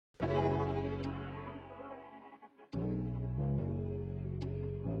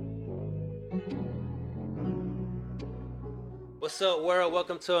What's up, world?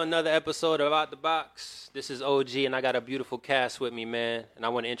 Welcome to another episode of Out the Box. This is OG, and I got a beautiful cast with me, man. And I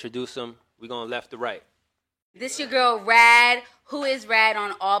want to introduce them. We're going left to right. This your girl, Rad, who is Rad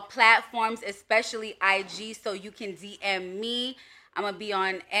on all platforms, especially IG, so you can DM me. I'm going to be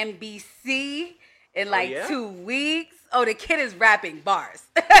on NBC in 2 weeks. Oh, the kid is rapping bars.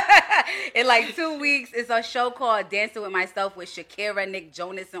 In 2 weeks, it's a show called Dancing With Myself with Shakira, Nick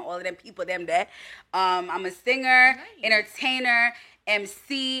Jonas, and all of them people, them there. I'm a singer, entertainer,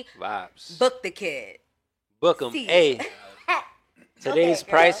 MC. Vibes. Book the kid. Book him. Hey, today's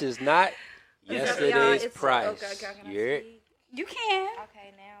price is not yesterday's price. You can.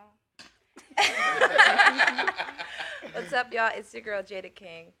 Okay, now. What's up, y'all? It's your girl, Jada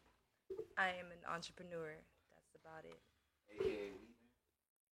King. I am an entrepreneur. That's about it.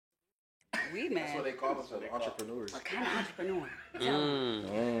 Weed man. That's what they call themselves, entrepreneurs. What kind of entrepreneur?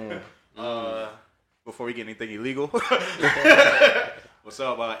 Before we get anything illegal, what's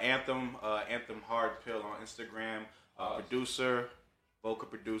up? Anthem Hard Pill on Instagram. Producer, vocal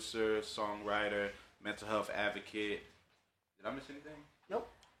producer, songwriter, mental health advocate. Did I miss anything? Nope.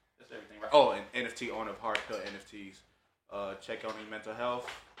 That's everything, right? Oh, and NFT owner of Hard Pill NFTs. Check out me mental health.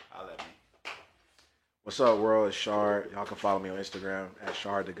 Holla at me. What's up, world? It's Shard. Y'all can follow me on Instagram at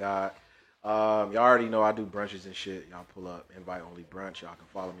Shard the God. Y'all already know I do brunches and shit. Y'all pull up, invite only brunch. Y'all can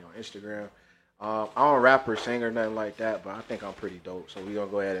follow me on Instagram. I don't rap or sing or nothing like that, but I think I'm pretty dope. So we gonna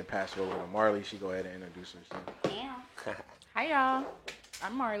go ahead and pass it over to Marley. She go ahead and introduce herself. Damn. Hi y'all,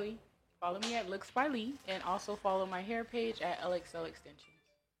 I'm Marley. Follow me at Looks by Lee, and also follow my hair page at LXL Extensions.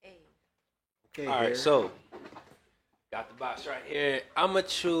 Hey. Okay. All right, so got the box right here. I'm going to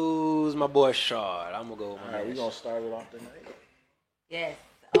choose my boy Shard. I'm going to go with my All right, we man. gonna start it off tonight. Yes.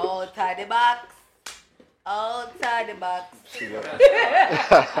 All tidy box. All tidy box.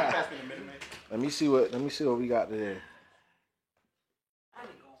 Let me see what we got today.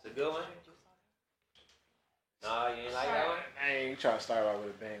 It's a good one? Nah, you ain't like that one? I ain't trying to start off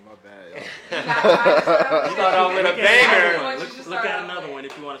with a bang. My bad, y'all. You start off with a banger. Look at another one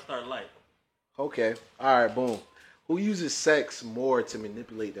if you want to start light. Okay. All right. Boom. Who uses sex more to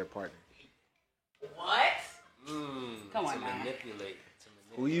manipulate their partner? What? Come on, To man. manipulate.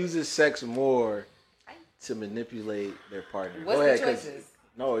 Who uses sex more to manipulate their partner? What's Go the ahead, 'cause- choices?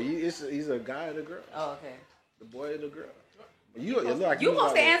 No, he's a guy and a girl. Oh, okay. The boy and the girl. You look like You was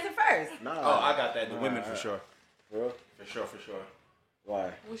supposed to like- answer first. Nah. Oh, I got that. The women Alright. for sure. For real? For sure.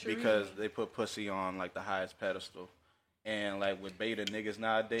 Why? What's your Because reason? they put pussy on like the highest pedestal, and like with beta niggas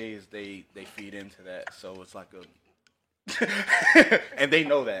nowadays, they feed into that. So it's like a, and they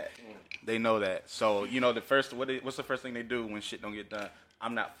know that. They know that. So you know what's the first thing they do when shit don't get done?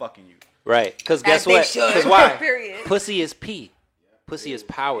 I'm not fucking you. Right, because guess As they what? should. Because why? Period. Pussy is P. Pussy is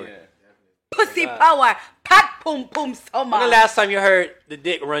power. Yeah. Pussy power. Pat pum pum so When the much. last time you heard the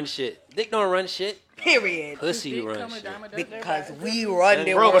dick run shit? Dick don't run shit. Period. Pussy Dick run come a shit. dime a dozen. Because we run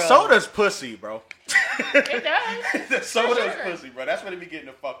the Bro, world. but soda's pussy, bro. It does. The soda's sure. pussy, bro. That's when they be getting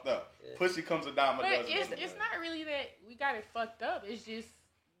it fucked up. Pussy comes a dime a But dozen. it's not really that we got it fucked up. It's just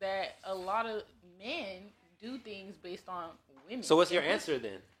that a lot of men do things based on women. So what's your And answer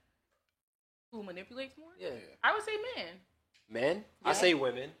then? Who manipulates more? Yeah. I would say men. Men? I say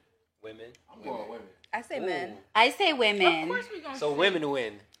women. Women. I'm going women. I say men. I say Of women. course we gonna So say women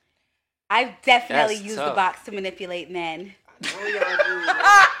win. I've definitely That's used the tough. box to manipulate men.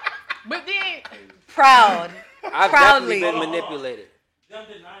 But then Proud. I've Proudly. definitely been manipulated. Them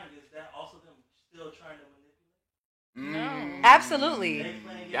denying is that also them still trying to no. manipulate? Absolutely. They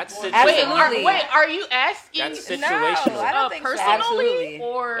playing your That's point. Absolutely. Are you asking That's No, situational. I don't think so. personally Absolutely.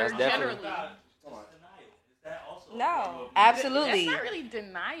 or That's definitely- generally? Denial. Is that also No. Absolutely. That's not really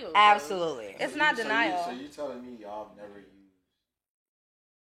denial. though. Absolutely. It's not denial. So you telling me y'all have never used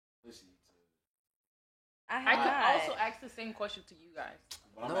pussy I I have could not. also ask the same question to you guys.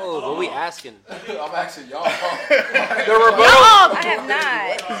 No, what we asking? I'm asking y'all. The I have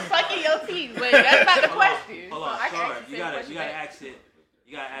not. Fucking your teeth, but that's not the question. Hold So on, I can sorry. ask the You same gotta question back. ask it.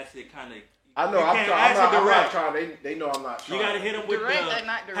 You gotta ask it kind of. I know. You I'm can't trying. ask it I'm not direct. trying. They know I'm not trying. You gotta hit them with Direct the. or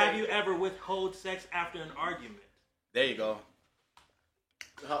not direct? Have you ever withhold sex after an argument? There you go.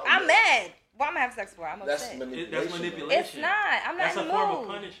 I'm mad. Why am I having sex for? I'm That's upset. manipulation. That's manipulation. It's not. I'm not That's in a the form of mood.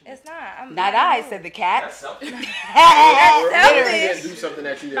 punishment. It's not. I'm Not in the I, mood. said the cat. That's selfish. That's You selfish. didn't do something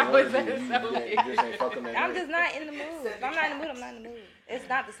that you didn't That want was to do. You selfish. just ain't fucking that I'm night. just not in the mood. If I'm not in the mood, I'm not in the mood. It's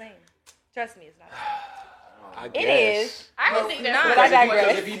not the same. Trust me, it's not. I It guess. is. I don't think No, that's but I Because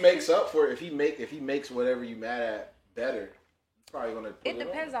digress. if he makes up for it, if he makes whatever you mad at better, Probably gonna. It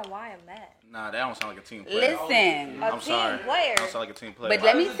depends on why I'm mad. Nah, that don't sound like a team player. Listen, I'm sorry. player. That don't sound like a team player. but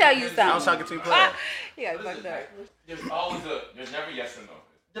let me tell you That don't sound something. like a team player. Yeah, fucked up. There's never yes or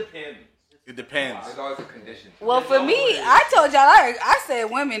no. Depends. It depends. There's always a condition. Well, for me, I told y'all I said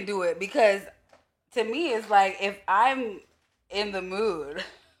women do it because to me it's like if I'm in the mood,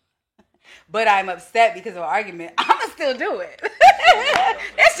 but I'm upset because of an argument, I'ma still do it.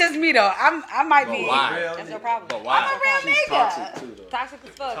 That's just me though. I might But be. why? That's no problem. But I'm why? a real She's nigga. toxic too, though. Toxic as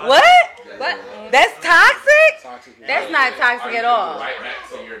fuck. What? What? That's toxic? Toxic. That's not toxic at all. Right back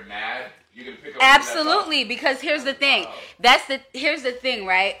to you're mad. You can pick up. Absolutely, because here's the thing. Here's the thing,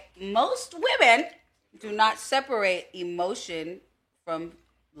 right? Most women do not separate emotion from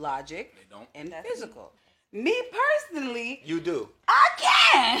logic They don't. and physical. Me personally, You do. I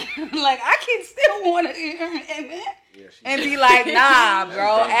can. Like I can still want to Yeah, and be like, nah,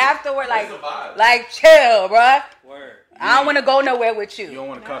 bro. Afterward, It's a vibe. like chill, bro. Word. I don't want to go nowhere with You you. don't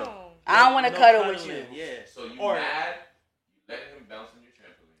want to cuddle. No. I don't want to No cuddle with cuddling, you. Yeah. So you Or- mad? You let him bounce on your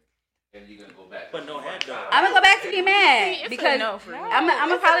trampoline, and you're gonna go back. But no head though. I'm gonna go back to being mad It's a because no for me. I'm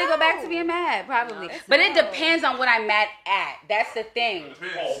gonna probably go back to being mad, probably. But it depends on what I'm mad at. That's the thing.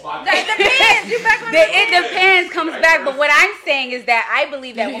 Oh my It depends. You back on it depends comes back. But what I'm saying is that I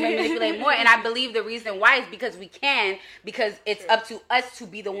believe that women manipulate more, and I believe the reason why is because we can, because it's up to us to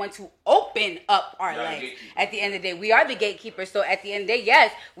be the one to open up our You're the legs. gatekeeper. At the end of the day, we are the gatekeepers. So at the end of the day,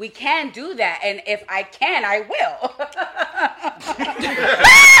 yes, we can do that, and if I can, I will.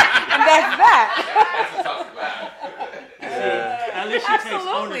 And that's that. That's a tough laugh. At least she takes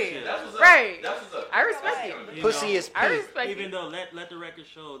Absolutely. ownership. That's what's up. Right. That's what's up. I respect it. You Pussy know? is I pink. respect Even it. though let the record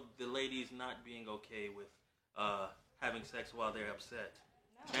show the ladies not being okay with having sex while they're upset.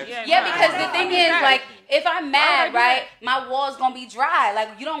 That's- Yeah, because the thing is, like, if I'm Why would mad, I do right, my wall's gonna be dry. Like,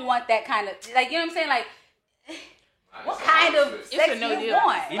 you don't want that kind of, like, you know what I'm saying? Like, what kind of It's sex a no do you deal.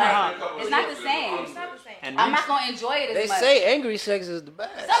 want? You know Like, how- it's not the same. It's not the same. And I'm men- not gonna enjoy it They as much. say angry sex is the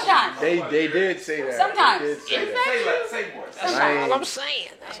best. Sometimes. They did say that. Sometimes. They did say Is that. Say more. Sometimes. I'm saying.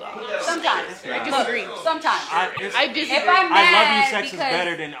 That's all. Sometimes. I disagree. Sometimes. I disagree. If I'm I love you mad sex is because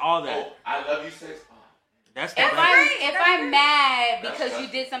better than all that. Oh, I love you, sex. Oh. That's the if best. I'm mad because That's you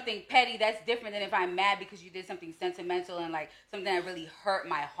did something petty, that's different than if I'm mad because you did something sentimental and like something that really hurt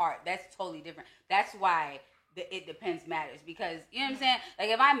my heart. That's totally different. That's why the it depends matters, because you know what I'm saying. Like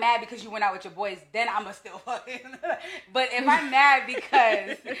if I'm mad because you went out with your boys, then I'ma still fucking. But if I'm mad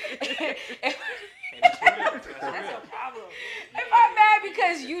because if I'm mad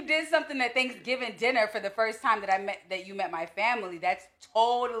because you did something at Thanksgiving dinner for the first time that you met my family, that's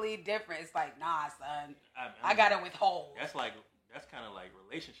totally different. It's like, nah, son, I gotta withhold. That's kind of like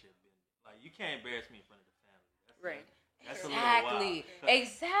relationship business. Like you can't embarrass me in front of the family. Right. That's a little wild.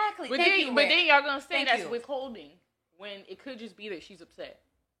 Exactly. But Thank then, you, but Rick. then y'all gonna say Thank that's you. withholding when it could just be that she's upset.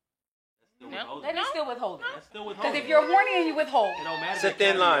 Still No. withholding. That is still withholding. That's still Because withholding. if you're horny and you withhold, it don't matter. It's a the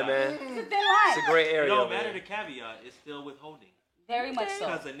thin line, caveat. man. it's a thin line. It's a gray It area. don't over matter there. the caveat. It's still withholding. Very much so.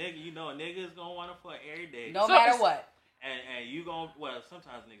 Because a nigga, a nigga is gonna want to fuck every day. No So matter it's- what. And you gonna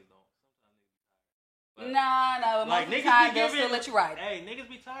sometimes niggas don't. Sometimes niggas. But, No, like most of the niggas time be they'll giving. still let you ride. Hey, niggas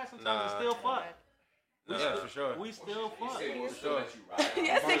be tired sometimes Nah. and still fuck. Yeah, for sure. We still fuck. Say we'll still let you ride.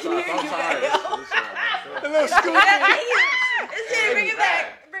 Yes, they I'm can hear you. tired. Yo. Bring it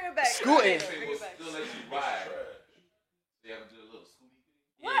back. Bring it back. Scooting. Say we'll still let you ride. You have to do a little scooty.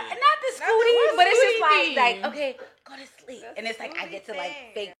 What? Yeah. Not the scooty, but it's just scooty like, thing? okay, go to sleep. And it's like I get to like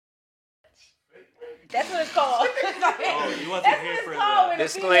Scooty fake. That's what it's called. Oh, you wasn't That's here what for it's called when the a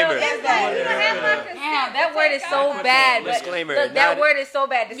Disclaimer. female does that. You wasn't here for Damn, that word is so bad. But Disclaimer, look, that not- word is so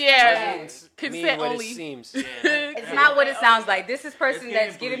bad. Yeah. Mean Consent what only. it seems. It's not what it sounds like. This is person It's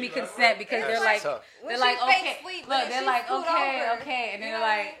that's getting giving me bleak. consent because they're like, tough. they're like, When she fake okay, sleep, look, then they're she like, scoot okay, over. okay, and then You they're know?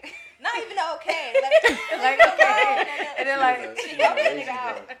 like, Not even okay. Like, like okay, and they're like, she helped that nigga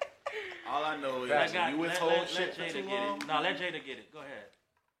out. All I know is Let, when you withhold let shit for Jada too get long. it. No, let Jada get it. Go ahead.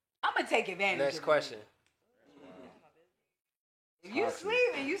 I'm gonna take advantage. Next of it. question. If you sleep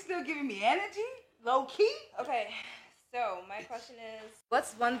and you still giving me energy, low key. Okay, so my question is,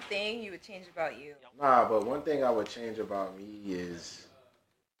 what's one thing you would change about you? Nah, but one thing I would change about me is,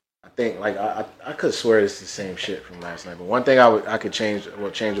 I think like I could swear it's the same shit from last night. But one thing I could change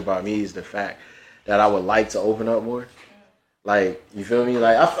about me is the fact that I would like to open up more. Like, you feel me?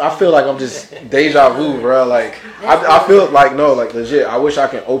 Like I feel like I'm just deja vu, bro. Like I feel like no, like legit. I wish I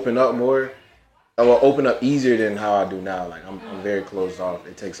could open up more. I will open up easier than how I do now. Like I'm very closed off.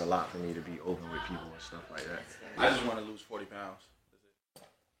 It takes a lot for me to be open with people and stuff like that. I just want to lose 40 pounds.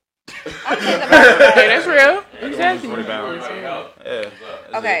 Hey, that's real. Exactly. 40 pounds. Yeah.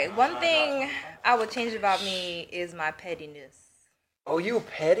 Okay, one thing I would change about me is my pettiness. Oh, you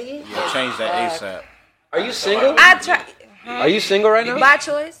petty? Yeah, change that ASAP. Are you single? I try. Are you single right now? By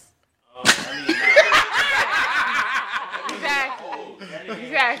choice.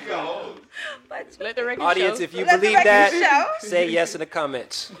 Exactly. Let the record Audience, show. if you Let the believe record that, show. say yes in the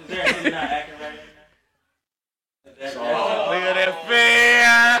comments. Is there anything not acting right now? Look at that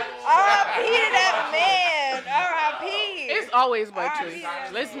fan. R.I.P. to that man. R.I.P. It's always by R.I.P.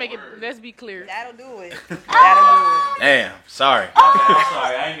 choice. Let's be clear. That'll do it. That'll do it. Damn, sorry. I'm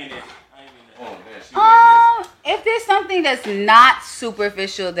sorry, I ain't mean it. Oh, man, she right If there's something that's not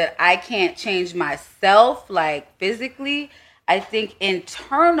superficial that I can't change myself, like physically, I think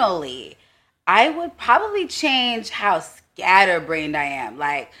internally, I would probably change how scatterbrained I am.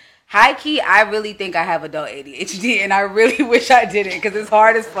 Like, high key, I really think I have adult ADHD, and I really wish I didn't because it's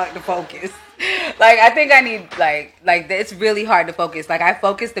hard as fuck to focus. Like, I think I need, like it's really hard to focus. Like, I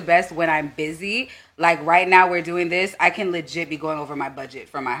focus the best when I'm busy. Like, right now we're doing this, I can legit be going over my budget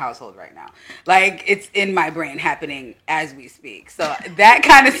for my household right now. Like, it's in my brain happening as we speak. So that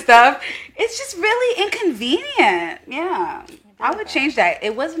kind of stuff, it's just really inconvenient. Yeah, I would change that.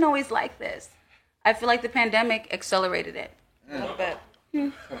 It wasn't always like this. I feel like the pandemic accelerated it. A little bit.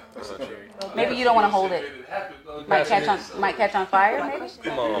 Maybe you don't want to hold it. Might catch on fire, maybe?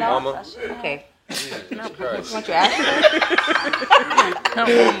 Come on, No? mama. Okay. Christ. Want your ass? Let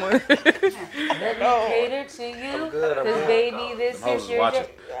me cater to you. good, I'm This good. baby, this I is was your watching.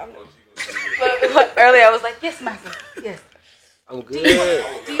 But earlier I was like, yes, master. Yes. I'm good. Do you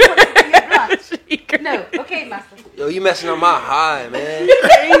want to give me a blunt? No. Okay, master. Yo, you messing on my high, man.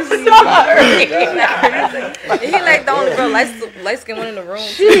 Sorry. He like the only girl light skin one in the room.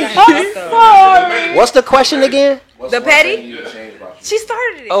 I'm sorry. What's the question again? What's The one thing petty? you would change about you? She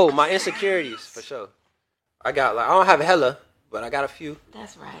started it. Oh, my insecurities, for sure. I got, like, I don't have hella, but I got a few.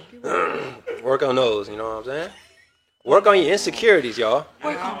 That's right. Work on those, you know what I'm saying? Work on your insecurities, y'all.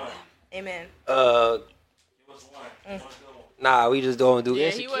 Amen. Nah, we just don't do Yeah,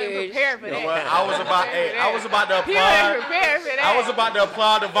 he wasn't insecurities. prepared for that. Well, I was about to He wasn't applaud. prepared for that. I was about to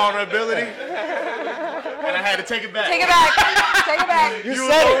applaud the vulnerability, and I had to take it back. Take it back. Take it back. You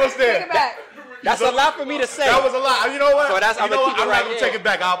said it. almost there. Take it back. That's a lot for me to say. That was a lot. You know what? So that's- You I'ma know keep what? it right I'm not there. gonna take it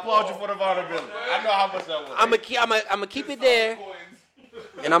back. I applaud you for the vulnerability. I know how much that was. I'm gonna keep it there,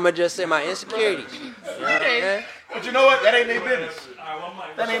 and I'm gonna just say my insecurities. Okay. But you know what? That ain't their business. All right, one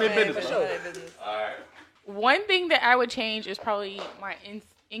mic. That ain't their business. For bro. sure. One thing that I would change is probably my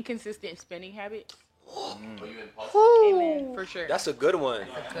inconsistent spending habits. Amen. For sure. That's a good one.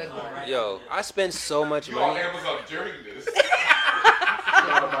 Good one. Yo, I spend so much You on money. Amazon during this.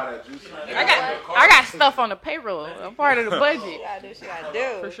 I got stuff on the payroll. I'm part of the budget. She gotta do what she gotta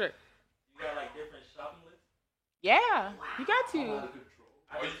do. For sure. You got like different shopping lists? Yeah, you got to.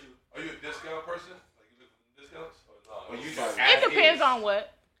 Are you a discount person? Like you look for discounts? Or no? It depends on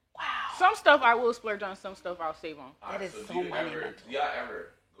what. Wow. Some stuff I will splurge on. Some stuff I'll save on. That is so do money. y'all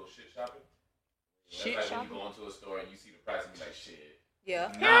ever go shit shopping? Shit That's like shopping? when you go into a store and you see the price and be like, shit.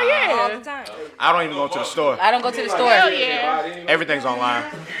 Yeah. Hell yeah. All the time. I don't even go to the store. I don't go to the store. Hell yeah. Everything's online.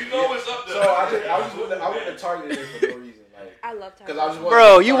 You know what's up there. So I went to Target today for no reason. Like, I love Target. because I was just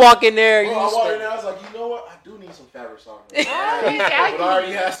Bro, you walk in there, Bro, you I walked in spend there, I was like, you know what? I do need some fabric softener. Exactly. But I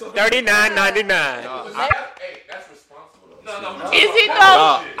already have some. $39.99. Hey, that's responsible though. No. Is it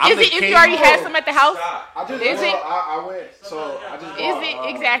though? I'm Is the it if king. you already had some at the house? I just, Is it? I went, so I just Is bought,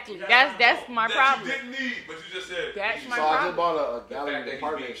 it exactly? That's my That problem. you didn't need, but you just said. That's my So I problem. just bought a The fact gallery that he's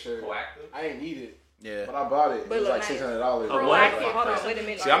department being shirt. proactive. I ain't need it, Yeah. but I bought it. But It was look like nice. $600. A what? Hold on, wait a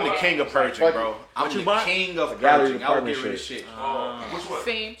minute. See, I'm the king of purging, bro. I'm What you the bought? king of gallery purging. I will department get rid of shirt. shit. Which one?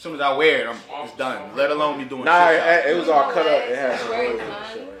 Same. As soon as I wear it, it's done. Let alone me doing Nah, shit. it was all cut up. It had some holes and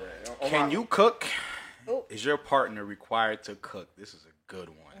shit like that. Can you cook? Oh. Is your partner required to cook? This is a good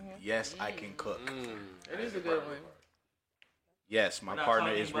one. Yes, I can cook. It is a good one. Yes, my We're not partner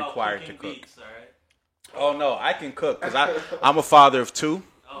talking is about required to cooking cook. beats, all right? Oh no, I can cook because I'm a father of two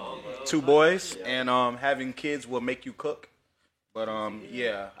Oh, okay. two boys, and having kids will make you cook. But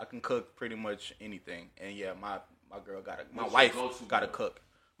yeah, I can cook pretty much anything. And yeah, my girl my wife gotta cook.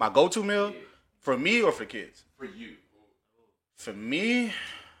 My go-to meal for me or for kids? For you. For me,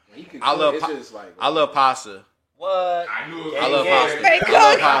 He can I cook, love it's pa- just like, I love pasta. What? I knew it was I love Gang, pasta. gang. I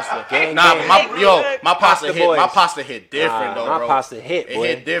love pasta. Gang, Nah, gang. my pasta Pasta hit. boys. My pasta hit different though, my bro. pasta hit, It boy.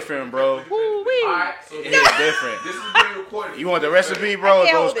 hit different, bro. Alright, so It hit different. this is being recorded. You want the recipe, bro? It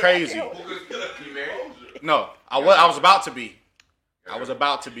can't goes hold it. I crazy. can't hold You married? No, I was about to be. I was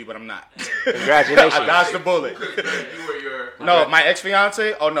about to be, but I'm not. Congratulations. I dodged the bullet. You or your. No, my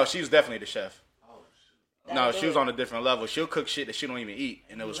ex-fiance. Oh no, she was definitely the chef. No, she was on a different level. She'll cook shit that she don't even eat,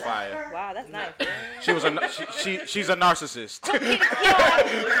 and it was fire. Wow, that's nice. She was she's a narcissist.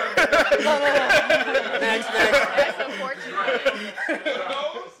 That's unfortunate.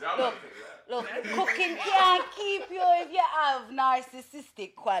 Look, cooking can't keep you if you have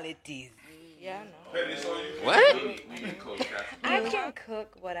narcissistic qualities. Yeah, I know. What? I can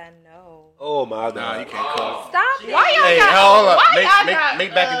cook what I know. Oh my god. Nah, you can't cook. Stop. Why y'all Hey, got? hold up. Why y'all got?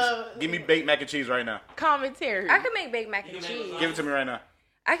 Make give me baked mac and cheese right now. Commentary. I can make baked mac and cheese. Give it to me right now.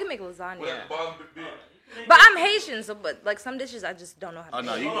 I can make lasagna. But I'm Haitian, so but like some dishes I just don't know how to Oh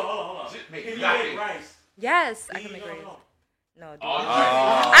no, make. you. Can you make rice? Yes, I can make rice. No, dude.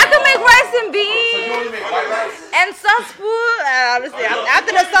 Oh. I can make rice and So you only beans make white rice? and sauce food. Honestly,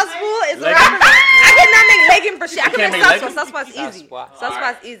 after the sauce food, it's I cannot make legume for shit. I can make sauce. Sauce is easy.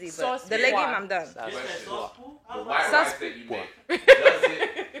 Sauce is easy, but the legume I'm done. The white Sauce- rice that you make, does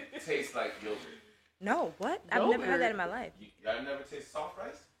it taste like yogurt? No, what? I've never had that in my life. Y'all never taste soft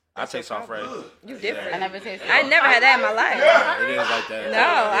rice? I take soft rice. You different. I never tasted I never had that in my life. It is like that.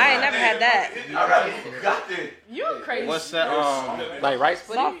 No, I ain't never had that. You got it. You crazy. What's that? Like rice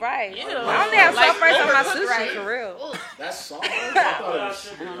pudding? Soft rice. Ew. I only have soft rice on my overcooked sushi rice. for real. That's soft rice? I thought it was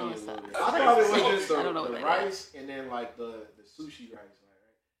sweet. I don't know what's up. I thought it was just I don't know the what that rice and then like the sushi rice. Like,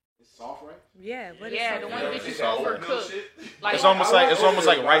 right? It's soft rice? Yeah, what is Yeah, that? the one that is It's all overcooked. Like, It's almost like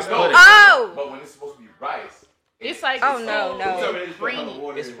rice pudding. Oh! But when it's supposed to be rice. it's like Oh, no. green.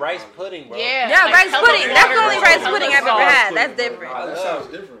 It's rice pudding, bro. Yeah, Yeah, like rice color pudding. That's the only water, rice color pudding I've ever sauce. had. That's different. That sounds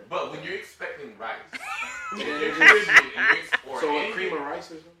different. But when you're expecting rice, and you're expecting So a cream of rice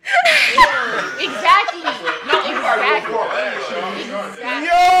or something? Exactly. No, exactly.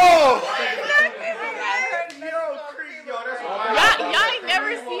 Y'all ain't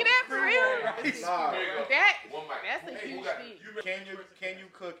never see that for real? Nah. That's a huge thing. Can you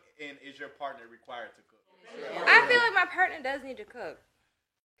cook, and is your partner required to cook? I feel like my partner does need to cook.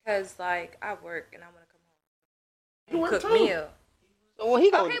 Because, like, I work and I want to come home and cook meal. Well,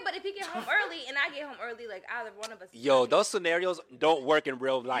 he gonna, Okay, but if he get home early and I get home early, like, either one of us. Yo, those scenarios don't work in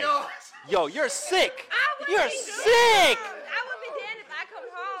real life. Yo, you're sick. I would You're be sick. I would be damned if I come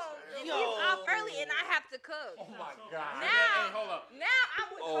home and Yo. he's off early and I have to cook. Oh my god. Now, Hey, hold up. now I'm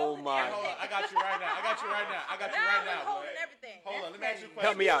withholding my. Hold everything. up. I got you right now. Now I'm withholding everything. Hold on. Let me ask you a question.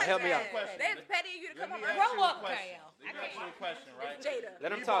 Help me out. Help me out. That's petty of you to come home Let me early. ask you a question. Let me ask you a question, right? Jada.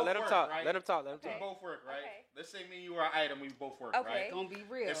 Let him We talk. both Let him work, talk. right? Let him talk. Let him We talk. both work, right? Okay. Let's say me and you are an item. We both work, Okay. right? Gonna be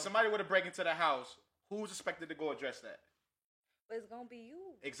real. If somebody were to break into the house, who's expected to go address that? But it's gonna be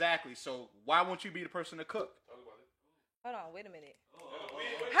you. Exactly. So why won't you be the person to cook? Hold on, wait a minute.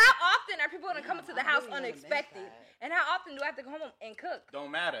 How often are people gonna come into the house unexpected? And how often do I have to go home and cook? Don't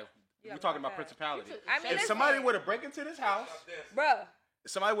matter. Yeah, We're talking my about God. principality. I mean, If listen, somebody were to break into this house, bruh,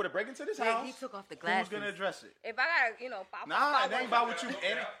 house, He took off the who's glasses. gonna address it? if I gotta, pop, Nah, it ain't about what you.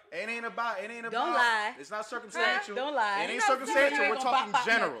 It ain't about. Don't lie. It's not circumstantial. Don't lie. It You ain't know, circumstantial. you ain't We're gonna talking pop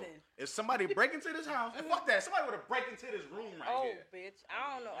general. nothing. If somebody break into this house, fuck that. Somebody would have break into this room right oh, here. bitch,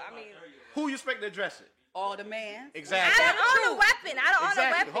 I don't know. I mean, Who you expect to address it? All the man. I Exactly. don't own a weapon. I don't own a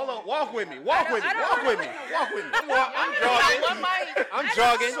Exactly. weapon. Hold on. Walk with me. Walk with me. I don't Walk own with a me. weapon. Walk with me. I'm jogging. One mic. I'm I don't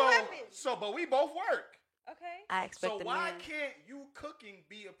jogging. own a weapon. But we both work. Okay. I expect So the why man. can't you cooking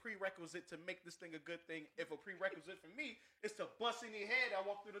be a prerequisite to make this thing a good thing? If a prerequisite for me is to bust in your head, I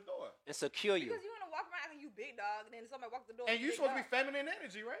walk through the door. And secure you. Because you wanna walk around and you big dog, and then somebody walk the door. And you big supposed to be dog. feminine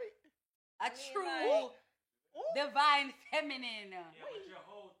energy, right? A mean, true divine feminine.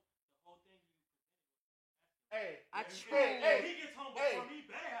 Hey, A hey, true. hey, He gets home hey, before me,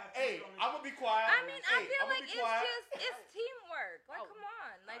 better have hey, cheese on his I'm gonna be quiet. I mean, I Hey, feel I'ma like be quiet. it's teamwork. Like, come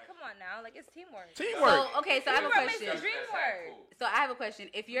on. Like, come on now. Like, it's teamwork. Teamwork. So okay, so I have a Teamwork makes question. the dream work. So I have a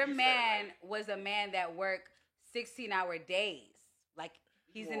question. If your man was a man that worked 16-hour days, like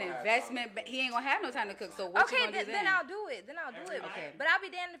he's an investment, but he ain't gonna have no time to cook. So what Okay, you gonna do then I'll do it. Then I'll do it. Okay. But I'll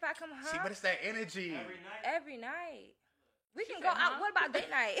be damned if I come home See, but it's that energy. every night. We can go out. What about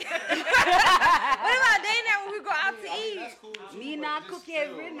date night? What about date night when we go out to eat? Me not cook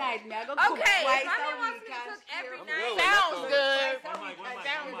every night, man. I go cook Okay, twice if my a man wants week. me to cook every I'm night, good. Sounds good. One mic, one mic,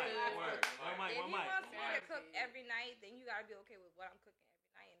 Sounds one mic, good. one mic, if he one mic. wants me to cook every night, then you gotta be okay with what I'm cooking every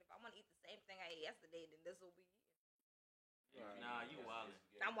night. And if I want to eat the same thing I ate yesterday, then this will be. Nah, you wildin'.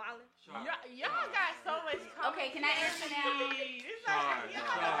 I'm wilding. Y'all got so much. Okay, can I answer now? Can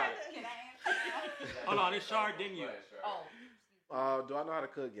I answer Hold on, it's Shard, didn't you? now? Oh, Do I know how to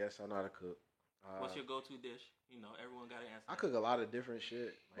cook? Yes, I know how to cook. What's your go-to dish? You know, everyone got to answer. I cook a lot of different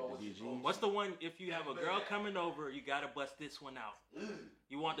shit, like the DG. What's the one, if you have a girl coming over, you got to bust this one out?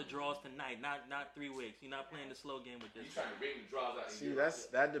 You want the draws tonight, not 3 weeks. You're not playing the slow game with this. You trying to bring the draws out. See,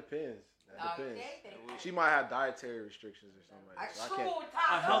 that depends. That depends. She might have dietary restrictions or something like that. So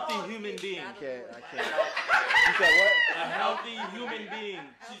A healthy human being. I can't. You said what? A healthy human being.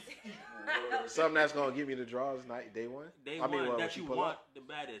 Something that's gonna give me the draws night day one. Day one that you want the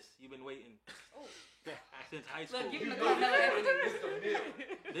baddest. You've been waiting since high school. Look, give me the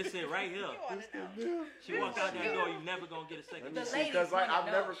This it right here. She walked out that door. You never gonna get a second. Let me see, because like I've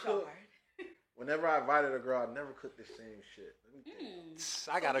never cooked. Whenever I invited a girl, I never cooked the same shit.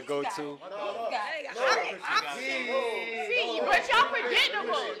 I gotta go to. See, but y'all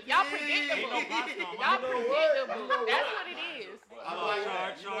predictable. Y'all predictable. That's what it is.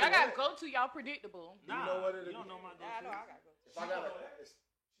 Y'all gotta go to y'all predictable. You know what it is? You don't know my I know, I gotta go. If I gotta,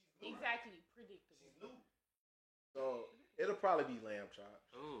 Exactly, predictable. so it'll probably be lamb chops.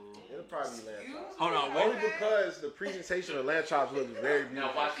 Ooh. It'll probably be lamb chops. Hold on, Only wait. because the presentation of lamb chops looks very beautiful.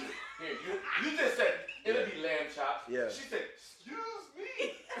 Now watch this. Here, you just said it'll be lamb chops. Yeah. She said, excuse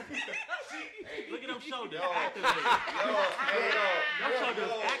me. Look at them shoulders activated. Them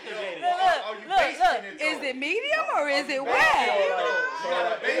shoulders activated. Look. Is it medium or is it well? You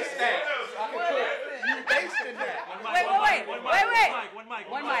gotta base that. You basing that.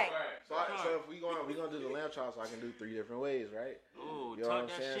 One mic. So if we gonna do the lamb chops, I can do 3 different ways, right? Ooh, You know what I'm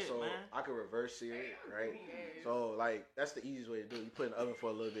talk that saying? shit, So man. I can reverse sear it, right? So like that's the easiest way to do it. You put it in the oven for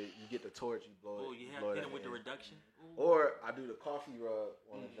a little bit, you get the torch, you blow Oh, it. you you have blow to it hit at him with the end. reduction. Or I do the coffee rub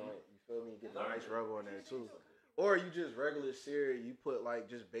on the joint. You feel me? Get the nice rub on there too. Or you just regular sear it. You put like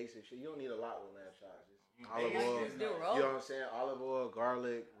just basic shit. You don't need a lot with lamb chops. Just olive oil. You know what I'm saying? Olive oil,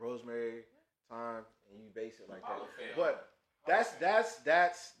 garlic, rosemary, thyme, and you base it like that. But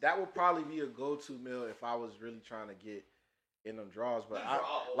that would probably be a go-to meal if I was really trying to get in them draws. But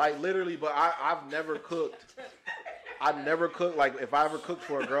I've never cooked. I've never cooked, like, if I ever cooked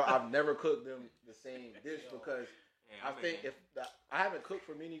for a girl, I've never cooked them the same dish because I think I haven't cooked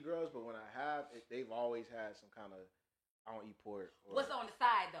for many girls, but when I have, they've always had some kind of, I don't eat pork. What's on the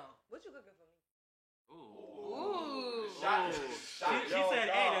side though? What you cooking for me? Ooh. She said,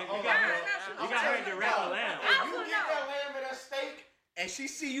 "Hey, you got her in the wrap of lamb." You get that lamb and that steak, and she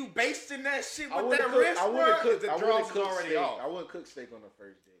see you basting that shit I with that wouldn't wrist, cook. the I draws wouldn't is cook already steak. off. I wouldn't cook steak on the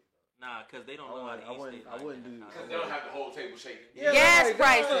first date. Nah, because they don't know how to eat steak. I wouldn't do. Because they don't have the whole table shaking. Yeah, Gas like,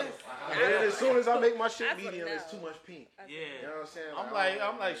 prices. And as soon as I make my shit That's what medium, it it's is. too much pink. You Yeah. know what I'm saying?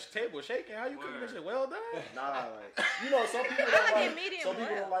 I'm like, table shaking. How you cooking this shit? Well done. Nah, like some people I don't like like it medium some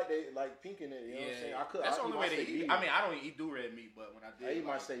people well. don't like they like pink in it. You know what I'm saying? I could. That's I the only eat way my to steak eat. medium. I mean, I don't even eat do red meat, but when I do, I eat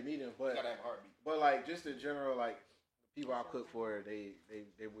my steak medium, you gotta have a heartbeat. but like just in general, like the people I cook for, they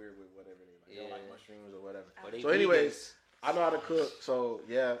weird with whatever they like. They don't like mushrooms or whatever. But they So, anyways, I know how to cook. So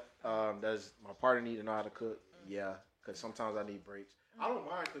yeah, does my partner need to know how to cook? Yeah, because sometimes I need breaks. I don't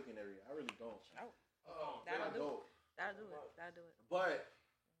mind cooking every day. I really don't. That'll do it. That'll do it. But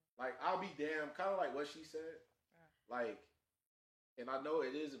like, I'll be damned. Kind of like what she said. Like, and I know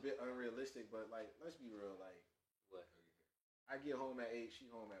it is a bit unrealistic, but like, let's be real. Like, What? I get home at 8. She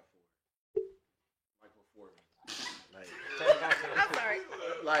home at 4. Like before me. Like, I'm sorry.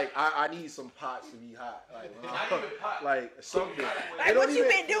 like I need some pots to be hot. Like, when Not even pot. like something. Like, what you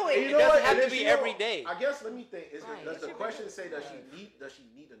been doing? You It know doesn't what? have to And be she every don't- day. I guess let me think. Does the question say does she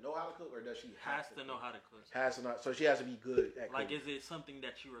need to know how to cook or does she Has to know how to cook. Has to not. So she has to be good at Like, cooking. is it something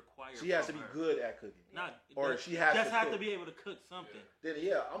that you require? She has to from be her? good at cooking. Not, Or she has just to have cook. to be able to cook something. Then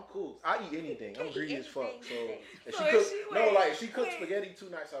yeah, I'm cool. I eat anything. I'm greedy as fuck. So if So she if cooks, she- no, wait, like she cooks wait. spaghetti 2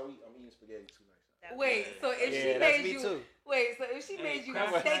 nights a week. I'm eating spaghetti 2 nights. Wait, so if Yeah, she that's made me you too. wait, so if she Hey, made you crap.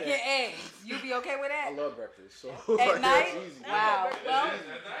 steak and eggs, you be okay with I that? love breakfast. So At like, night? that's easy. Wow. Well,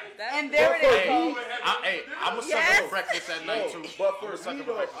 That's and there it Hey, is. folks. I'm a sucker Yes. for breakfast at night No, too. but I'm a for sucker me for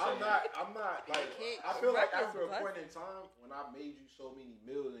though, breakfast I'm at night. not like I feel like after a point in time when I made you so many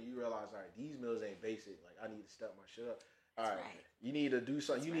meals and you realize, all right, these meals ain't basic. Like I need to step my shit up. All right, right. you need to do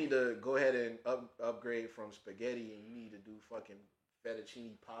something. You need to go ahead and upgrade from spaghetti, and you need to do fucking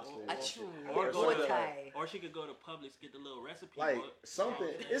fettuccine pasta. A and shit. true Or go to, Thai. or she could go to Publix, get the little recipe Like book.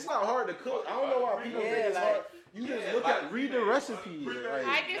 something. It's not hard to cook. I don't know why people think it's hard. You just look at read the recipe. I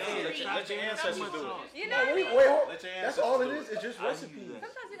Like, disagree. Let your ancestors do it. You know what I wait, mean? wait, hold. Let your That's ancestors all it do is. It's just recipes.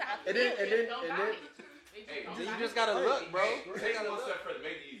 Sometimes you gotta And then You just gotta look, bro. You Take gotta one look. step further.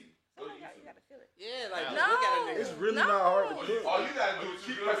 Make it easy. Go to you YouTube. gotta feel it. Yeah, like No. look at a nigga. It's really not hard to cook. All you gotta do is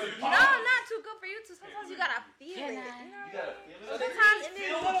keep pressing No, pause. not too good for you too. Sometimes you gotta feel it. You know? You gotta feel it. Sometimes it needs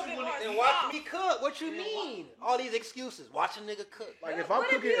a little bit more. Then watch me cook. What you mean? All these excuses. Watch a nigga cook. Like if What I'm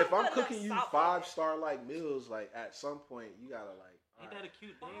if you cooking, if I'm put enough cooking you salt on 5-star like meals, like at some point you gotta like. Ain't that a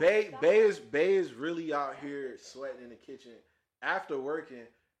cute thing? Bay is really out here sweating in the kitchen, after working,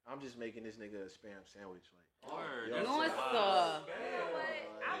 I'm just making this nigga a spam sandwich. Like, No, sir.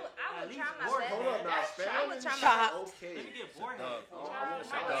 I would try my hold best. up now, spam I would try my is best. okay. Let me get bored. I would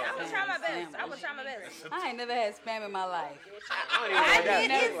try my best. I would try my best. I ain't never had spam in my life. I did.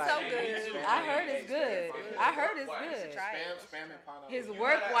 It's so good. I heard it's good. I heard it's good. Spam and pineapple. His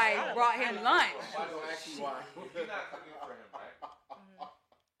work wife brought him lunch. Actually, why? You're not cooking for him, right?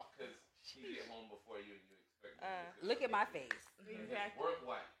 Because she get home before you and you expect him to cook. Look at my face. Exactly. Work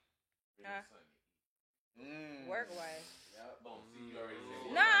wife. Bring your son. Work wife. Boom. See, you already said.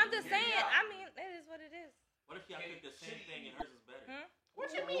 No, I'm just saying. I mean, it is what it is. What if y'all cook the same thing and hers is better?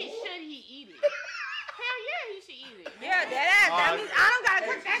 What you mean? Should he eat it? Hell yeah, he should eat it. Yeah, that means I don't gotta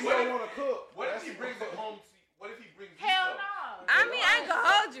cook that You shit. don't want to cook. What if he brings it home to you? What if he brings you Hell some? no. I mean, I ain't gonna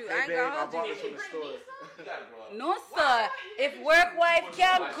hold you. I Hey, ain't babe, gonna I hold bought you. this from the store. You gotta grow up. No, sir. If work wife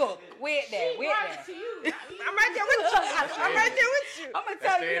can cook, wait there, wait Right there. to you. I'm right there with you. I'm right there with you. I'm gonna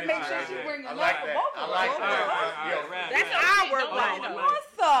tell you to make sure she bring enough for both of us. That's our work Don't wife. lie. No,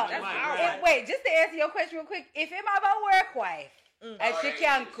 sir. That's Right. Wait, just to answer your question real quick, if it's my work wife and she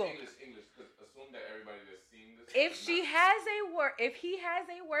can cook, English, because assume that everybody that's seeing this. if he has a work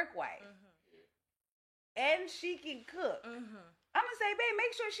wife and she can cook, I'm gonna say, babe,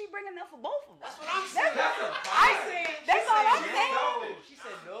 make sure she bring enough for both of us. That's all I'm saying. She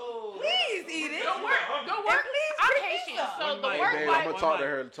said no. Please eat it. The work. please I'm bring Haitian, some. so the One work bite, Babe, I'm wife. gonna talk to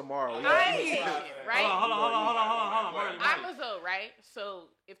her tomorrow. I'm Yeah. Haitian, right? Hold on. Marley. I'm Azul, right? So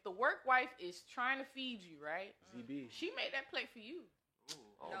if the work wife is trying to feed you, right? ZB. She made that plate for you.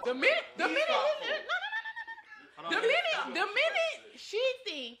 Oh. The minute, no. The minute she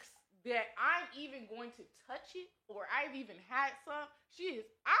thinks that I'm even going to touch it or I've even had some,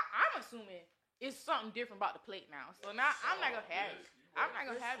 I'm assuming it's something different about the plate now. So now I'm not gonna have it. I'm not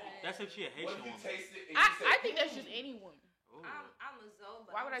gonna have it. That's if she a What Haitian if you woman. taste it and you say, I think that's just any woman. Ooh. I'm a Zoe,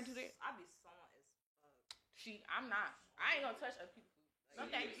 but Why would I do that? I be someone as fuck. I'm not. I ain't gonna touch other people's food. so No you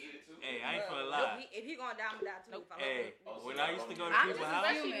gonna thanks. eat it too? Hey, I ain't gonna lie. If he gonna die, I'm gonna die too. Nope. If I Hey, love him. when I used to go to I'm people's just house,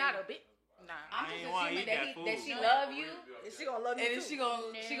 Especially not a bit. Nah. I'm I just ain't wanna assuming eat that that she food. love you, And she gonna love me and then too. she gonna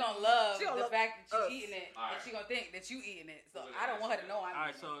love She gonna the love fact that us. you eating it, and Alright. she gonna think that you eating it. So I don't want her to know I'm. all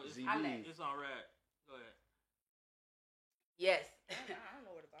right, eating so it. it's, I'm ZB. next. it's on red. Go ahead. Yes, I don't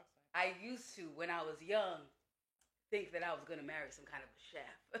know where the box is. I used to when I was young think that I was gonna marry some kind of a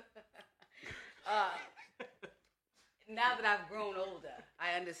chef. Now that I've grown older,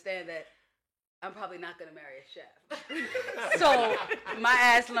 I understand that I'm probably not gonna marry a chef. So my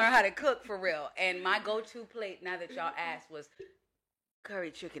ass learned how to cook for real. And my go-to plate, now that y'all asked, was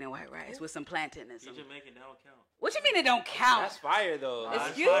curry chicken and white rice with some plantain and You some. Jamaican, that don't count. What you mean it don't count? That's fire though. Nah,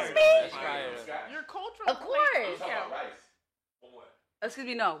 Excuse that's fire, me? though. That's Fire fire. from scratch. Your cultural Of plate course. don't Talk about count. rice. For what? Excuse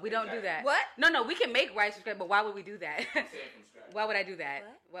me, no, we don't do that. What? No, we can make rice from scratch, but why would we do that? Say it from scratch. Why would I do that?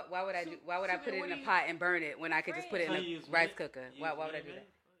 Why would I do? Why would I So put then it what in do a you- pot and burn it when I could just put it So in you a use rice meat? cooker? You Why use would I meat, do man?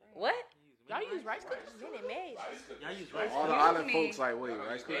 that? What? Y'all use rice cookers? Minute Maid. Rice cookers. Y'all use rice All the cookers? island me. folks like, wait,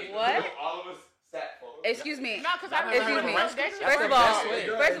 rice cooker? What? All of us sat for. Excuse me. No, because I Excuse remember me. that shit. First of the all,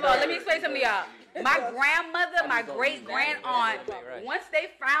 best way. let me explain something to y'all. My grandmother, my great grand aunt, once they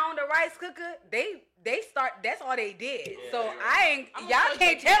found a rice cooker, they start. That's all they did. So I ain't. Y'all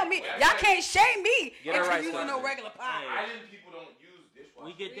can't tell me. Y'all can't shame me Get a into rice using no cooker. regular pot. Island people don't use dishwasher.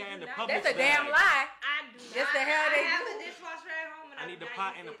 We get that in the public. That's a damn lie. I do not. Yes, the hell they I have do. a dishwasher at home, and I need do the not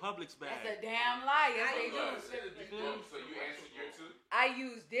pot use in the it. Publix That's bag. a damn lie. Yes, they You do. said it before, so you answered your two. I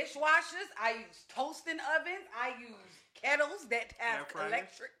use dishwashers. I use toasting ovens. I use kettles that Air have fryers?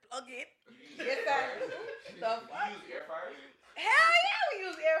 electric plug-in. Yes, I do. The You fuck? use air fryers? Hell yeah, we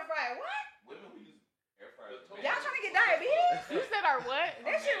use air fryer. What? Women who use air fryers. Y'all trying to get diabetes? You said our what?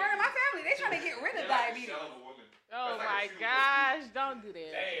 That shit running my family. They trying to get rid of diabetes. Oh my gosh, don't do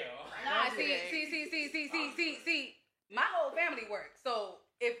that. Nah, Don't do that. see. My whole family works. So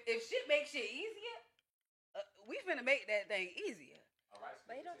if shit makes shit easier, we finna make that thing easier.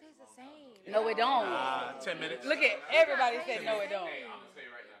 But it don't taste the same. No, it don't. 10 minutes. Look at everybody said no, it don't. Hey, I'm gonna tell you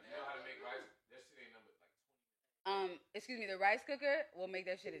right now. You know how to make rice? That shit ain't number like. Excuse me, the rice cooker will make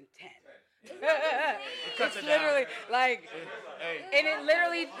that shit in 10. cuts It's it down. literally like, Hey, and it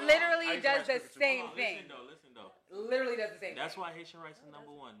literally use does rice the cooker too. same thing. Listen though. Literally does the same That's thing. why Haitian rice is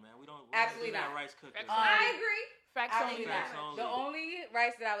number one, man. We don't Absolutely do that not. rice cooker. I agree. Facts Absolutely only. Facts not. only. The only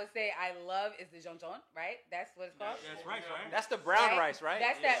rice that I would say I love is the jonjon, right? That's what it's called. That's rice, right? That's the brown rice, right?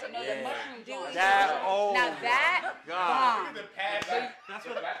 That's that. No, Yeah. the mushroom joint. That oh Now that God. bomb, That's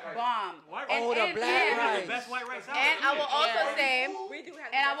what. bomb. White And- Oh, the and- black and- rice. The best white rice out. And I will also say, We do have.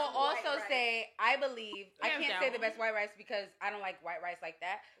 and I will also say, I believe I Hands can't down. say the best white rice because I don't like white rice like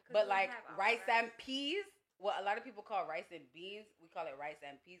that. Because But we like have our rice rice. and peas what a lot of people call rice and beans, we call it rice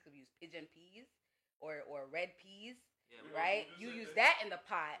and peas because we use pigeon peas or red peas. Yeah, right? You use that in the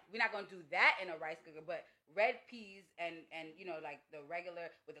pot. We're not gonna do that in a rice cooker, but red peas and you know, like the regular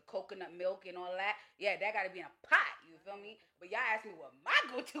with the coconut milk and all that. Yeah, that gotta be in a pot. You feel me? But y'all asked me what my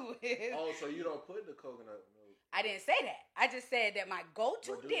go-to is. Oh, so you don't put the coconut milk? I didn't say that. I just said that my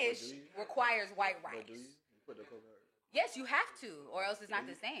go-to dish requires white rice. But do you put the coconut? Yes, you have to, or else it's not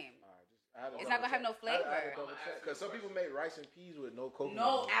the same. It's not gonna have no flavor. Because some people make rice and peas with no coconut.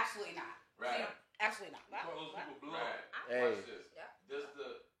 No, absolutely not. Right. Absolutely not. Most people blow. Hey. Watch this. Does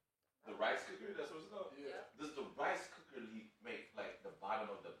the rice cooker? That's what it's called. Yeah. Does the rice cooker make like the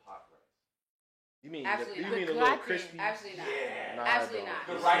bottom of the pot rice? You mean absolutely you mean a little crispy? Absolutely not. Yeah. Nah, absolutely not.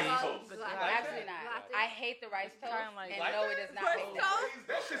 The rice toast. Absolutely not. I hate the rice toast, and no, it does not hate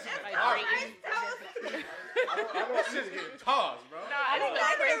That shit's like rice toast. That shit's getting tossed, bro. No, I don't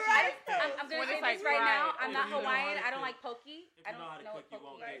like rice toast. I'm gonna say this right now. I'm not Hawaiian. I don't like poke. I don't know what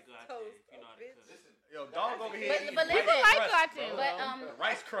poke is. You won't get gratin. If you know how to cook. Yo, dog over here. But listen, like gratin. But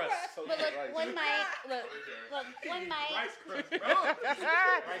rice crust. But look, one mic. Look, one mic. Rice crust, bro.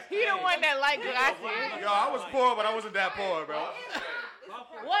 He the one that like gratin. Yo, I was poor, but I wasn't that poor, bro.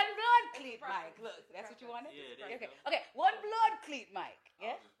 One blood cleat mic. Look, that's what you wanted? Yeah, okay. Okay, one blood cleat mic.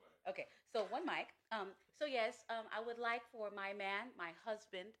 Yeah? Okay, so one mic. So yes, I would like for my man, my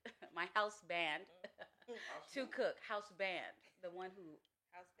husband, my house band, to cook. House band, the one who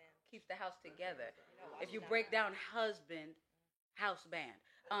keeps the house together. If you break down husband, house band.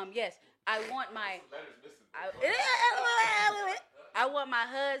 Yes, I want my. I want my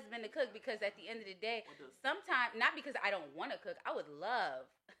husband to cook because at the end of the day, sometimes, not because I don't want to cook, I would love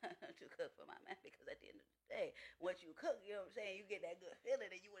to cook for my man because at the end of the day, once you cook, you know what I'm saying, you get that good feeling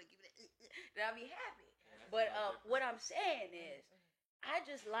and you want to give it then I'll be happy. But what I'm saying is, I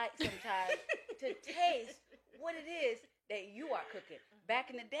just like sometimes to taste what it is that you are cooking. Back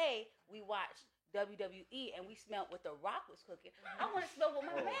in the day, we watched WWE and we smelled what The Rock was cooking. I want to smell what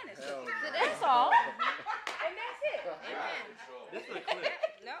my man is cooking. So that's all. And that's it. Amen. This is a clip.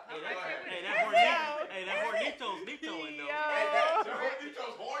 No, hey, that Hornito's Nito in though. That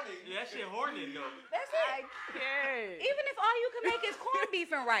Hornito's horny. That shit horny though. That's it. Okay. Even if all you can make is corned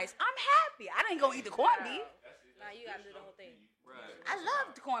beef and rice, I'm happy. I didn't go eat the corned beef. Nah, you gotta do the whole thing. Right. I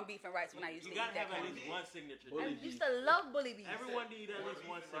loved corned beef and rice when I used to eat that. You gotta have at least one signature. I used to love bully beef. Everyone need at least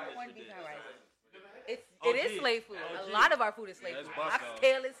one signature. Corned beef and rice. It is slave food. A lot of our food is slave food.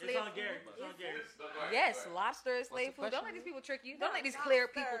 Oxtail is slave food. It's on Gary. Yes, lobster is slave food. Don't let these people trick you. Don't let these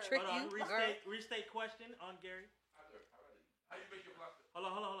clear people trick you. Restate question on Gary. How you make your lobster? Hold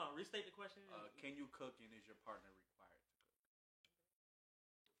on. Restate the question. Can you cook and is your partner required to cook?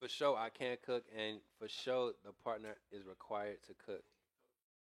 For sure, I can cook, and for sure, the partner is required to cook.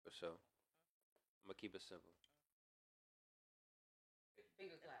 For sure. I'm going to keep it simple.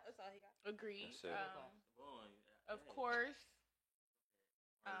 Finger clap. That's all he got. Agreed. Boy, Of course.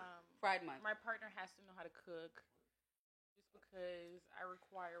 Pride Month. My partner has to know how to cook, just because I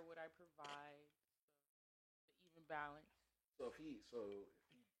require what I provide, the even balance. So if he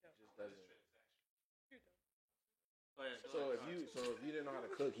just doesn't. So if you didn't know how to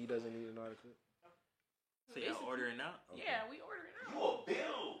cook, he doesn't need to know how to cook. So y'all ordering out? Okay. Yeah, we ordering out. You a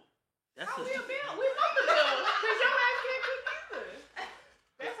bill. That's how we a bill. We want the bill because your ass can't cook either.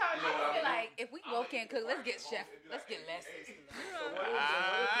 That's how it I feel like if we both can't cook, let's get lessons. So what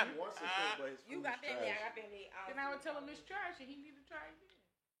if he wants to cook, but his food You got is family, I trash? got family. Then I would tell him it's trash and he need to try again.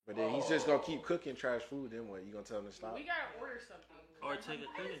 But then he's just gonna keep cooking trash food. Then what? You gonna tell him to stop? We gotta order something. Or take a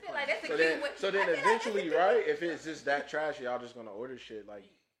cooking feel like class. that's a cute way. So then eventually, right? If it's just that trash, y'all just gonna order shit. Like,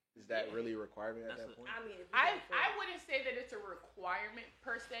 is that really a requirement at that point? I mean, I wouldn't say that it's a requirement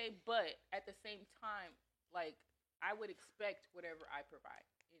per se, but at the same time, like I would expect whatever I provide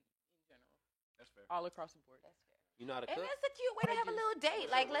in general. That's fair. All across the board. That's fair. You know how to And cook? that's a cute way to have a little date.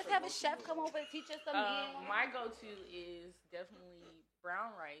 Like, let's have a chef come over and teach us some meals. My go-to is definitely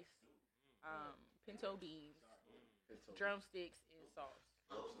brown rice, pinto beans, drumsticks, and sauce.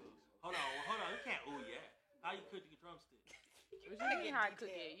 Hold on. You can't ooh yeah. How you cook your drumstick? What you mean how I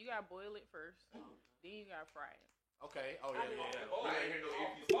cook it? You gotta boil it first, then you gotta fry it. Okay. Oh yeah. Oh, I ain't hear no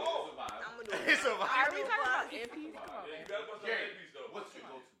APs. Survive. I'm gonna do It's a Are we talking about MPs? Come on, You man. gotta bust out APs though. What's your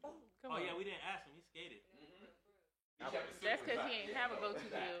go-to? Come Oh on. yeah, we didn't ask him. He skated. That's because he ain't have a go-to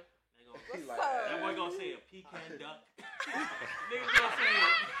meal. They gonna- He like, That boy gonna say a pecan duck. Nigga gonna say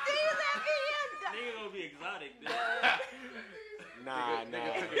nigga gonna be exotic. Nah.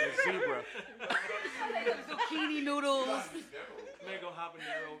 Nigga zebra. Zucchini noodles. Nigga gonna hop in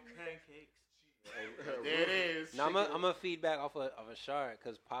their old pancakes. There it is. Now I'm a feedback off of a shard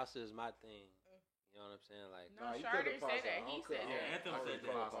because pasta is my thing. You know know what I'm saying? Like, No, Nah, you Shar could've didn't say paused that. it. He I said don't Yeah, that. Anthem said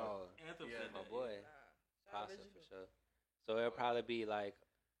that. oh, Anthem Yeah. said my that. boy, pasta for sure. So it'll probably be like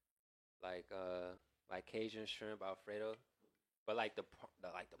Cajun shrimp Alfredo, but like the big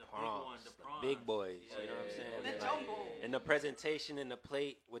prawns, one, the the prawns. big boys. Yeah, you know what I'm yeah, saying? The And, jumbo. and the presentation in the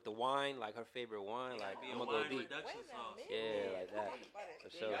plate with the wine, like her favorite wine, like Be a I'm gonna wine go deep. reduction sauce. Yeah, like that for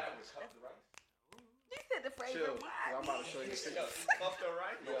You sure. gotta cup the rice. He said the Chill. favorite 'Cause I'm wine. about to show you. Puff the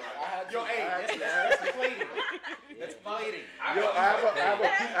right. Yo, I had Yo, to- hey, I had to- that's plating. That's plating. Yo, I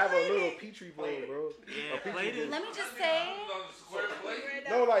have a little petri bowl, bro. Yeah, A petri plated. dish. Let me just say, Square plate.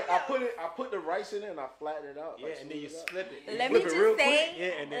 No, like I put the rice in it and I flatten it out. Yeah, like, and then you smooth it out. flip it. let me Flip it just real say, quick.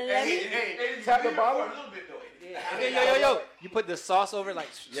 Yeah, and then let me, Hey, Tap the leave it bottom. for a little bit though. yo, you put the sauce over like.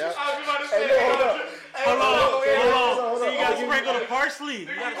 Yeah. I was about to Hey, say, yo, hold up. Hold on. hold So on. you gotta I'ma sprinkle give the parsley. You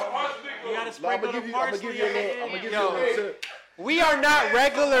gotta No, I'm sprinkle gonna the give parsley. you a little tip. We are not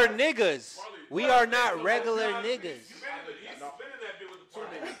regular niggas. We are not regular niggas.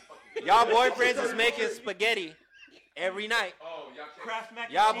 Y'all boyfriends is making spaghetti every night. Oh, y'all can't Kraft mac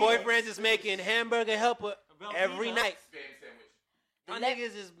and Y'all cheese. boyfriends is making hamburger helper every Velveeta. night. spam sandwich. Y'all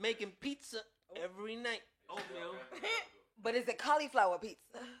niggas is making pizza every night. Oatmeal. But is it cauliflower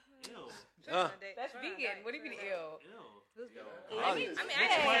pizza? Ew. that's vegan. What do you mean, ew? Ew. Let me, Next Let me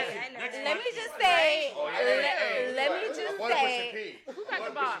question. just say, Oh, yeah. let me just say, Who got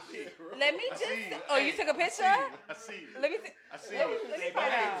the box? let me just. Oh, you took a picture? I see. Let me see. I see. Let me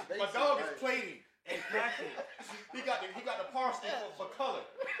find out. My dog is plating. Hey, classic. He got the parsley for color.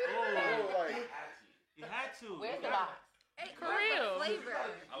 Oh, you had to. Where's the box? For real. Flavor.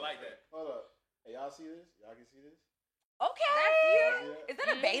 I like that. Hold up. Hey, y'all see this? Y'all can see this? Okay. Is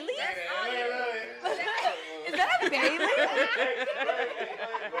that a Bailey? Is that a Bailey? He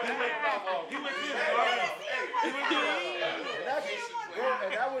went to the garden. He went to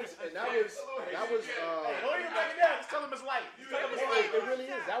And that was Don't even break it down. Just tell him it's light. it really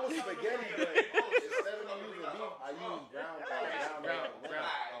is. That was spaghetti, but instead of me using beef, I used brown.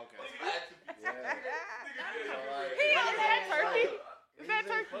 Okay. Yeah. Is that turkey? Is that Niggas ain't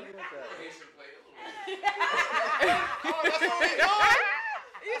turkey? fucking with that. Haitian plate. Oh, that's what we doing.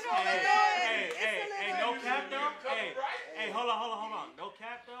 Hey, no cap though. Hey, hold on. No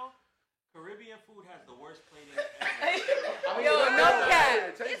cap though. Caribbean food has the worst plating ever. Yo, no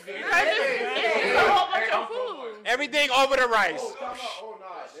cap. It's a whole bunch of food. Everything over the rice. Oh, come on. Oh,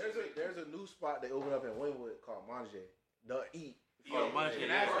 nah. There's a new spot they opened up in Wynwood called Manger. The Eat. Yo, munch it.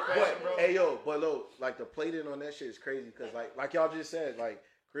 But hey yo, but look, like the plating on that shit is crazy because like y'all just said, like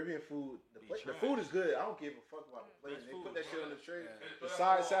Caribbean food, the food is good. I don't give a fuck about the plating. They put that shit on the tray. The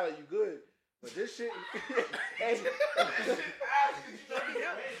side salad, you good. But this shit, hey,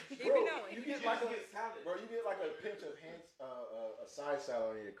 bro, you get like a pinch of a side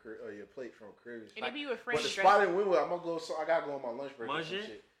salad on your plate from Caribbean. And it be with But French the dressing. spot in Wynwood, I gotta go on my lunch break. or some Manger?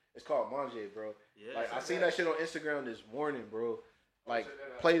 shit. It's called Manger, bro. Yeah, Like I seen that shit on Instagram this morning, bro. Like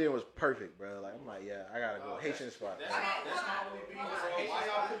plating was perfect, bro. Like I'm like, yeah, I gotta go. Haitian spot. That's my only beef. Why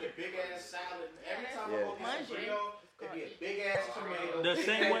y'all put the big ass salad? Every time I go get some burrito, it be a big ass tomato. The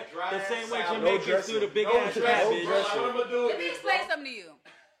same way No Jamaicans dressing. do the big No ass dressing. cabbage. No dressing. Let me explain something to you.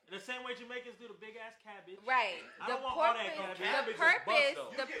 The same way Jamaicans do the big ass cabbage. Right. I The don't want all that purpose. cabbage.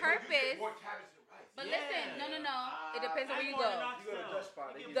 The purpose. More cabbage than rice. But Yeah. listen, no. It depends on where you I want go. an You go to oxtail. Dutch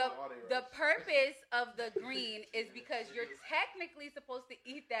spot, they give The you all they the rice. purpose of the green is because you're technically supposed to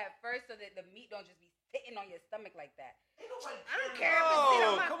eat that first so that the meat don't just be sitting on your stomach like that. I don't care if it's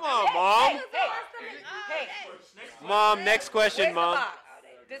Oh, come on, mom. Hey, Mom, next question, where's the mom. box?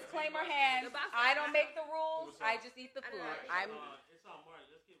 Disclaimer hands. I don't make the rules. I just eat the food. I'm It's on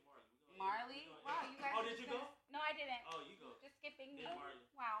Marley. Let's get Marley. Marley. Wow, you guys. Oh, did you go? No, I didn't. Oh, you go. Just skipping me. Yeah, Marley.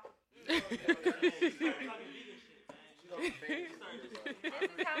 Wow. Hey, you started talking vegan shit, man. You started just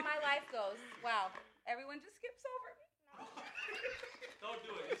This is how my life goes. Wow. Everyone just skips over me. Don't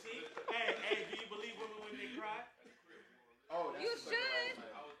do it. You see? Hey, do you believe women when they cry? Oh, that's You the should.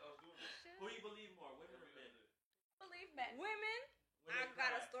 Who do you believe more, women or men? Believe me. Women, When I they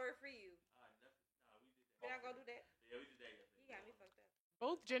got a cry. story for you. We did Did that. I go do that? Yeah, we did that yesterday. You got me fucked up.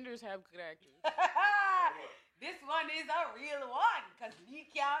 Both genders have good actors. This one is a real one because me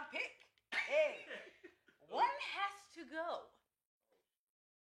can't pick. Hey, one has to go.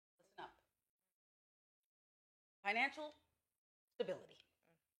 Listen up. Financial stability,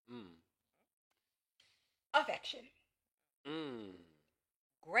 affection,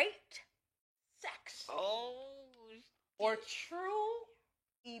 great sex, or true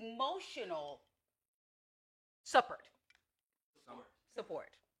emotional support. Support.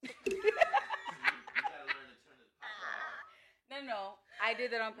 No. I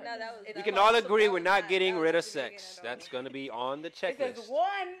did that on purpose. No, that was. We can all agree we're not getting rid of sex. That's going to be on the It says checklist.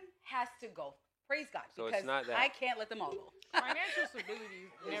 one has to go. Praise God, So it's because not that. I can't let them all go. Financial stability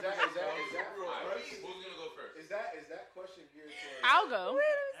is Is never. that Who's gonna go first? Is that question geared towards I'll go.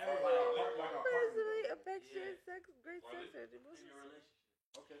 Personally, affection, sex, great sex, or emotions.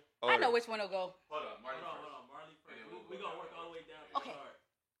 Okay. I know which one will go. Hold on, Marley Hold first. on, Marley first. We gonna work all the way down. Okay.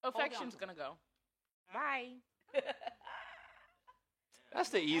 Affection's gonna go. Bye. That's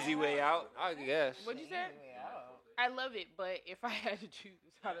the easy way out, I guess. What'd you say? I love it, but if I had to choose,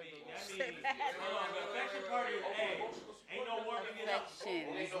 I don't know. Hold on, the affection part is, hey, ain't no warming it up. Affection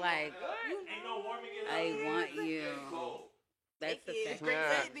is like, Ain't no warming it up. I want you. That's Take it. affection. Great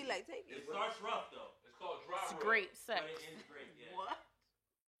Yeah. sex. Be like, take It it. starts rough though, It's called dry It's rub. great but sex. it ends great. Yeah. What?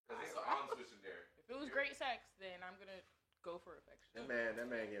 Cause it's an on switch in there. If it was great sex, then I'm gonna go for affection. That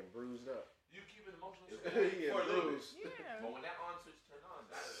man getting bruised up. You keep it emotional He support getting for a little bit. bruised. Yeah. But when that on switch turn on,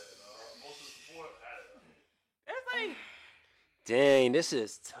 that's emotional support. It's like Dang, this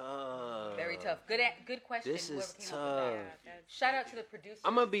is tough. Very tough. Good question. This whoever is came up with tough. that. Shout out to the producer.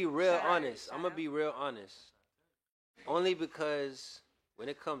 I'm gonna be real Shout out, honest. shout I'm gonna out. be real honest. Only because when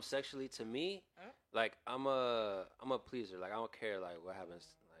it comes sexually to me, like I'm a pleaser. Like I don't care like what happens.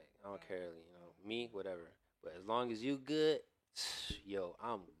 Like I don't care, me, whatever. But as long as you good, yo,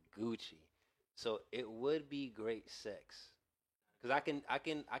 I'm Gucci. So it would be great sex. Cause I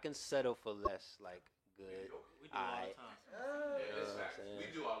can settle for less, like good. We do all I the time. Yeah, it's what I'm facts. saying?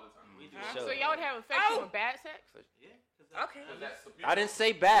 We do all the time. We do. Sure. so y'all would have affection with bad sex? Yeah. 'Cause that's- Okay. Cause that's the I didn't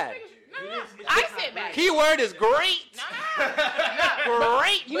say bad. No, I said bad. Keyword is great. No.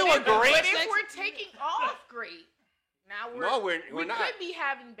 Great. You know what great But sex? if we're taking off great, now No, we're we not. could be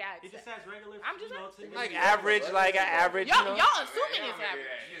having bad It just sex. has regular. I'm just to me. Like average, like an average. Y'all assuming it's average.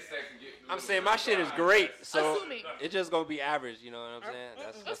 I'm saying my shit is great, so Assuming. it's just gonna be average. You know what I'm saying?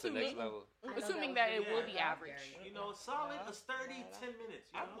 That's the next Assuming. level. Assuming that it will be average. You know, solid, a sturdy 10 minutes.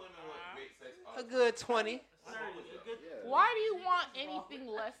 You know? A good 20. Sturdy, a good. Why do you want anything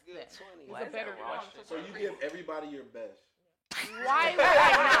less than? It's a better question. So you give everybody your best. Why would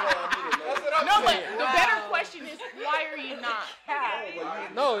I not? No, but the better question is, why are you not?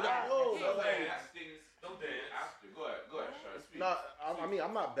 No, Go ahead, Sean. Speak. No, I mean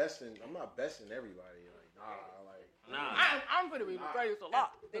I'm not besting everybody. Like I'm gonna be the greatest a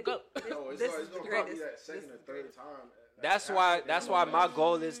lot. The goat. no, it's This gonna is the probably greatest. be that second or third time. That's why my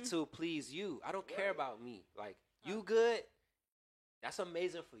goal is to please you. I don't care about me. Like you good, that's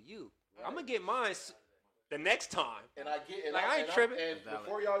amazing for you. I'm gonna get mine the next time. And I get and Like, I ain't and tripping. And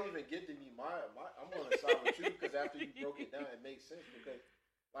before y'all even get to me, I'm on the side with you because after you broke it down, it makes sense because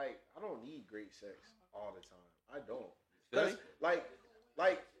like I don't need great sex all the time. I don't. Because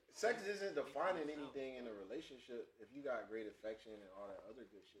like sex isn't defining anything in a relationship if you got great affection and all that other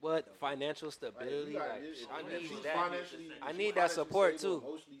good shit. What financial stability? Like, I if need she's that. financially- I if need she's that financially support stable, too.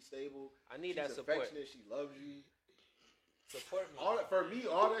 Emotionally stable. I need She's that support. affectionate. She loves you. Support me. All that, for me,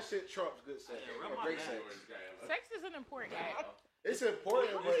 all that shit trumps good sex. rub or my great back. sex. Sex is an important act. It's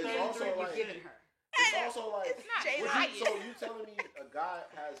important, but it's also like giving her. it's also like It's not would right. so you telling me a guy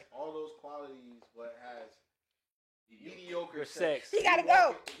has all those qualities but has mediocre sex? He gotta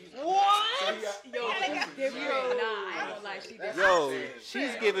go. What? Give you a 9. I don't like she did. Yo,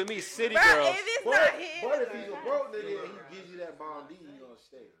 she's giving me city Bro, girls. if it's But, not him, but if he's a broke nigga and he gives you that bomb D, he gonna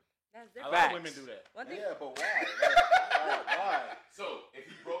stay. that's A different. lot Facts. of women do that. One thing, Yeah, but why? Like, why? So if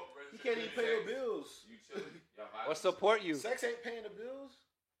he broke, He can't even pay your bills. You chilling? Y'all vibing? Or support you. Sex ain't paying the bills.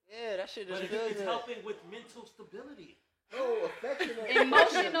 Yeah, that shit is But good. it's helping with mental stability. No, affection.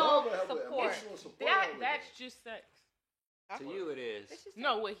 Emotional love will help with support. Emotional support. help with That's that. just sex. To you, it is. It's just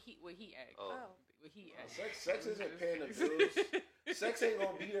No, what he asked. Oh. What he asked. Sex isn't paying the bills. Sex ain't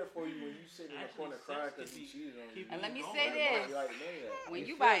gonna be there for you when you sitting in the corner crying because he cheated on you. And let me Going. say this. Like, none of that. When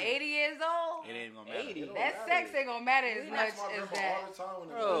you about 80 years old, It ain't gonna matter. 80. don't that matter. sex ain't gonna matter as I much ask my as grandma that. all the time when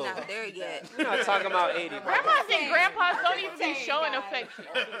Bro. we're not there yet. We're not talking about 80. bro. Grandmas and grandpas don't even be Same showing guy. affection.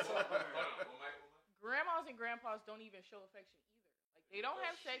 Hold on, what mic? Grandmas and grandpas don't even show affection either. Like they don't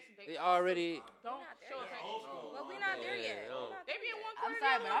have sex. They already. don't show affection. Well, we're not there yet. Yeah, no. They be in one I'm corner.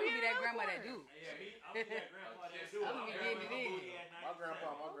 sorry, the but other I'm gonna be be in that another grandma that corner. do. Yeah, I'm that grandpa that do. I'm gonna be getting it in. My grandpa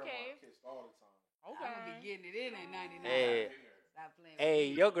Okay. kissed all the time. I'm gonna be Okay. getting it in at 99. Hey, Stop playing. hey,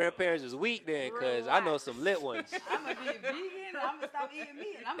 your grandparents is weak then, cause I know some lit ones. I'm gonna be vegan. I'm gonna stop eating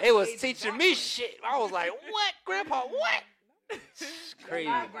meat. And I'm They was gonna teaching me shit. I was like, what, grandpa? What? Crazy.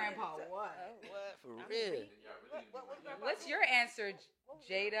 My grandpa, what? What for real? What's your answer,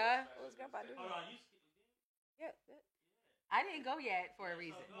 Jada? What was grandpa doing? Hold on, you. Yeah. I didn't go yet for a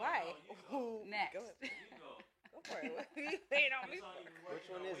reason. Why? Next. You go. Go for it. You ain't on me. Which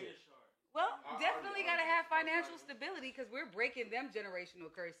one is it? Well, definitely got to have financial stability because we're breaking them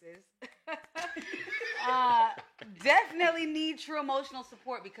generational curses. Definitely need true emotional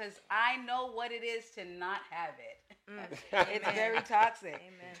support because I know what it is to not have it. It's very toxic.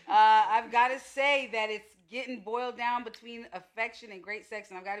 Amen. I've got to say that it's getting boiled down between affection and great sex,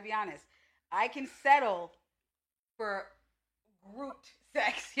 and I've got to be honest. I can settle for Groot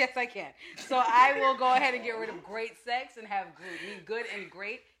sex. Yes, I can. So I will go ahead and get rid of great sex and have Groot. Me, good and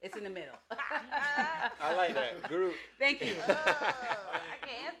great, it's in the middle. I like that. Groot. Thank you. I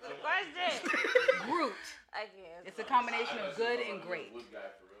can't answer the question. Groot. I can't answer. It's a combination of good and great.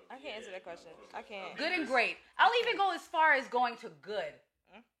 I can't answer that question. I can't. Good and great. I'll even go as far as going to good.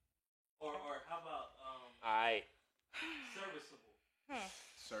 Or how about Alright. serviceable?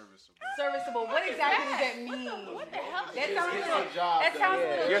 Serviceable. What exactly does that mean? What the hell? That sounds a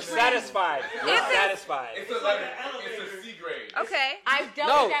little You're strange. satisfied. You're satisfied. It's a C grade. Okay. I've dealt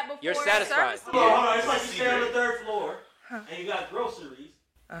No, with that before. you're satisfied. Hold on. It's like you stay on the third floor and you got groceries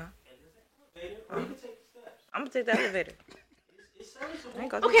and there's an elevator, or you can take the steps. I'm gonna take the elevator. It's serviceable. I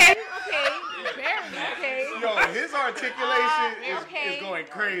ain't gonna Okay. Okay. Yo, his articulation okay. is going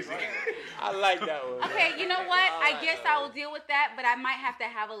crazy. I like that one. Okay, you know what? I guess I will deal with that, but I might have to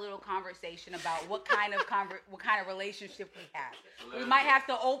have a little conversation about what kind of relationship we have. We might have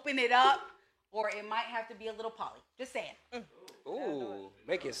to open it up, or it might have to be a little poly. Just saying. Ooh,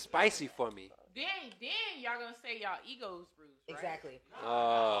 make it spicy for me. Then y'all gonna say y'all egos bruised, right? Exactly.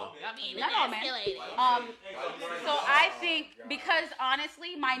 Oh. Y'all being Not all men. So I think because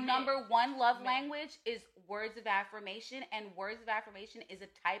honestly, my number one love language is words of affirmation, and words of affirmation is a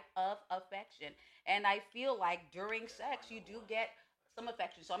type of affection. And I feel like during sex, you do get some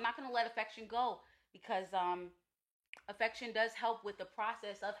affection. So I'm not going to let affection go because affection does help with the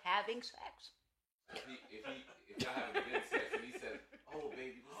process of having sex. If y'all having good sex and he says, "Oh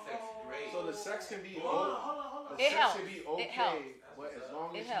baby, this sex is great." So the sex can be Hold on. It helps. can be okay, It helps. but as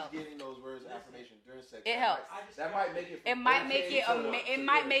long It as helps. she's getting those words of affirmation during sex, It helps. That might make it. It might make it. It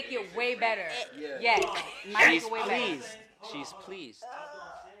might make it way better. Yeah. Yes. It might make She's it way better. pleased. She's pleased.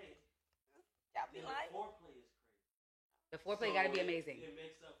 Y'all be like, The foreplay got to be amazing. It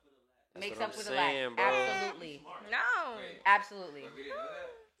makes up for the lack. Makes what up I'm for the saying, lack. bro. Absolutely. no. Absolutely.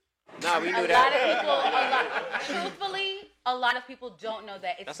 Nah, we A knew lot of that. people, truthfully, a lot of people don't know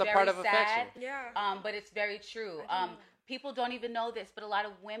that. It's That's a very part of sad, affection. Yeah. but it's very true. People don't even know this, but a lot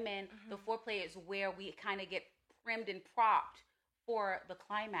of women, the foreplay is where we kind of get primed and propped for the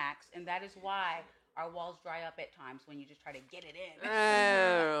climax, and that is why our walls dry up at times when you just try to get it in.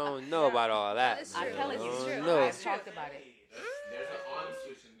 I don't know about all that. It's I'm true. telling you, It's true. No. I've talked about it. There's an on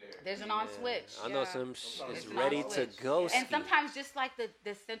switch in there. There's an on switch. I know Yeah. some is There's an ready on to switch. go. And sometimes just like the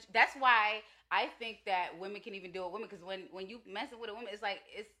that's why I think that women can even do it with women, because when you messing with a woman, it's like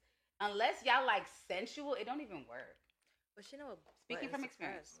unless y'all like sensual, it don't even work. But you know, Speaking from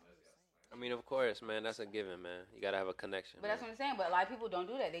experience. I mean, of course, man. That's a given, man. You gotta have a connection. But that's what I'm saying. But a lot of people don't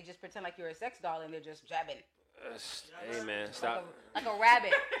do that. They just pretend like you're a sex doll and they're just jabbing Hey, man, stop. like a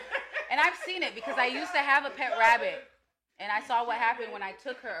rabbit. And I've seen it because I used to have a pet rabbit. And I saw what happened when I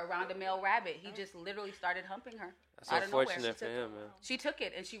took her around a male rabbit. He just literally started humping her. That's out of nowhere. unfortunate for him, man. She took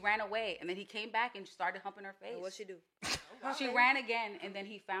it and she ran away. And then he came back and started humping her face. What'd she do? She ran again, and then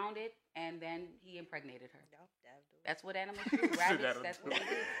he found it, and then he impregnated her. That's what animals do. Rabbits, that's what they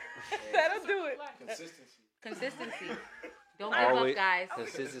do. That'll do it. Consistency. Consistency. Don't give Always, up, guys.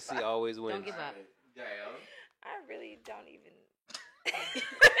 consistency always wins. Don't give up. I really don't even.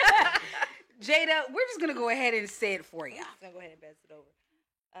 Jada, we're just going to go ahead and say it for you. I'm gonna go ahead and pass it over.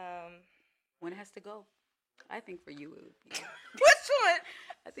 When it has to go. I think for you it would be. Which one?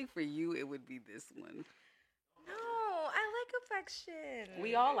 I think for you it would be this one. No, I like affection.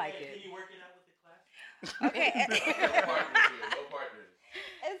 We all like Can it. you work it out with the class? Okay. No partners.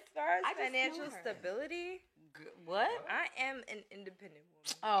 As far as I just financial know her. stability, What? I am an independent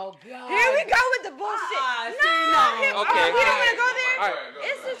woman. Oh, God. Here we go with the bullshit. Okay. We don't want to go there. All right.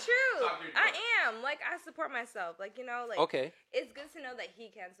 It's the truth. Talk your I talk. am. Like, I support myself. Like, you know, like, Okay. it's good to know that he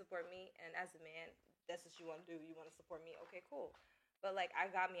can support me. And as a man, that's what you want to do. You want to support me. Okay, cool. But, like, I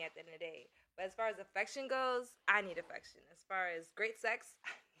got me at the end of the day. But as far as affection goes, I need affection. As far as great sex,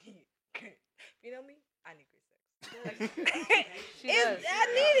 I need great. You know me? I need great sex. She does. I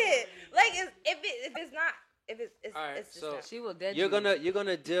need it. Like, if it's not, it's All right, it's just so not. She will dead You're you.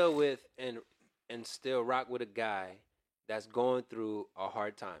 gonna deal with and still rock with a guy that's going through a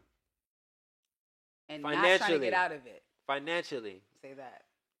hard time and not trying to financially. get out of it. financially. Say that.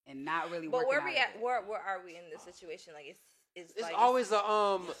 And not really But working where out we of at? it. Where are we in this situation? Like, is It's like always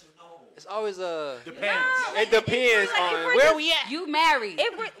a It's always a. Depends. No, It depends like, on where we at. You married.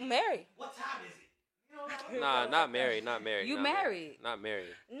 married. What time is it? Nah, not married. Not married. You not married. Not married.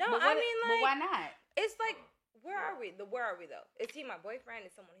 No, But I mean but like why not? it's like where are we? Where are we though? Is he my boyfriend?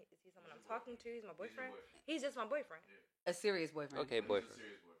 Is he someone I'm talking to? He's my boyfriend. He's just my boyfriend. A serious boyfriend. Okay, boyfriend.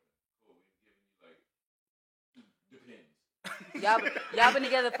 Y'all been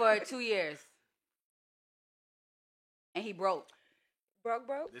together for 2 years, and he broke.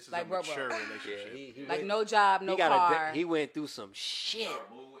 Broke. This is Like a bro, mature bro. relationship. he Like went- no job, no he got car, he went through some shit.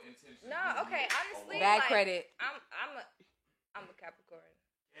 No, okay. Honestly, bad like, credit. I'm a Capricorn.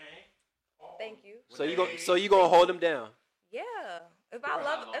 Thank you. So you gonna hold him down? Yeah. If I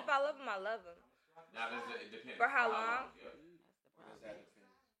love him, I love him. It depends. For how long?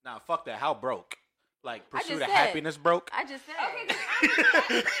 Nah, fuck that. How broke? Like I just pursuit of said. happiness broke? I just said.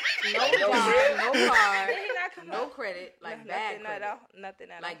 Okay. No job, no car, Did he not come no up? credit, like Nothing bad at credit, all. Nothing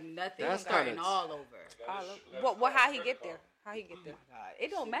at all. like nothing. That's Starting kinda- all over. What? How he get there? How he get there? God,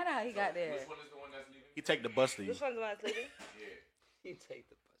 it don't matter how he got there. Which one is the one that's leaving? He take the bus to you. Which one's the one that's leaving? He take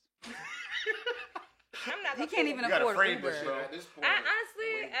the bus. I'm not. He gonna can't say even You gotta afford frame Uber. this, bro. At this point, honestly,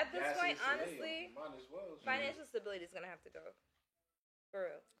 the way at this gas point, is today, honestly, might as well. financial stability is gonna have to go. For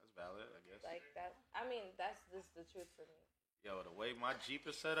real. That's valid, I guess. Like that. I mean, that's just the truth for me. Yo, the way my Jeep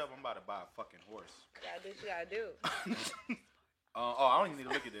is set up, I'm about to buy a fucking horse. You gotta do what you gotta do. I don't even need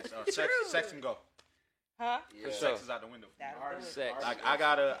to look at this. Sex and go. Huh? Yeah. Sex is out the window. That'll do it. Sex. Like I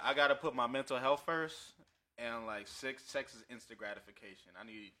gotta put my mental health first, and like sex is instant gratification. I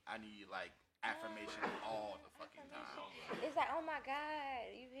need like affirmation all the fucking time. It's like, oh my God,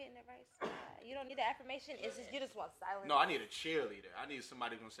 you hitting the right spot. You don't need the affirmation. It's just you just want silence. No, I need a cheerleader. I need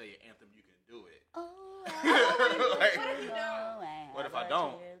somebody gonna say your anthem. You can do it. Oh, Like, What if you don't? what if I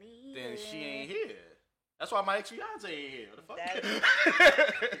don't? Then she ain't here. That's why my ex fiance ain't here. What the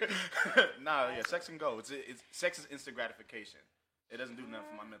fuck? Nah, yeah, sex and go. It's sex is instant gratification. It doesn't do nothing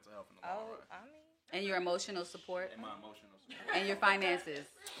for my mental health in the long Oh, run. I mean, and your emotional support And my emotional support. and your finances.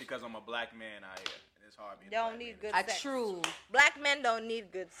 Because I'm a black man out here, and it's hard being. don't a black need man. good A sex. true. Black men don't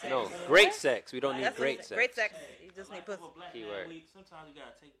need good sex. No, great sex. We don't need That's great it. sex. Great sex. You just need pussy. Keyword. Sometimes you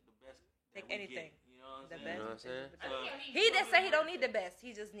gotta take the best. Take that we anything. Get, you know what The I'm best. You know what I'm saying? saying? He didn't say he don't need the best.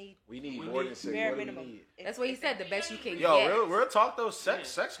 He just need We need more than sex. bare What do we minimum. need? That's what he said. The best you can Yo, get. real talk though.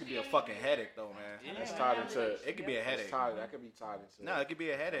 Sex could be a fucking headache though, man. That's tied into. It could be a That's headache. tied. That could be tied into. No, it could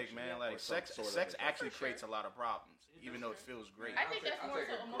be a headache, man. Like Or some sex sort of sex addiction. actually creates a lot of problems, even though it feels great. I think that's more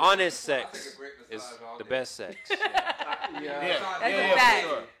so emotional. Honest sex is the best sex. Yeah, That's yeah, a for fact.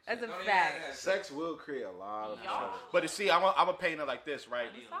 sure. That's a fact. Sex will create a lot of trouble. But you see, I'm a paint it like this, right?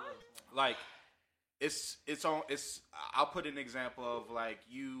 Like I'll put an example of like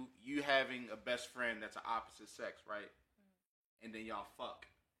you having a best friend that's an opposite sex, right? And then y'all fuck.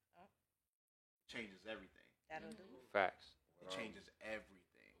 Changes everything. That'll do it. Facts. It changes everything.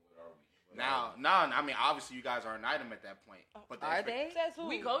 Now, I mean, obviously you guys are an item at that point. But the Are expect- they? Says who?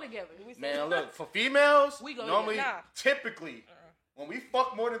 We go together. Man, look, for females, We go normally, together. Nah. typically, when we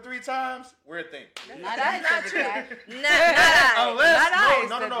fuck more than 3 times, we're a thing. Not I said the cat. Unless, Not I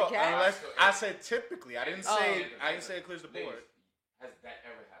no, said the cat. unless I said typically. I didn't say it clears the board. Has that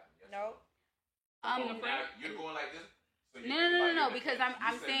ever happened? Yes. No. Now, you're going like this. So you No, think about no, your because friends.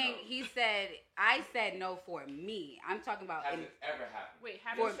 I'm You said saying no. I said no for me. I'm talking about Has it ever happened? Wait,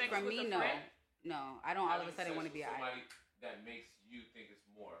 having for, sex for with me, a no. friend? No, I don't all of a Having sudden sex want to be with an item. somebody that makes you think it's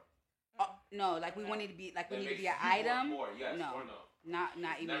more. No, like we wanted to be like we That need to be makes an you want item. more, yes No, or no? not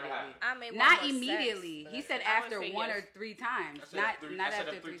Never immediately. happened. I may want Not more immediately. sex, He but- said I would after say 1 yes. or 3 times. I said Not three, not I said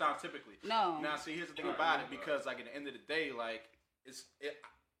after it 3 3 times typically. No. Now, see, here's the thing about it, because like at the end of the day, like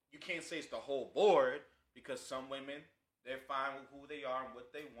you can't say it's the whole board because some women they're fine with who they are and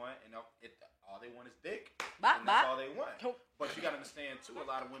what they want, and all they want is dick. Bop, And that's bop. all they want. But you gotta understand too, a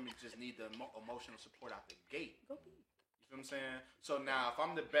lot of women just need the emotional support out the gate. You feel what I'm saying? So now, if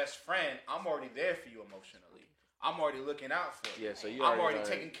I'm the best friend, I'm already there for you emotionally. I'm already looking out for you. Yeah, so you I'm already already done-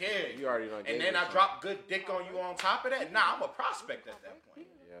 taking care of you. You already done And gave then her I something. drop good dick on you on top of that. Nah, I'm a prospect at that point.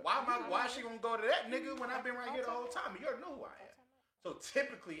 Yeah. Why is she gonna go to that nigga when I've been right here the whole time? You already know who I am. So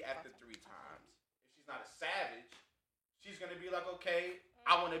typically after 3 times, if she's not a savage, she's gonna be like, okay,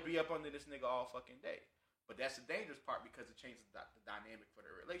 I want to be up under this nigga all fucking day. But that's the dangerous part because it changes the dynamic for the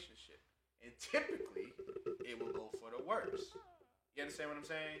relationship. And typically, it will go for the worse. You understand what I'm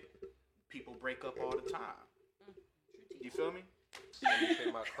saying? People break up all the time. You feel me? Let me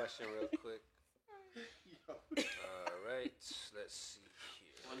take my question real quick. All right, let's see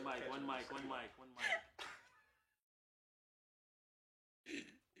here. One mic.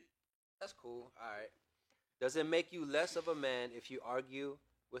 That's cool. All right. Does it make you less of a man if you argue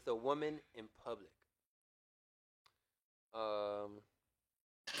with a woman in public?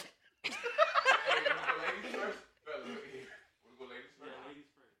 Ladies first? Fellas, we go ladies first? Yeah, ladies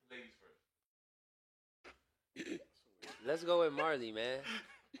first. Ladies first. Let's go with Marley, man.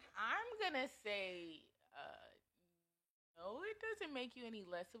 I'm gonna say, no, it doesn't make you any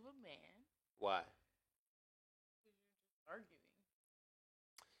less of a man. Why? Arguing.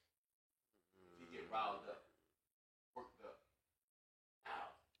 You get riled up, worked up.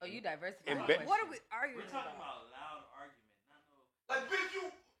 Oh, you diversify. What are we arguing We're talking about? about loud argument, not no. Like, bitch, you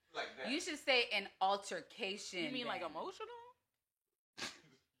like that. You should say an altercation. You mean like then. emotional?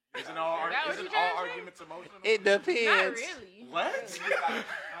 Isn't all Is that what you trying to say? arguments emotional? It depends. Not really. What? Alright,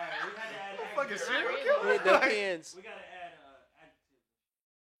 we gotta add Fucking adjectives. serial really. killer? It depends. We gotta add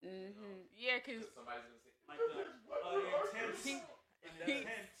adjectives. Yeah, cause Somebody's gonna say, Like the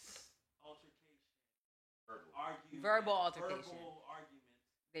intense altercation. Verbal altercation. Verbal argument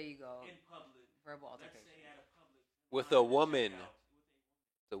There you go. in public. Verbal Let's altercation. say at a public. With a woman.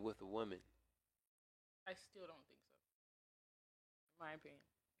 So with a woman. I still don't think so. In my opinion.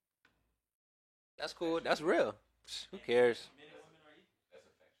 That's cool. That's real. Who cares? Men and women are equal. that's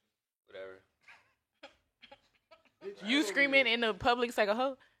affection. Whatever. You screaming in the public like a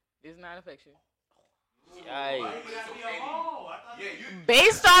hoe is not affection. Yikes. Why you gotta be a hoe? I thought Yeah, you.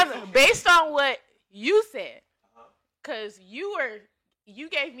 Based on what you said, cause you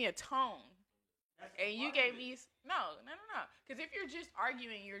gave me a tone, and you gave me no. Cause if you're just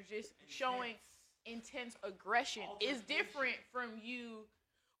arguing, you're just showing intense aggression. It's different from you.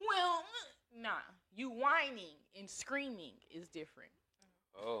 Well, nah, you whining and screaming is different.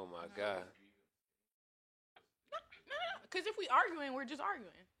 Oh my God. No. Cause if we arguing, we're just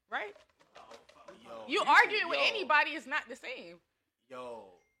arguing, right? Yo, You arguing with anybody is not the same. Yo.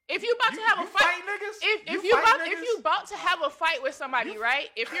 If you about to have a fight, niggas? if you about to have a fight with somebody, right?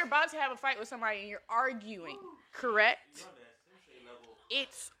 If you're about to have a fight with somebody and you're arguing, correct?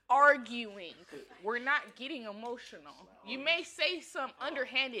 It's arguing. We're not getting emotional. You may say some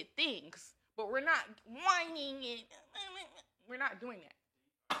underhanded things, but we're not whining and we're not doing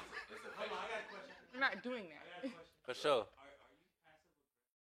that. Hold on, I got a question. We're not doing that. For sure.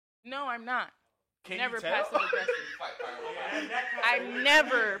 No, I'm not. Can Never you tell? passive aggressive. Fight fire with fire. I'm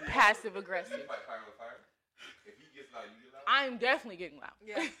never passive aggressive. You fight fire with fire. If he gets loud, you get loud. I'm definitely getting loud.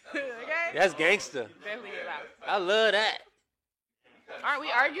 Yeah. Okay? That's gangster. Definitely getting loud. I love that. Aren't we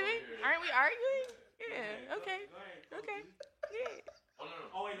arguing? Aren't we arguing? Yeah. Okay. Okay. Yeah. Oh, no.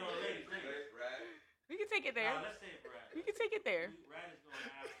 Oh, wait, no, ladies. Right. We can take it there. Nah, let's say Brad. We can take it there. Brad is going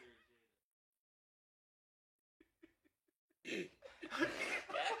after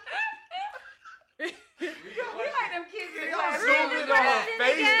We like them kids in Y'all class. zooming on her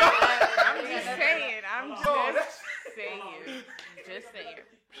face, I'm dog. just saying. I'm just saying. Just saying.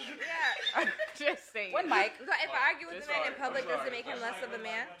 Yeah. I'm just saying. One mic. So if I argue with a man in public, does it make him less of a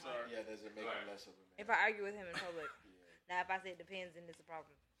man? Yeah, does it make him less of a man? If I argue with him in public. Now, if I say it depends, then it's a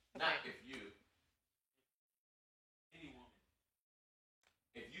problem. Not if you. any woman.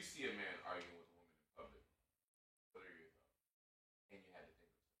 If you see a man arguing with a woman in public, what are your thoughts? And you had to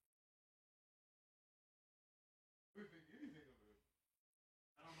think of something. We think anything of him.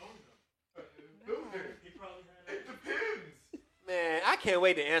 I don't know him. He probably had It depends. Man, I can't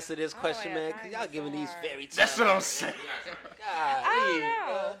wait to answer this Oh, question, yeah, man, because y'all time is giving so these hard. fairy tales. That's what I'm saying. God, I don't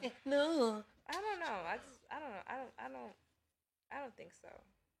know. no. I don't know. I don't know. I don't think so.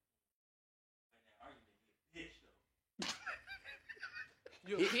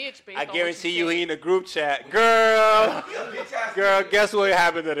 You're a bitch, based I on what guarantee you said. he in the group chat. Girl, girl, guess what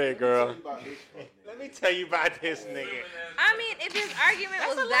happened today, girl? Let me tell you about this nigga. I mean, if his argument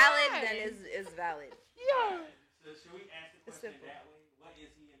That's was a valid, lie. then it's valid. Yeah. So should we ask the It's question simple. that way? What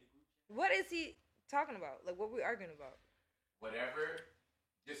is he in the group chat? What is he talking about? Like, what we arguing about? Whatever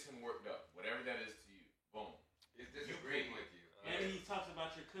gets him worked up, whatever that is to you, boom. Is disagreeing with you. And he talks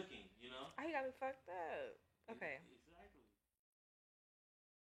about your cooking, you know? Oh, he got me fucked up. Okay. Exactly.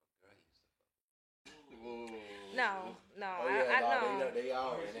 No. Oh I yeah, know. they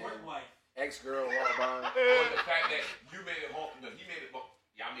all Or and his then work wife. ex-girl walked by. Or the fact that you made it home, no, he made it home,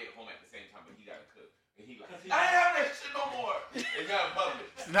 y'all made it home at the same time, but he got to cook. And he like, I ain't having that shit no more. And y'all in public.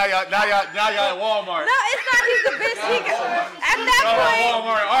 Now y'all at Walmart. No, it's not. He's the bitch. He got, at that Y'all at point,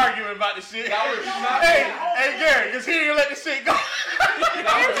 Walmart arguing about the shit. Hey, Gary, because he didn't let the shit go.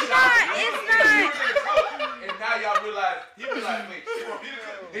 it's not. And now y'all realize, he realized, wait, she want me to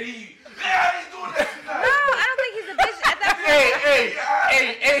cook? And he's doing that shit now. No, I don't think he's a bitch. At that point,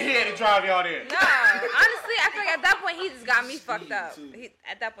 Hey, he had to drive y'all there. no. Honestly, I feel like at that point he just got me fucked up. He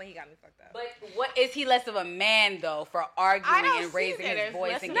at that point he got me fucked up. But what is he less of a man though for arguing and raising his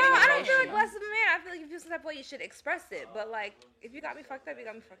voice and getting No, I don't feel emotional? like less of a man. I feel like if you feel that way, you should express it. But like, if you got me fucked up, you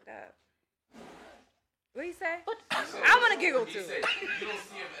got me fucked up. What do you say? I want to giggle too. You don't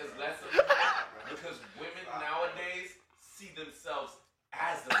see him as less of a man because women nowadays see themselves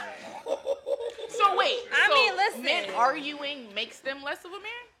as a man. So wait, I mean, listen. Men arguing makes them less of a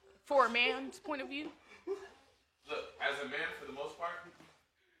man for a man's point of view. Look, as a man, for the most part,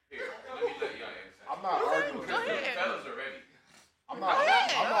 here, let me let y'all answer. I'm not arguing. Go ahead. Fellas are ready. I'm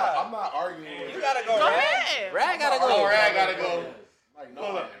not arguing. You gotta go, Go Rag. ahead. Rag gotta go. Oh, Rag gotta go. Like,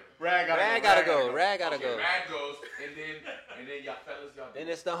 no. Rag Rag gotta go. Rag gotta Okay, go. Rag goes, and then y'all fellas, y'all. Then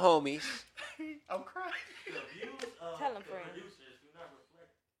it's the homies. I'm crying. The views of Tell him, the friend. producers do not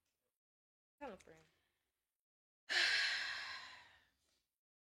reflect. Tell him, friend.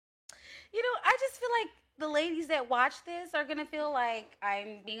 You know, I just feel like the ladies that watch this are gonna feel like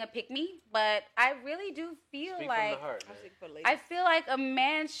I'm being a pick me, but I really do feel Speak like from the heart, man. I feel like a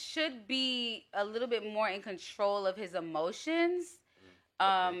man should be a little bit more in control of his emotions,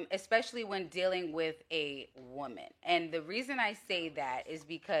 especially when dealing with a woman. And the reason I say that is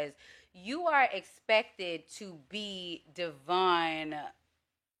because you are expected to be divine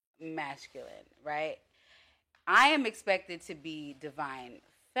masculine, right? I am expected to be divine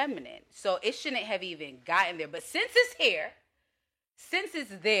feminine. So it shouldn't have even gotten there. But since it's here, since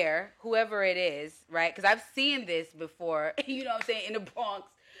it's there, whoever it is, right? Because I've seen this before, you know what I'm saying, in the Bronx,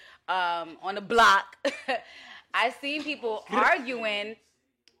 on the block. I've seen people arguing,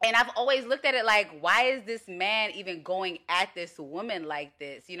 and I've always looked at it like, why is this man even going at this woman like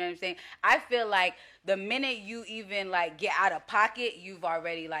this? You know what I'm saying? I feel like the minute you even like get out of pocket, you've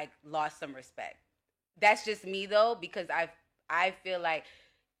already like lost some respect. That's just me though, because I feel like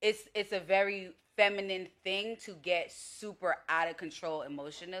it's a very feminine thing to get super out of control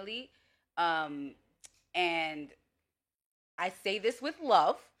emotionally. And I say this with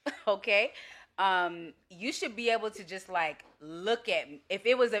love, okay? You should be able to just like look at me. If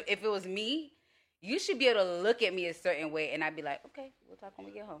it was me, you should be able to look at me a certain way and I'd be like, okay, we'll talk when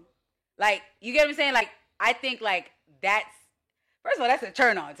we get home. Like, you get what I'm saying? Like, I think like that's, first of all, that's a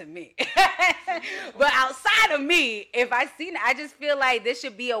turn on to me. But outside of me, if I seen it, I just feel like this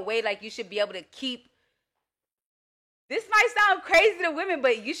should be a way, like you should be able to keep, this might sound crazy to women,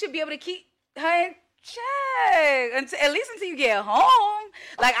 but you should be able to keep her in check, at least until you get home.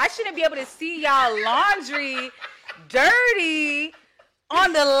 Like, I shouldn't be able to see y'all laundry dirty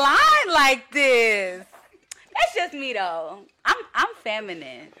on the line like this. That's just me, though. I'm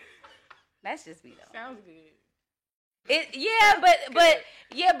feminine. That's just me, though. Sounds good. But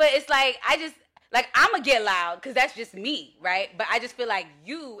it's like I'm gonna get loud because that's just me, right? But I just feel like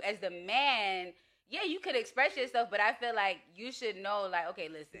you, as the man, yeah, you could express yourself, but I feel like you should know, like, okay,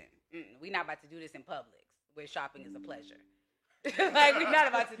 listen, we're not about to do this in Publix where shopping is a pleasure. Like, we're not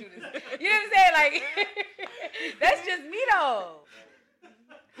about to do this. You know what I'm saying? Like, that's just me, though.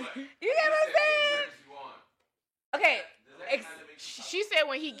 You get what I'm saying? Okay. She said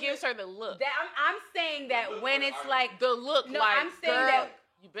when he gives her the look. That I'm saying that when it's like the look, no, like, I'm saying girl, that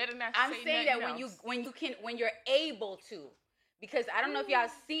you better not. I'm say saying that nothing when you're able to, because I don't know if y'all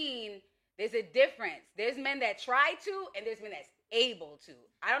seen. There's a difference. There's men that try to, and there's men that's able to.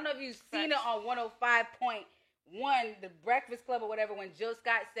 I don't know if you've seen it on 105.1, the Breakfast Club or whatever, when Jill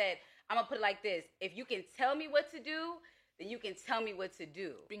Scott said, "I'm gonna put it like this: if you can tell me what to do, then you can tell me what to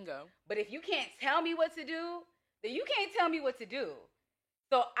do. Bingo. But if you can't tell me what to do, then you can't tell me what to do.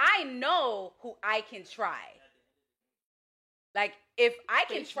 So I know who I can try. Like, if I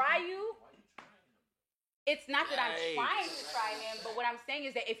can try you, it's not that I'm trying to try him, but what I'm saying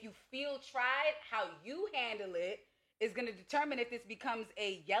is that if you feel tried, how you handle it is going to determine if this becomes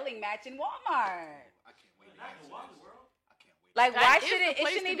a yelling match in Walmart. I can't wait. Like, That why is shouldn't the it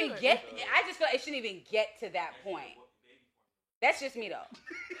place shouldn't to even do it. get? I just feel like it shouldn't even get to that point. That's just me though.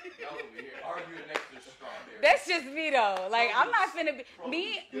 Y'all over here arguing next to strawberry. That's just me though. Like, I'm not finna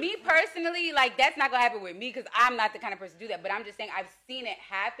be me personally. Like, that's not gonna happen with me because I'm not the kind of person to do that. But I'm just saying I've seen it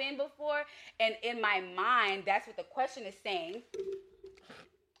happen before, and in my mind, that's what the question is saying.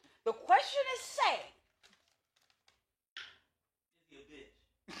 The question is saying.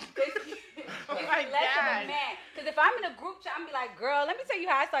 Oh It's my less of God. a man. Because if I'm in a group chat, I'm be like, girl, let me tell you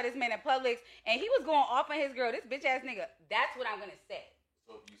how I saw this man at Publix, and he was going off on his girl, this bitch ass nigga. That's what I'm gonna say.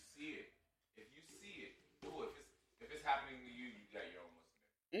 So if you see it, cool. If it's happening to you, you got your own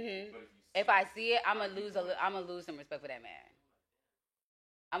listener. But If I see it, I'm gonna lose some respect for that man.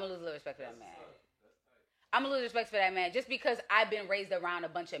 I'm gonna lose a little respect for that man. I'm gonna lose respect for that man just because I've been raised around a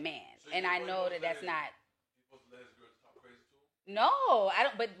bunch of men, and I know that that's not. No, I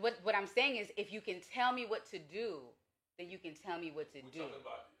don't. But what I'm saying is, if you can tell me what to do, then you can tell me what to do.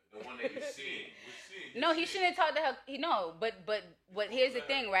 The one that you're seeing. No, he shouldn't talk to her. But here's the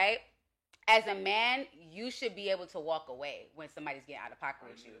thing, right? As a man, you should be able to walk away when somebody's getting out of pocket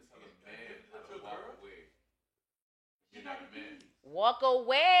with you. Walk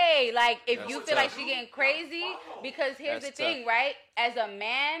away. Like, if you feel like she's getting crazy, because here's the thing, right? As a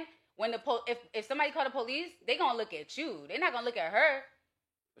man, when if somebody call the police, they gonna look at you. They're not gonna look at her.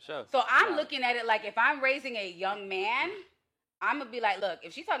 For sure. So I'm looking at it like, if I'm raising a young man, I'm gonna be like, look,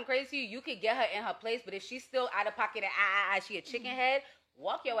 if she's talking crazy to you, you could get her in her place. But if she's still out of pocket and she a chicken head,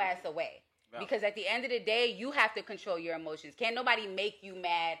 walk your ass away. Because at the end of the day, you have to control your emotions. Can't nobody make you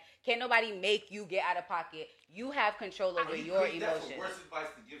mad. Can't nobody make you get out of pocket. You have control over your emotions. That's the worst advice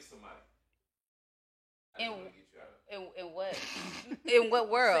to give somebody. In what? In what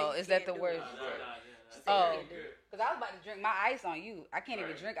world is that the worst? Oh, because I was about to drink my ice on you. I can't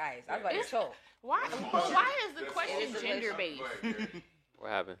even drink ice. I was about to choke. Why is the question gender based?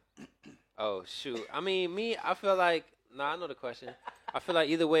 What happened? Oh shoot. I mean, I feel like I know the question. I feel like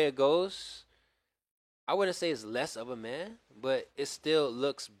either way it goes, I wouldn't say it's less of a man, but it still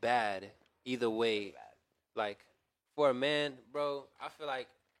looks bad either way. Like, for a man, bro, I feel like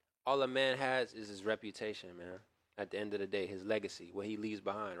all a man has is his reputation, man. At the end of the day, his legacy, what he leaves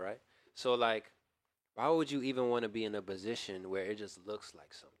behind, right? So, like, why would you even want to be in a position where it just looks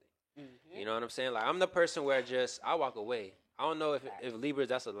like something? Mm-hmm. You know what I'm saying? Like, I'm the person where I walk away. I don't know if Libras,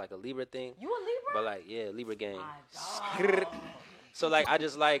 that's a Libra thing. You a Libra? But, like, yeah, Libra gang. So, like,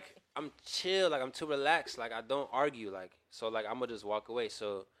 I'm chill. Like, I'm too relaxed. Like, I don't argue. Like, so, like, I'm going to just walk away.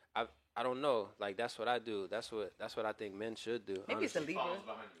 So, I don't know. Like, that's what I do. That's what I think men should do. Maybe it's a Libra.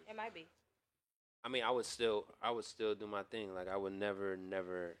 It might be. I mean, I would still do my thing. Like, I would never.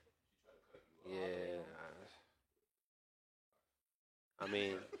 Yeah. I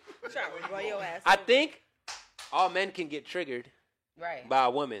mean, I think all men can get triggered by a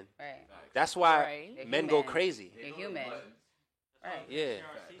woman. Right. That's why men go crazy. They're human. Right. Yeah.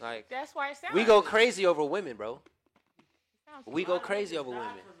 Like, that's why it sounds we go crazy over women, bro. We go crazy over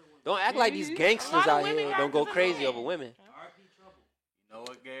women. Don't act like these gangsters out here don't go crazy over women. You know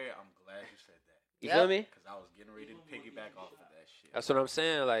what, Gary? I'm glad you said that. You feel me? Because I was getting ready to piggyback off of that shit. That's what I'm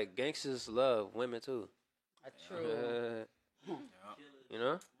saying. Like, gangsters love women too. True. You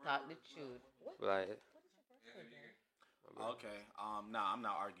know? Talk the truth. Like. Okay. Nah, I'm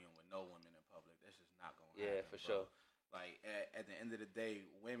not arguing with no women in public. That's just not going to happen. Yeah, for sure. Like, at the end of the day,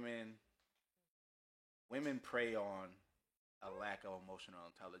 women prey on a lack of emotional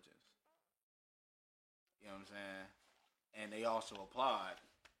intelligence. You know what I'm saying? And they also applaud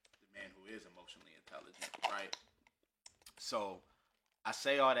the man who is emotionally intelligent, right? So I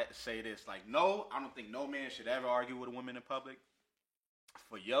say all that to say this. Like, no, I don't think no man should ever argue with a woman in public.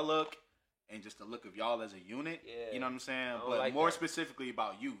 For your look and just the look of y'all as a unit, you know what I'm saying? But like more specifically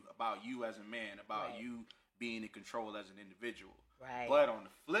about you as a man, about you being in control as an individual. Right. But on the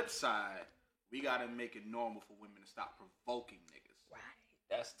flip side, we gotta make it normal for women to stop provoking niggas. Right.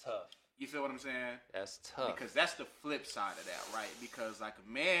 That's tough. You feel what I'm saying? That's tough. Because that's the flip side of that, right? Because like a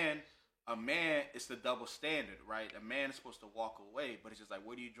man, it's the double standard, right? A man is supposed to walk away, but it's just like,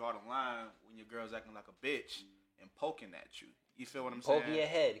 where do you draw the line when your girl's acting like a bitch and poking at you? You feel what I'm saying? Poking your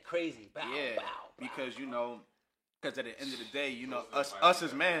head, crazy. Bow, yeah, bow, because because at the end of the day, us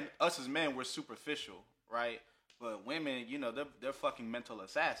as men, we're superficial, right? But women, they're fucking mental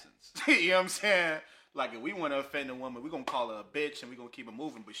assassins. You know what I'm saying? Like, if we want to offend a woman, we're going to call her a bitch and we're going to keep it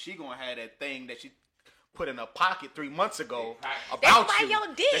moving. But she going to have that thing that she put in her pocket 3 months ago about you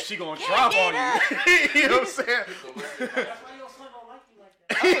that she going to drop on you. You know what I'm saying? That's why your son don't like you like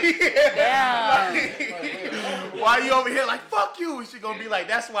that. Why you over here like, fuck you? And she going to be like,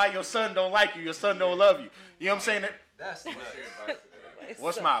 that's why your son don't like you. Your son don't love you. You know what I'm saying? That's what's your advice to that?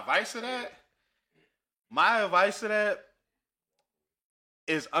 What's my advice to that? My advice to that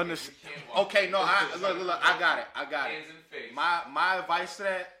is okay, no, look, I got it. Hands in face. My advice to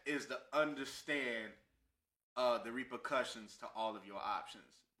that is to understand the repercussions to all of your options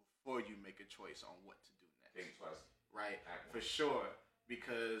before you make a choice on what to do next. Think twice. Right, for sure.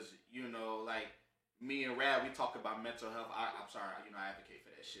 Because like me and Rad, we talk about mental health. I'm sorry, I advocate for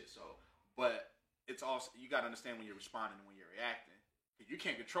that shit. So, but it's also you gotta understand when you're responding and when you're reacting. Because you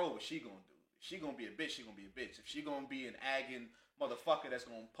can't control what she gonna do. If she gonna be a bitch, she gonna be a bitch. If she gonna be an agging motherfucker that's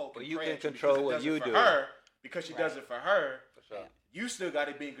gonna poke and you pray can at you control what you do. Because she does it for her. For sure. You still got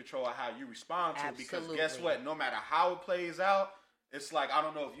to be in control of how you respond to it. Because Absolutely. guess what? No matter how it plays out, it's like, I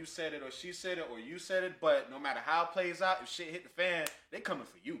don't know if you said it or she said it or you said it, but no matter how it plays out, if shit hit the fan, they coming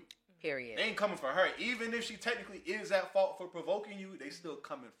for you. Period. They ain't coming for her. Even if she technically is at fault for provoking you, they still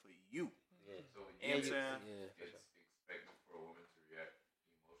coming for you. So You know what I'm saying? it's expected for a woman to react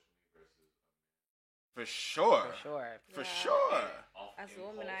emotionally versus For sure. For sure. For Yeah. sure. As a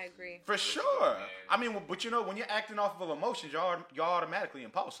woman, I agree. For sure. I mean, but you know, when you're acting off of emotions, y'all automatically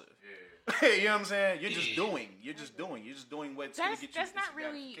impulsive. You know what I'm saying? You're just doing. You're just doing what's going to get you. That's not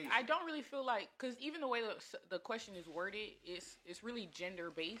really. gratification. I don't really feel like, because even the way the question is worded, it's really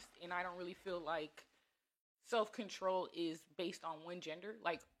gender based, and I don't really feel like self control is based on one gender.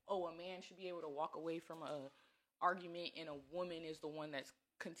 Like, oh, a man should be able to walk away from a argument, and a woman is the one that's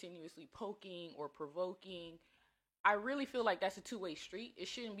continuously poking or provoking. I really feel like that's a two-way street. It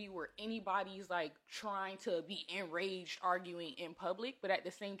shouldn't be where anybody's like trying to be enraged arguing in public, but at the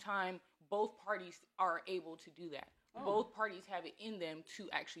same time, both parties are able to do that. Both parties have it in them to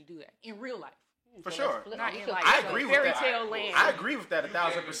actually do that in real life. For sure. Not in like I agree with fairy that. tale land. I agree with that 1,000%.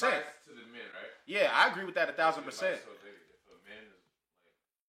 To the men, right? Yeah, I agree with that 1,000%. So, if a man is like,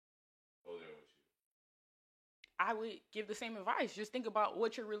 go there with you. I would give the same advice. Just think about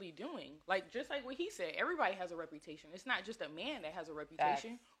what you're really doing. Like, just like what he said, everybody has a reputation. It's not just a man that has a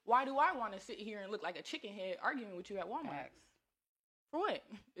reputation. Why do I want to sit here and look like a chicken head arguing with you at Walmart? For what?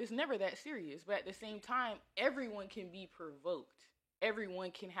 It's never that serious. But at the same time, everyone can be provoked. Everyone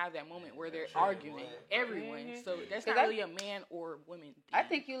can have that moment where they're arguing. Everyone. So that's not really a man or woman thing. I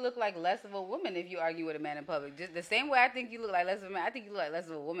think you look like less of a woman if you argue with a man in public. Just the same way I think you look like less of a man, I think you look like less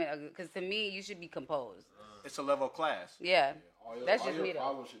of a woman. Because to me, you should be composed. It's a level of class. Yeah. That's all just your me, though.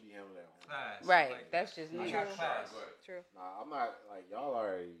 problems should be handled at home. Right. That's just me. True. Nah, I'm not like y'all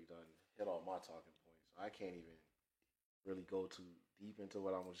already done hit all my talking points. I can't even really go too deep into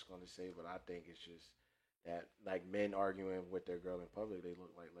what I'm just going to say, but I think it's just that like men arguing with their girl in public, they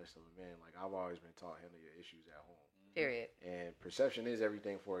look like less of a man. Like I've always been taught handle your issues at home. Period. And perception is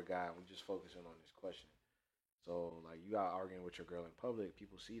everything for a guy. We're just focusing on this question. So like you got arguing with your girl in public,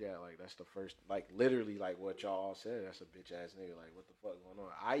 people see that like that's the first like literally like what y'all all said. That's a bitch ass nigga. Like what the fuck going on?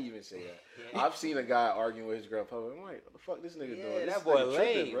 I even say that. I've seen a guy arguing with his girl in public. I'm like, what the fuck this nigga doing? That This boy nigga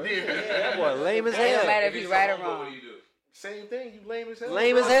tripping, lame. bro. That boy lame as It don't hell. matter if you right or wrong. What do you do? Same thing. You lame as hell.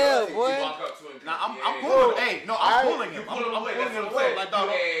 Lame as hell, You boy. walk up to him. Nah, I'm pulling. Hey, no, I'm pulling him. pull him I'm away, pulling that's him what I'm away. saying. Like, dog,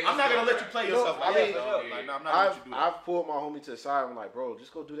 Yeah, I'm not gonna let you play yourself. I mean, like, no, I'm not gonna let you do that. I've pulled my homie to the side. I'm like, bro,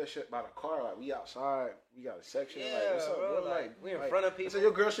 just go do that shit by the car. Like, we outside. We got a section. Yeah, like, what's up, bro? bro? Like, we in like, front of I people. said,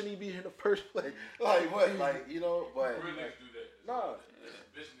 your girl shouldn't even be here in the first place. Like, what? Like, you know, but. Real niggas do that. Nah.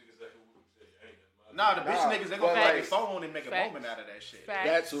 Bitch niggas that who say, ain't nothing. Nah, the bitch niggas, they gonna but grab like- your phone and make a Facts. moment out of that shit. Facts.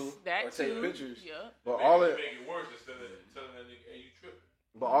 That too. That Or take too. pictures. Yeah. But all it. Make it worse instead of telling that nigga, hey, you tripping.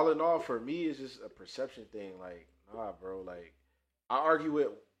 But all in all, for me, it's just a perception thing. Like, nah, bro. Like, I argue with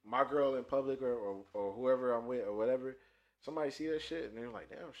my girl in public or whoever I'm with or whatever. Somebody see that shit and they're like,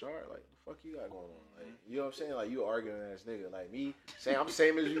 damn, Shard, like, the fuck you got going on? Like, you know what I'm saying? Like, you arguing ass nigga. Like me, saying I'm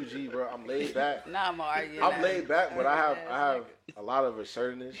same as you, G, bro. I'm laid back. Nah, I'm arguing. I'm laid back, but I have a lot of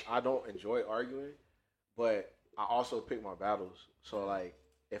assertiveness. I don't enjoy arguing, but I also pick my battles. So like,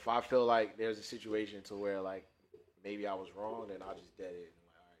 if I feel like there's a situation to where like maybe I was wrong, then I'll just dead it. And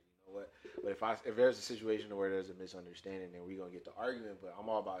like, all right, you know what? But if there's a situation where there's a misunderstanding, then we gonna get to argument. But I'm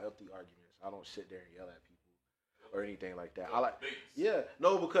all about healthy arguments. I don't sit there and yell at people or anything like that. I like, yeah,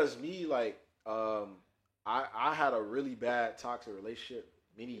 no, because me like, I had a really bad toxic relationship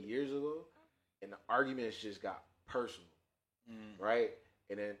many years ago, and the arguments just got personal, right?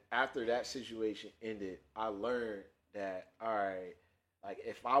 And then after that situation ended, I learned that, all right, like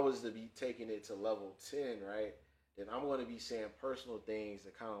if I was to be taking it to level 10, right, then I'm going to be saying personal things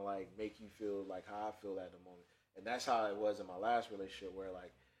that kind of like make you feel like how I feel at the moment. And that's how it was in my last relationship where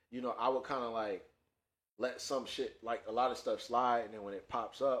like, you know, I would kind of like let some shit, like a lot of stuff slide. And then when it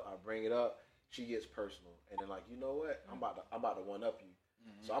pops up, I bring it up. She gets personal. And then like, you know what? I'm about to one up you.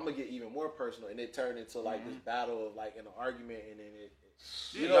 So I'm going to get even more personal. And it turned into like this battle of like an argument. And then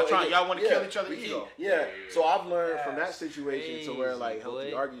you know, y'all want to kill each other ego. Yeah. So I've learned from that situation to where like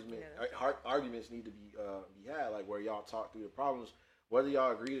healthy arguments need to be had, like where y'all talk through the problems. Whether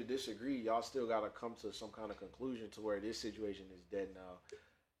y'all agree to disagree, y'all still got to come to some kind of conclusion to where this situation is dead now.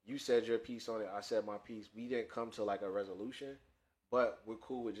 You said your piece on it. I said my piece. We didn't come to like a resolution, but we're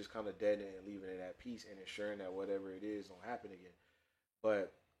cool with just kind of deading it and leaving it at peace and ensuring that whatever it is don't happen again.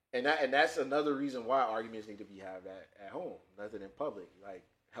 But and that's another reason why arguments need to be had at home, nothing in public. Like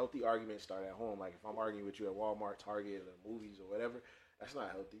healthy arguments start at home. Like if I'm arguing with you at Walmart, Target, or movies or whatever, that's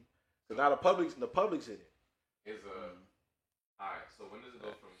not healthy. Because now the public's in it. All right. So when does it go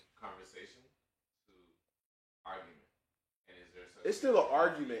from conversation to argument? And is there It's still an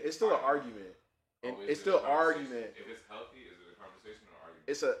argument. It's still an argument. And it's still an argument. If it's healthy, is it a conversation or argument?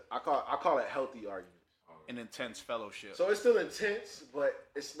 I call it healthy arguments. An intense fellowship. So it's still intense, but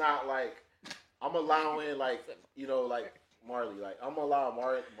it's not like I'm allowing like Marley. Like I'm allowing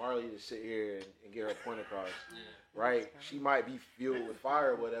Marley to sit here and get her point across. Right? She might be fueled with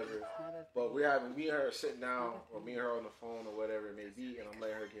fire or whatever, but we're having me and her sitting down, or me and her on the phone or whatever it may be, and I'm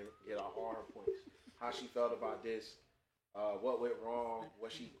letting her get all her points. How she felt about this, what went wrong,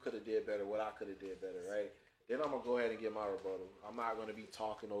 what she could have did better, what I could have did better, right? Then I'm gonna go ahead and get my rebuttal. I'm not gonna be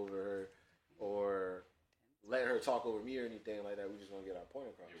talking over her or letting her talk over me or anything like that. We just gonna get our point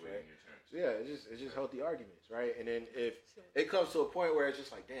across, right? So yeah, it's just healthy arguments, right? And then if it comes to a point where it's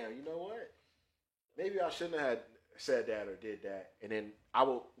just like, damn, you know what? Maybe I shouldn't have said that or did that, and then I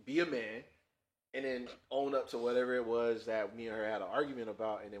will be a man and then own up to whatever it was that me and her had an argument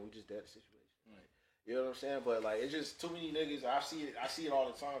about, and then we just dead the situation. Right? You know what I'm saying? But like, it's just too many niggas. I see it all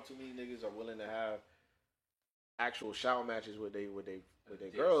the time. Too many niggas are willing to have actual shout matches with they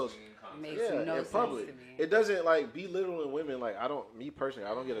girls. Makes no in sense public. to me. It doesn't like belittling women. Like me personally,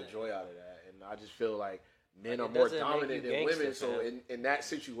 I don't get a joy out of that, and I just feel like men are more dominant than women. So in that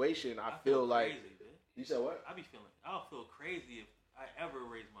situation, I feel like. Crazy, you said what? I'll feel crazy if I ever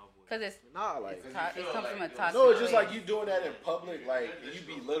raise my voice. Because it's it comes from a toxic. No, it's just like you doing that in public, like you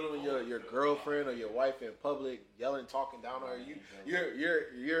belittling your girlfriend or your wife in public, yelling, talking down on her.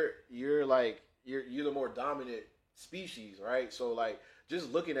 You're like you're the more dominant species, right? So like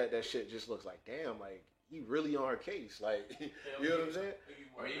just looking at that shit just looks like, damn, like he really on her case, like you know what I'm saying?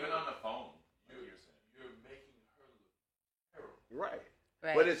 Or even on the phone, you're making her look terrible. Right.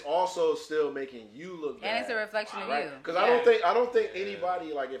 But it's also still making you look bad. And it's a reflection of you. Because I don't think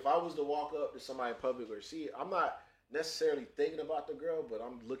anybody, like if I was to walk up to somebody in public or see it, I'm not necessarily thinking about the girl, but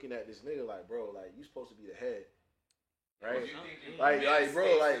I'm looking at this nigga like, bro, like you supposed to be the head. Right? Like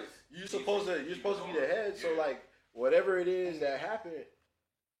bro, like you're supposed to be the head, so like whatever it is that happened,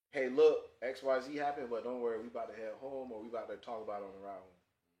 hey look, XYZ happened, but don't worry, we about to head home or we about to talk about it on the ride home.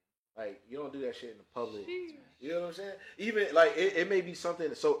 Like, you don't do that shit in the public. You know what I'm saying? Even, like, it may be something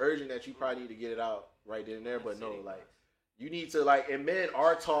that's so urgent that you probably need to get it out right then and there, but no, like, you need to, like, and men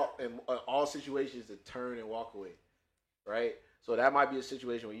are taught in all situations to turn and walk away, right? So that might be a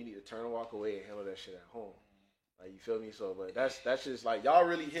situation where you need to turn and walk away and handle that shit at home. Like, you feel me? So, but that's just, like, you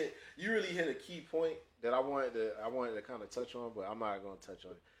really hit a key point that I wanted to kind of touch on, but I'm not going to touch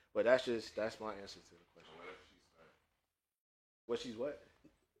on it. But that's my answer to the question. What she's what?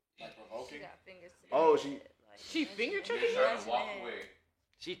 Like provoking? She got fingers. Oh, she finger checking you? Trying to walk away.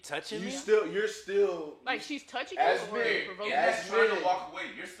 She touching you me? You're still like she's touching as you or men, provoking As you? trying to walk away,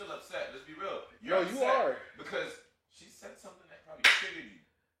 you're still upset. Let's be real. You're upset you are. because she said something that probably triggered you,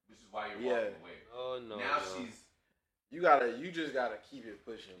 which is why you're walking away. Oh no. Now she's. You just gotta keep it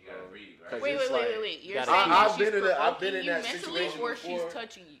pushing. You gotta read, right? Wait. You're saying I've she's been in provoking you that mentally, situation or before. she's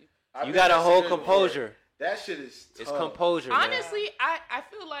touching you. You gotta hold composure. That shit is tough. It's composure. Man. Honestly, I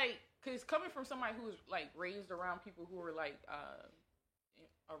feel like, because coming from somebody who's like raised around people who are like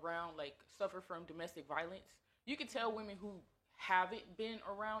around like suffer from domestic violence, you can tell women who haven't been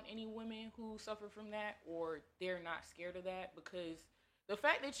around any women who suffer from that, or they're not scared of that, because the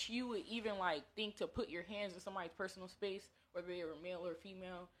fact that you would even like think to put your hands in somebody's personal space, whether they're male or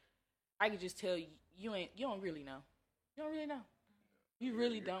female, I can just tell you don't really know. You don't really know. You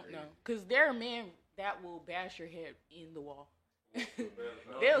really don't know, because there are men that will bash your head in the wall.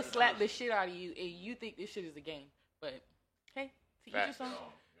 They'll slap the shit out of you, and you think this shit is a game. But hey, to each his own.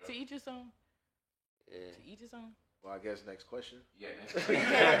 To each his own. To each his own. Well, I guess next question. Yeah.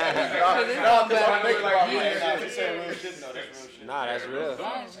 Nah, that's real.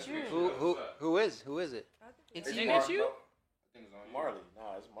 That's true. Who is it? It's Isn't you. it you? Marley.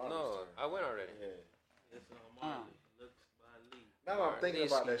 Nah, it's Marley. No, I went already. Yeah. It's Marley. Looks by Lee. Now I'm thinking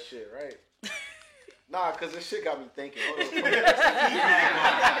about that shit, right? Nah, cause this shit got me thinking. Hold on.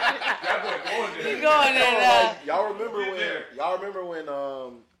 You going there? Y'all remember when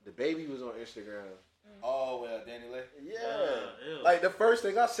the baby was on Instagram? Oh, Danny Lay. Yeah. Like the first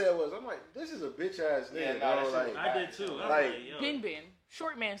thing I said was, I'm like, this is a bitch ass nigga. Like, I did too. Ben,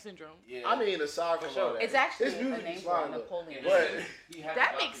 short man syndrome. Yeah. I mean, aside from all that, It's actually his a music name is for fine, Napoleon. but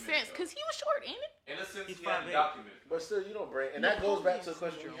That makes sense, because he was short, ain't it? In a sense, He's he had 5'8". documented. but still, you don't bring, and that goes back to the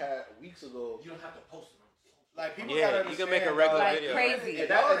question we had weeks ago. You don't have to post it. Like people Yeah, gotta you can understand, make a regular Like video. crazy. And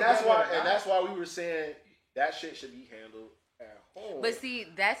that's why we were saying that shit should be handled at home. But see,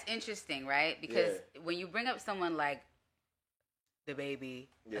 that's interesting, right? Because when you bring up someone like the baby,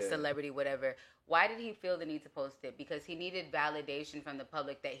 a celebrity, whatever, why did he feel the need to post it? Because he needed validation from the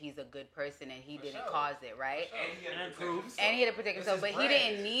public that he's a good person and he didn't cause it, right? And he had to protect himself, but he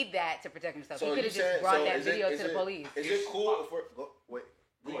didn't need that to protect himself. So he could have just brought that video to the police. Is it cool if we're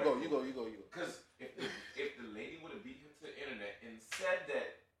You go. Because if the lady would have beat him to the internet and said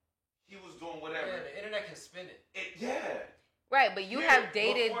that he was doing whatever, Yeah, the internet can spin it. Right, but you have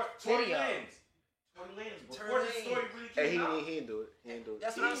dated Tory video. Lanez. Before the story really Hey, came out. he didn't do it. He didn't do it.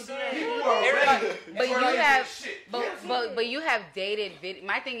 That's what I'm saying. But you have, but you have dated video.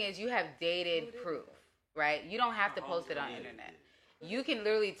 My thing is, you have dated proof, right? You don't have to post it on the internet. You can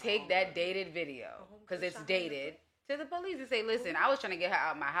literally take that dated video because it's dated to the police and say, "Listen, I was trying to get her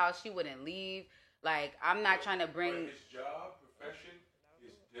out of my house. She wouldn't leave. Like, I'm not trying to bring." His job, profession,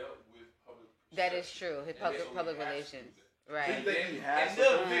 is dealt with public. That is true. His public relations, right? In the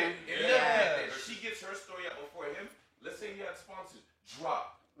event that she gets her story out before him, let's say he had sponsors,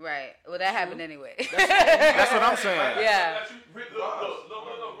 drop. Right. Well, that happened anyway. That's what I'm saying. Yeah. Look,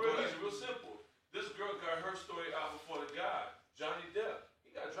 real simple. This girl got her story out before the guy, Johnny Depp. He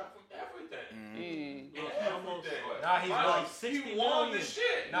got dropped from everything. He won the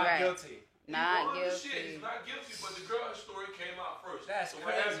shit. Not guilty. Not He's guilty. not guilty, but the girl's story came out first. That's what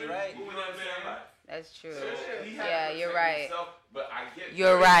crazy, happened? right? Moving that man life. That's true. So he had Yeah, to you're protect right. himself, but I get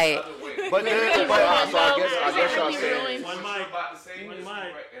You're the right. other way. But so I guess y'all saying. One mic. About the same as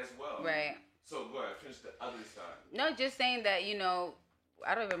well. Right. So go ahead, finish the other side. No, just saying that,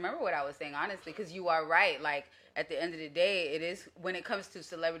 I don't even remember what I was saying, honestly, because you are right. Like, at the end of the day, it is, when it comes to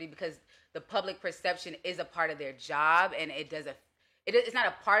celebrity, because the public perception is a part of their job, and it's not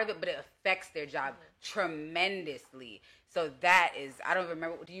a part of it, but it affects their job tremendously. So that is, I don't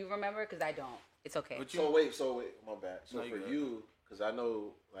remember. Do you remember? Because I don't. It's okay. So wait, my bad. So No, for you're good. you, because I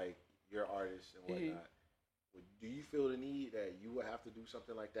know, like, you're artists and whatnot, do you feel the need that you would have to do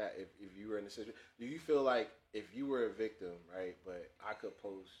something like that if you were in a situation? Do you feel like if you were a victim, right, but I could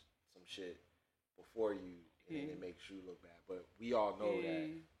post some shit before you and it makes you look bad, but we all know that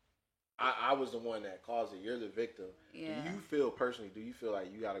I was the one that caused it. You're the victim. Yeah. Do you feel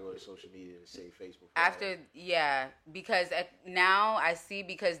like you got to go to social media to save face before because now I see,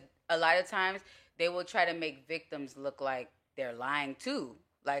 because a lot of times they will try to make victims look like they're lying too.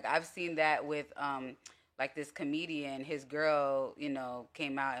 Like, I've seen that with like this comedian, his girl,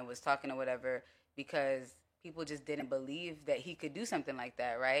 came out and was talking or whatever because people just didn't believe that he could do something like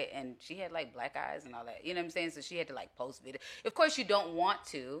that, right? And she had like black eyes and all that, you know what I'm saying? So she had to like post video. Of course you don't want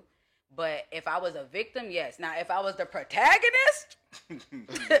to, but if I was a victim, yes. Now, if I was the protagonist,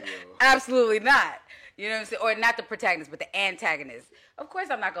 absolutely not. You know what I'm saying? Or not the protagonist, but the antagonist. Of course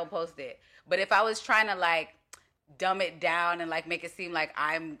I'm not going to post it. But if I was trying to like dumb it down and like make it seem like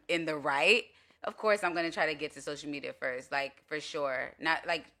I'm in the right, of course I'm going to try to get to social media first, like, for sure. Not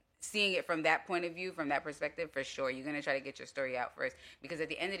like seeing it from that point of view, from that perspective, for sure. You're going to try to get your story out first, because at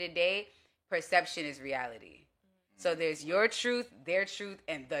the end of the day, perception is reality. So there's your truth, their truth,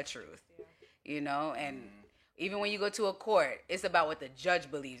 and the truth, and even when you go to a court, it's about what the judge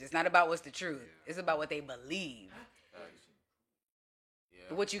believes. It's not about what's the truth. It's about what they believe.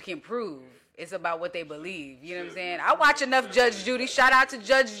 What you can prove. It's about what they believe. You know what I'm saying? I watch enough Judge Judy. Shout out to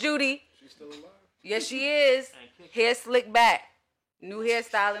Judge Judy. She's still alive. Yes, she is. Hair slicked back. New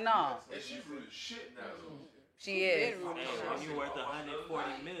hairstyle and all. And she's really shit now. She is. You worth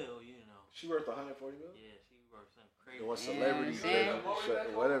 140 mil, She worth 140 mil? Yeah, she worth something crazy. What celebrities do,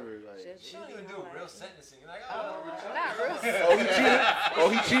 whatever. Like, She don't even do real sentencing. You're like, not real.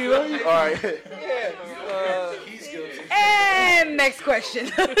 he cheated on you? All right. He's guilty. And next question.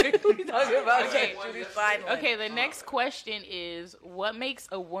 We talking about Judy's final. Okay, the next question is, what makes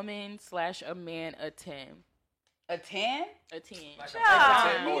a woman/a man a 10? A 10? A 10. Like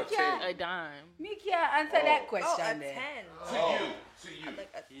A dime. Me can't answer that question. Oh, a 10. To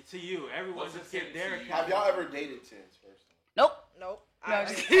you. To you. Everyone just get their account. Have y'all ever dated tens first? Nope. No, I'm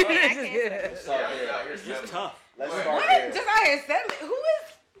just kidding. It's tough. Let's What? start there. Just out here said, who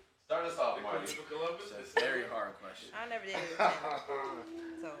is? Start us off, Marty. That's a very hard question. I never dated a 10.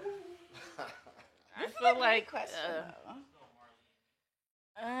 So. I feel like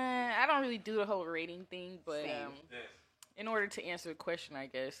I don't really do the whole rating thing, but in order to answer the question, I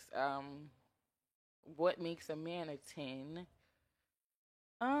guess, what makes a man a 10?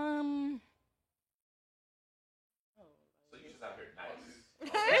 So you just out here nice.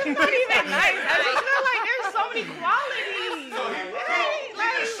 It's not even nice. I just feel like there's so many qualities.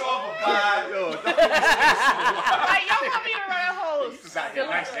 Like, y'all want me to run a whole. Let me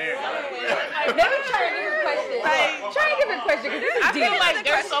try to give a question. Try to give a question, because this is I deep. feel like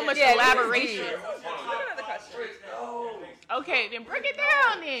there's so much elaboration. Another question. Okay, then break it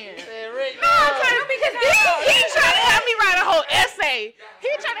down then. No, because He trying to have me write a whole essay. He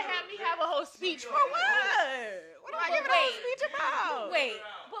trying to have me have a whole speech. For what? What am I giving a whole speech about?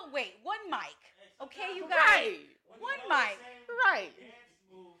 Wait, one mic. Okay, you guys. Right. One mic. Right.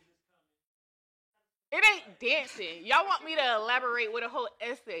 It ain't dancing. Y'all want me to elaborate with a whole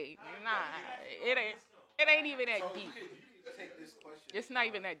essay? Nah, it ain't. It ain't even that deep. You could take this question. It's not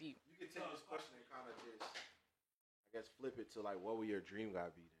even that deep. You could take this question and kind of just, I guess, flip it to like, what would your dream guy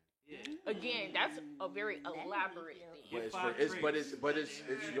be then? Yeah. Again, that's a very elaborate thing. But it's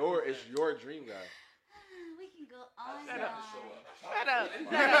your dream guy. We can go on. Shut up.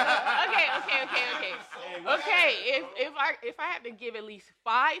 Okay. If I had to give at least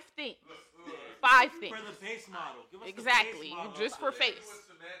 5 things. 5 things. For the face model. Give us Exactly. The face model. Just for face.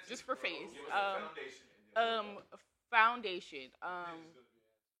 Just for face. Foundation.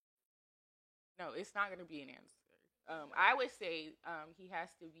 No, it's not gonna be an answer. I would say he has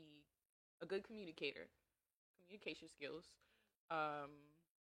to be a good communicator, communication skills.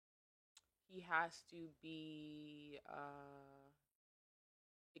 He has to be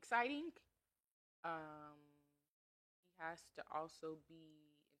exciting. He has to also be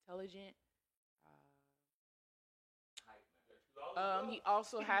intelligent. He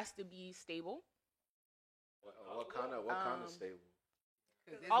also has to be stable. What kind of stable?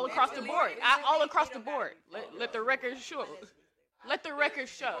 All across the board. All across the board. Let the record show. Let the record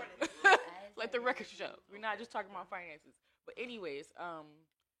show. Let the record show. We're not just talking about finances. But anyways, I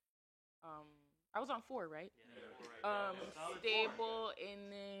was on 4, right? Yeah, stable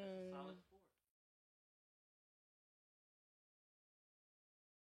and then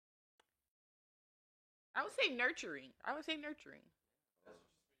I would say nurturing.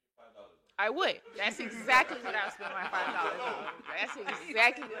 I would. That's exactly what I would spend my $5 on. That's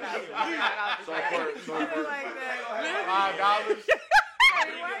exactly what I would spend my $5 on. So for like that. $5.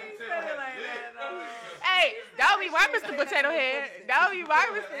 Why you say it like that? Though? Hey, that would be my Mr. Potato Head. That would be my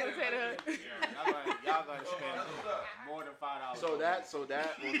Mr. Potato Head. Y'all gonna spend more than $5. So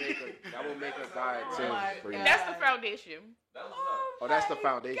that will make a guy a 10 for you. That's the foundation. Oh, that's the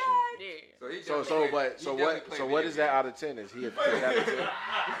foundation. Yeah. So what is that out of 10? Is he a 10 out of 10?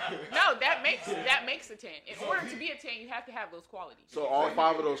 No, that makes a 10. In order to be a 10, you have to have those qualities. So all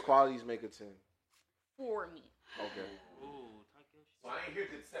 5 of those qualities make a 10. For me. Okay. So I ain't hear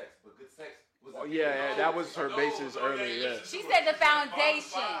good sex, but good sex was. Oh yeah, that was her basis earlier. Yeah. She said the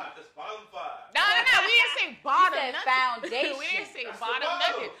foundation. That's bottom 5. No, we didn't say bottom. She said nothing. foundation. We didn't say bottom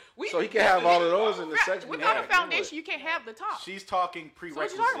nothing. So he can have all of those in the sex. Without a foundation, you can't have the top. She's talking So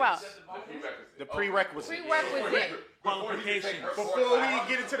what prerequisites. you talking about? The prerequisites. Prerequisite. Qualifications. Before we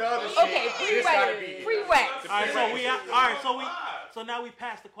get into the other shit. Okay, prereq. So now we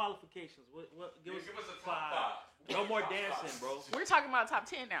passed the qualifications. What give us a 5. top 5. No more dancing, bro. We're talking about top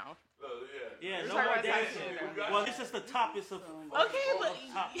 10 now. Yeah, no more dancing. Well, this is the topic of. Okay, but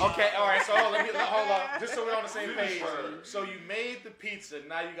Okay, all right. So hold on. Just so we're on the same page. So you made the pizza.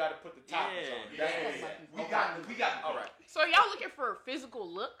 Now you got to put the toppings on. Yeah. We got. All right. so y'all looking for a physical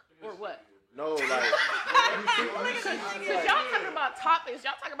look or what? No, like Cause y'all talking about toppings.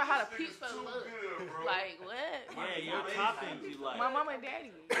 Y'all talking about how the pizza look. Like what? Yeah, your toppings you like. My mama and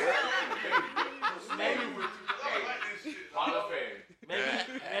daddy.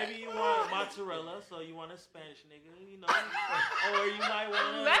 Maybe you want mozzarella, so you want a Spanish nigga, you know, or you might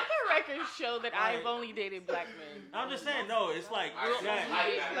want to. Let the record show that I've only dated black men. I'm just saying, no, it's like that.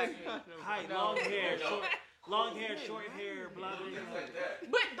 Height, long hair, short hair, blah blah blah.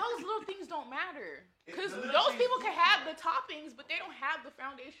 But those little things don't matter. Because those people can have the toppings, but they don't have the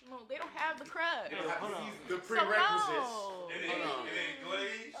foundational, they don't have the crud. The prerequisites. So, no. It ain't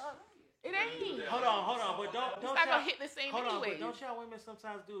glazed. It ain't. Hold on, but don't It's not gonna hit the same Hold on, anyway. but don't y'all women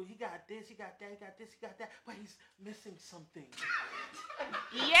sometimes do? He got this, he got that, he got this, he got that, but he's missing something.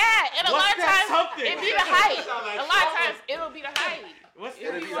 Yeah, and a lot of times something? it'll be the height. A lot of times it'll be the height. What's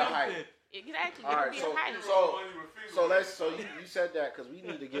it'll be the height. Exactly. All right, it'll be the height. so you said that because we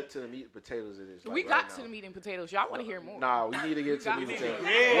need to get to the meat and potatoes of this. Like, We got to the meat and potatoes. Y'all want to hear more? Nah, we need to get to the meat and potatoes.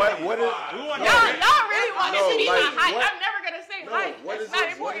 Yeah. What is? Y'all really want it to be like, my height. what- I'm never gonna say No, height. what It's is not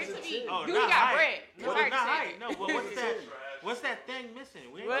it? What important is to it? me. Oh, You not got height. bread. Well, It's hard not to say. height. No, but what's that thing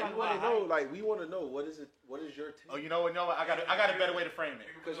missing? We ain't What? talking We want about to know. height. Like we want to know what is it? What is your take? Oh, you know what? I got a better way to frame it.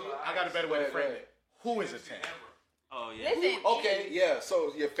 I got a better way to frame it. Who is a 10? Oh yeah. Listen. Okay, yeah.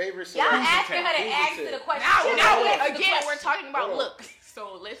 So your favorite. Y'all celebrity- asking her to Who's answer the the question. Now again, we're talking about Hold on. looks.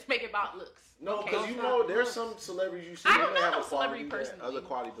 So let's make it about looks. No, Okay. because you know there's some celebrities you see I they don't may have know a no celebrity quality that personally. other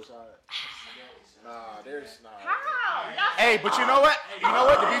quality besides. Nah, there's not. How? Y'all Hey, but you know what?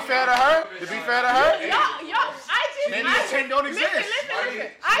 To be fair to her, Y'all, I just Maybe the 10 don't exist. Listen.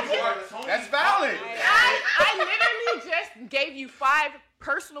 That's valid. I literally just gave you 5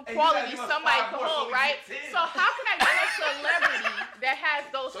 personal qualities somebody can hold, right? So how can I get a celebrity that has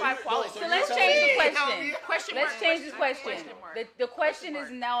those 5 qualities? So let's change the question. Let's change the question. The question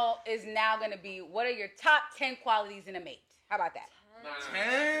is now going to be, what are your top 10 qualities in a mate? How about that?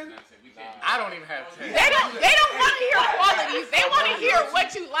 10? I don't even have 10. They don't want to hear qualities. They want to hear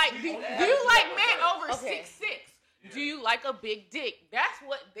what you like. Do you like men over 6'6"? Do you like a big dick? That's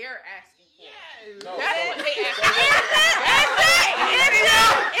what they're asking for. No. That's what they ask for.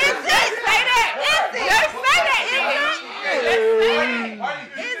 Is it? Say that.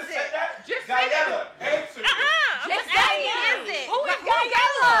 Just say that. Just say that. Just say is it? Who is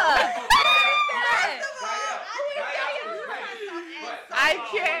Guyella? I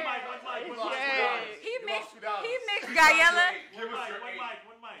can't. He mixed Guyella.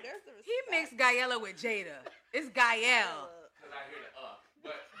 One mic. He mixed Guyella with Jada. It's Gael. Because I hear the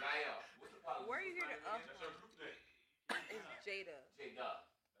but Gael, what's the problem? Where you hear the It's Jada. Jada.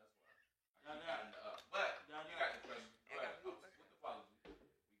 That's why. But you got the question. What's the problem?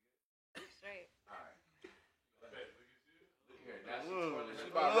 Straight. All right. Look here. That's the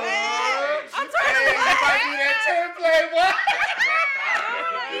I'm trying to If I do that 10 play, what?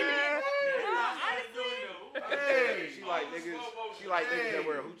 Hey, she like niggas. She like niggas that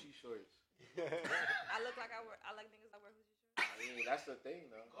wear hoochie shorts. I look like I like niggas that wear hoochie shorts. I mean, that's the thing,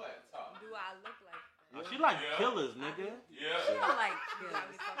 though. Go ahead, talk. Do I look like that? She like killers, nigga. Yeah. She don't like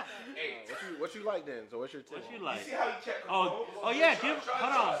Hey, What you like then? So what's your 10? What you like? See how you check? Oh yeah.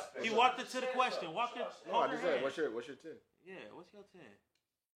 Hold on. He walked into the question. Walk it. No, I just said, what's your 10? Yeah. What's your 10?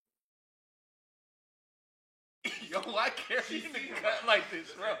 Yo, I can't even cut like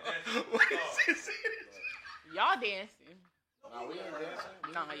this, bro. What is this? Y'all dancing. Nah, we ain't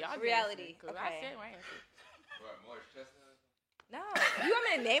dancing. Nah, y'all Reality. Because I said my answer. what, Morris Chestnut? No. You want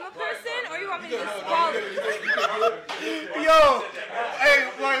me to name a person or you want me to just call it? Yo, hey,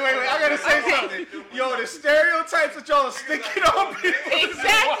 wait. I gotta say something. Yo, the stereotypes that y'all are sticking on people.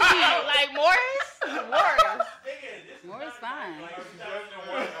 Exactly. Like Morris. More is fine.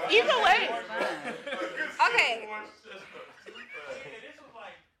 Either way. Okay.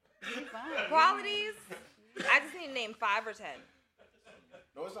 Qualities. I just need to name 5 or 10.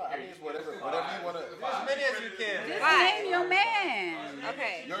 No, it's not. I mean, it's whatever you want to. As many as you can. Just Right. name your man.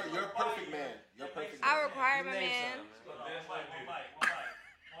 Okay. You're perfect man. You're perfect man. I require my man.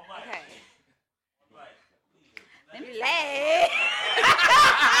 Okay. Let me Lay.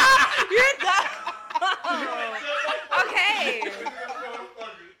 You're dumb. Okay.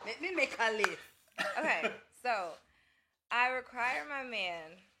 Let me make a list. Okay. So, I require my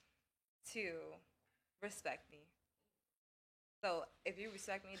man to respect me. So, if you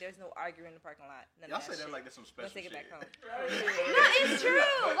respect me, there's no arguing in the parking lot. None Y'all of say that that shit. like there's some special Let's take it shit. back home. No, it's true.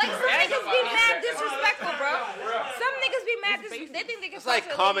 Like, some niggas be mad disrespectful, bro. Some niggas be mad disrespectful. They think they can It's like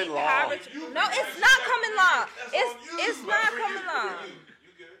fuck common with law. No, it's not common law. It's not common law.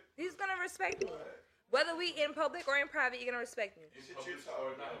 He's gonna respect me. Whether we in public or in private, you're gonna respect me.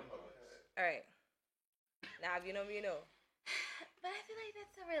 All right. Now, if you know me, you know. But I feel like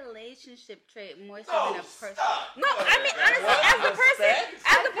that's a relationship trait more so than a person. No, I mean honestly, as a person,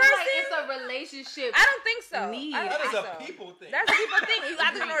 It's a relationship. I don't think so. need. I don't That is think a so. people thing. That's a people thing. You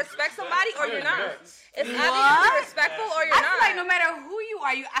either gonna respect somebody or you're not. It's either What? you're respectful or you're I not. feel like no matter who you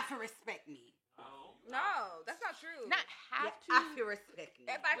are, you have to respect me. No, that's not true. Not have You have to. to respect me.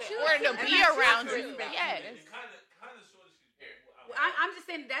 If I choose Or to if be I choose around to. you. Yeah. Kind of sort of here. I'm just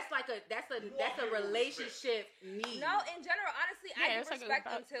saying that's a relationship need. No, in general, honestly, I Yeah, give it's like respect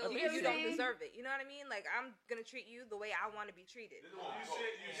about until a you don't thing. deserve it. You know what I mean? Like I'm gonna treat you the way I want to be treated. Wait. Can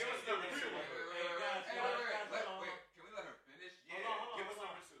we let her finish? Yeah. Give us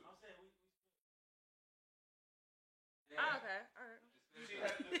number 2. Oh, okay, all right.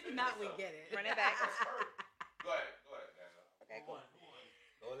 Now we get it. Run it back. Go ahead, Daniel. Okay, cool.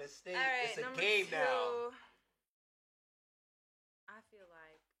 Golden State. All right, It's a number game 2, now. I feel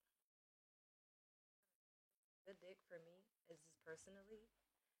like the dick for me is just personally.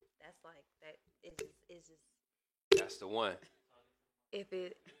 That's like that. It's just That's the one. if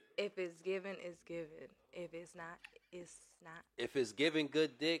it's given, it's given. If it's not, it's not. If it's giving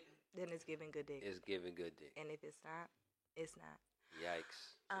good dick, Then it's giving good dick. it's giving good dick. And if it's not, it's not.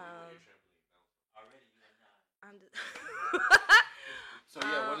 Yikes. I'm just. So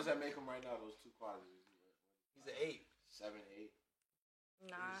yeah, what does that make him right now? Those 2 qualities. He's an 8. 7, 8.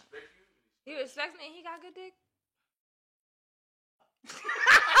 Nah. He respects me and he got good dick.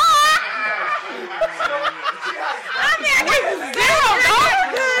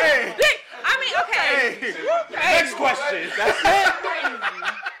 I mean, okay. Hey. Next question.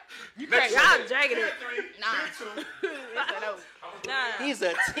 He's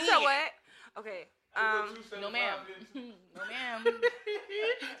a teen. So what? Okay. No ma'am. No ma'am.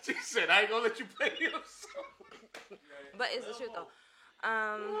 She said, I ain't gonna let you play him. But it's the truth though.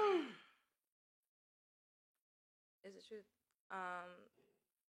 It's the truth.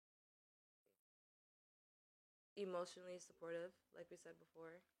 Emotionally supportive, like we said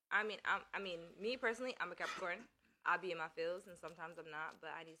before. I mean, me personally, I'm a Capricorn. I'll be in my feels, and sometimes I'm not.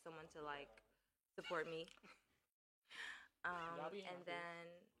 But I need someone to like support me. And then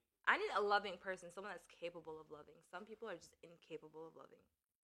I need a loving person, someone that's capable of loving. Some people are just incapable of loving.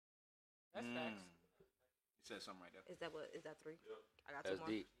 That's facts. You said something right there. Is that what? Is that 3? I got That's 2 more.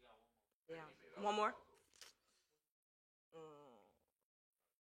 deep. Yeah. One more.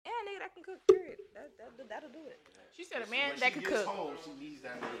 Yeah, nigga that can cook. Period. That'll do it. She said a man that can cook. Home, she needs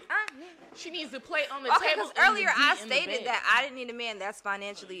that nigga. She needs the plate on the Okay, table. because earlier I stated that I didn't need a man that's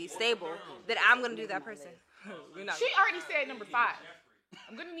financially stable. That I'm gonna do that person. She already said number 5.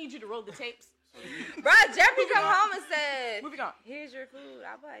 I'm gonna need you to roll the tapes. Bruh, Jeffrey come home and said, Moving on. "Here's your food."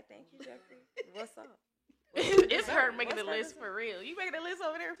 I'm like, "Thank you, Jeffrey. What's up?" It's her making the list for real. You making the list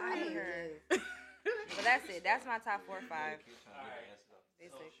over there for I real? need her. But that's it. That's my top 4 or 5.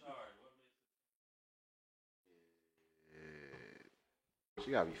 Basic. She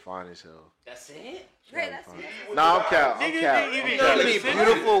gotta be fine as hell. That's it? Hey, that's it. Nah, I'm cap. I'm Nigga, cap. you I'm need cap.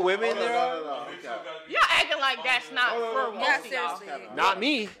 beautiful women there? No, I'm cap. Y'all acting like that's not for most Yeah, of y'all. seriously. Not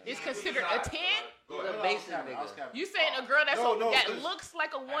me. It's considered a 10. The basic nigga. You saying a girl that's No, that 'cause- looks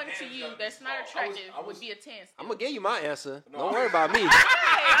like a 1 to you that's not attractive would be a 10. I'm gonna give you my answer. Don't worry about me.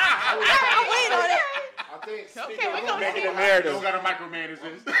 I'm waiting on it. I think. Okay, we're gonna Making see. a narrative. Don't gotta micromanage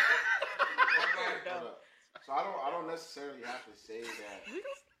this. So I don't necessarily have to say that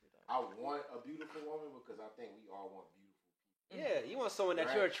I want a beautiful woman because I think we all want beautiful. Yeah, you want someone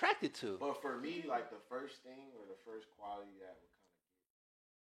that you're attracted to. But for me, like the first thing or the first quality that would kind of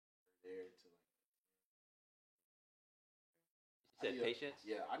get there to like. You said patience?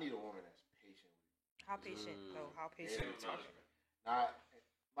 Yeah, I need a woman that's patient. How patient? Oh, how patient? Not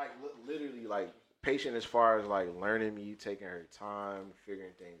like literally like patient as far as like learning me, taking her time,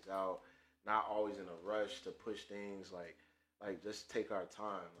 figuring things out, not always in a rush to push things. Like just take our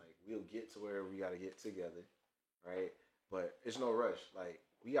time. Like we'll get to where we gotta get together, right? But it's no rush. Like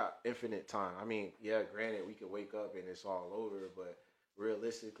we got infinite time. I mean, yeah, granted we could wake up and it's all over, but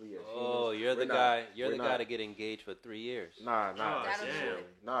realistically, as humans, you're the we're guy. not- You're we're the not- guy to get engaged for 3 years. Nah, That'll do it.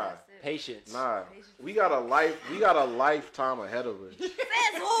 nah. That's it. Patience. Nah, we got a lifetime ahead of us. Says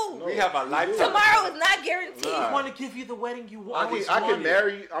who? We have a lifetime. Tomorrow is not guaranteed. Nah. I want to give you the wedding you I always can wanted.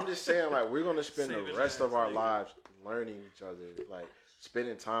 marry you. I'm just saying, like, we're gonna spend Save the it, rest man. of our Save it. lives learning each other, like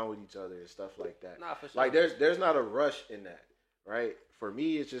spending time with each other and stuff like that. Nah, for sure. Like, there's not a rush in that, right? For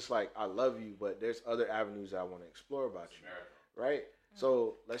me, it's just like I love you, but there's other avenues I want to explore about you, right?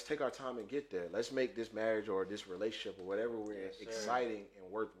 So let's take our time and get there. Let's make this marriage or this relationship or whatever we're in exciting and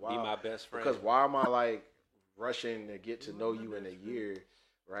worthwhile. Be my best friend. Because why am I like rushing to get to know you in a year,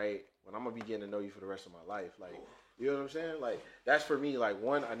 right? When I'm gonna be getting to know you for the rest of my life, like, you know what I'm saying? Like, that's for me. Like,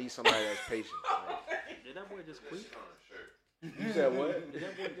 one, I need somebody that's patient. Like, Did that boy just quit? you said what? Did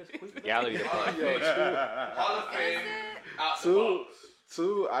that boy just quit? Gallery to punch. Yo, Hall of Fame. Out the two, box.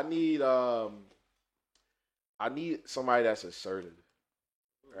 two. I need somebody that's assertive,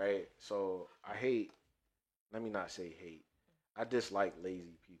 right? So I hate. Let me not say hate. I dislike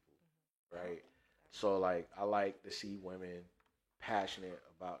lazy people, right? So like, I like to see women passionate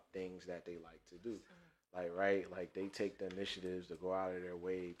about things that they like to do, like like they take the initiatives to go out of their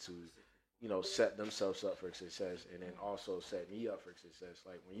way to, you know, set themselves up for success, and then also set me up for success.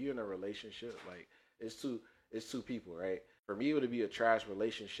 Like when you're in a relationship, like it's two people, right? For me, it would be a trash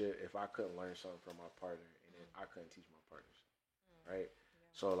relationship if I couldn't learn something from my partner, and then I couldn't teach my partners, right?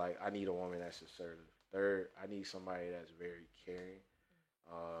 So like, I need a woman that's assertive. Third, I need somebody that's very caring.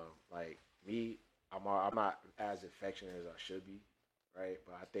 Like me, I'm not as affectionate as I should be, right?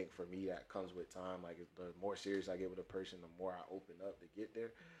 But I think for me, that comes with time. Like the more serious I get with a person, the more I open up to get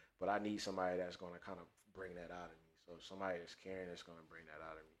there. But I need somebody that's going to kind of bring that out of me. So somebody that's caring that's going to bring that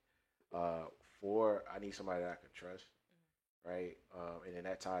out of me. 4, I need somebody that I can trust, right? And then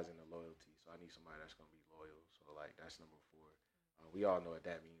that ties into loyalty. So I need somebody that's going to be loyal. So like that's number 4. We all know what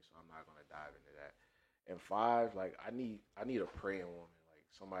that means, so I'm not going to dive into that. And 5, like I need a praying woman, like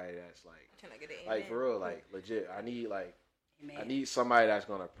somebody that's like, Can I get an like amen? for real, like legit. I need Amen. I need somebody that's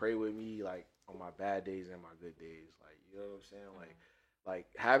gonna pray with me, like on my bad days and my good days. Like, you know what I'm saying? Like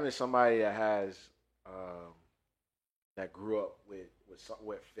having somebody that has that grew up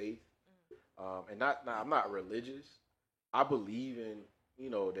with faith, and I'm not religious. I believe in, you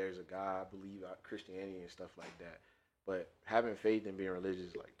know, there's a God. I believe in Christianity and stuff like that. But having faith and being religious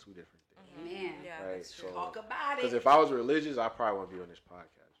is like two different things. Man, Yeah, right? that's true. So, talk about because it. if I was religious, I probably wouldn't be on this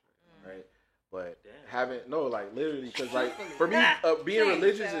podcast, right? But like literally, because like for me, being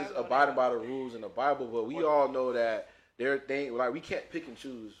religious is abiding by the rules in the Bible. But we all know that there are things like we can't pick and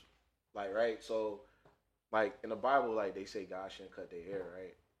choose, like right. So, like in the Bible, like they say God shouldn't cut their hair,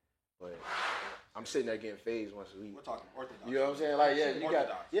 right? But I'm sitting there getting phased once a week. We're talking Orthodox. You know what I'm saying? Like, yeah, you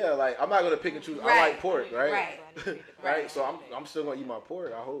Orthodox. like I'm not gonna pick and choose. Right. I like pork, right? Right. Right. So I'm still gonna eat my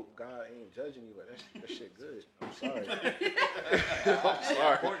pork. I hope God ain't judging me, but that shit good. I'm sorry.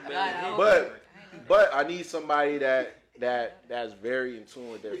 I'm sorry. But I need somebody that's very in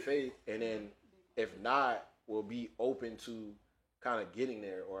tune with their faith, and then if not, will be open to kind of getting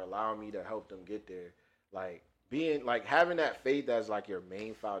there or allowing me to help them get there. Like being like having that faith as like your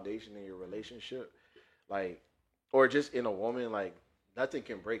main foundation in your relationship, like or just in a woman, like nothing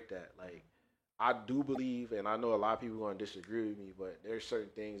can break that. Like I do believe, and I know a lot of people are going to disagree with me, but there's certain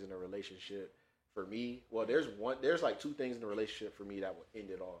things in a relationship for me. Well, there's like two things in a relationship for me that will end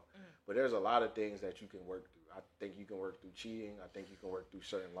it all. But there's a lot of things that you can work through. I think you can work through cheating. I think you can work through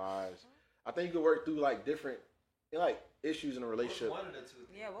certain lies. I think you can work through like different like issues in a relationship. One of the two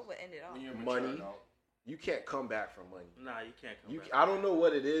things. Yeah, what would end it all? Money. You can't come back from money. Nah, you can't come back. I don't know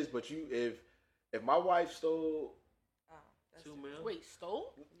what it is, but if my wife stole That's $2 million. Wait,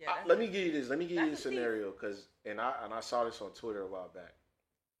 stole? Yeah, let me give you this. Let me give you That's this a thief. scenario because I saw this on Twitter a while back.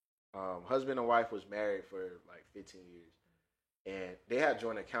 Husband and wife was married for like 15 years, and they had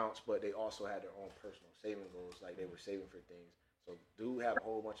joint accounts, but they also had their own personal saving goals. Like they were saving for things. So dude had a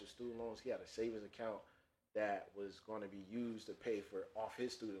whole bunch of student loans. He had a savings account that was going to be used to pay for off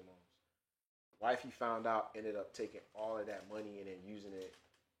his student loans. Wife, he found out, ended up taking all of that money and then using it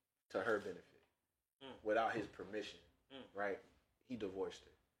to her benefit without his permission. Right? He divorced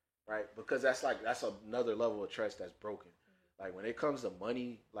her. Right? Because that's another level of trust that's broken. Like when it comes to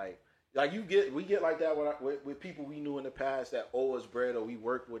money, like we get like that with people we knew in the past that owe us bread or we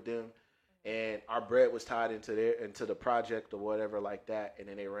worked with them, and our bread was tied into the project or whatever like that, and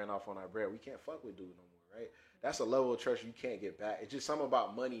then they ran off on our bread. We can't fuck with dude no more, right? That's a level of trust you can't get back. It's just something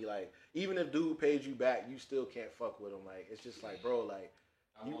about money. Like even if dude paid you back, you still can't fuck with him. Like it's just like, bro, like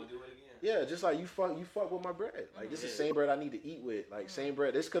I won't do it again. yeah, just like you fuck with my bread. Like this is the same bread I need to eat with. Like same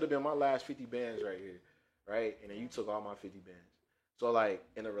bread. This could have been my last 50 bands right here, right? And then you took all my 50 bands. So like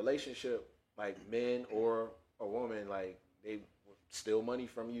in a relationship, like men or a woman, like they will steal money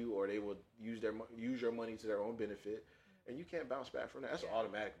from you, or they will use your money to their own benefit, and you can't bounce back from that. That's an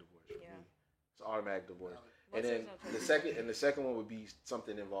automatic divorce for me. It's an automatic divorce. And then the second one would be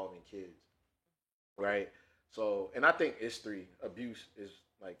something involving kids, right? So, and I think it's three. Abuse is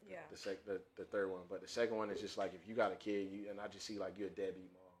like the third one, but the second one is just like if you got a kid, and I just see like you're a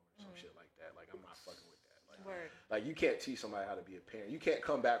deadbeat mom or some shit like that. Like I'm not fucking with that. Like you can't teach somebody how to be a parent. You can't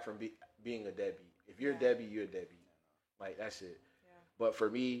come back from being a deadbeat. If you're a deadbeat, you're a deadbeat. Like that's it. Yeah. But for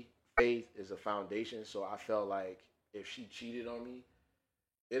me, faith is a foundation. So I felt like if she cheated on me,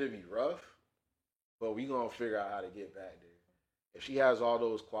 it'd be rough. But we gonna figure out how to get back there. If she has all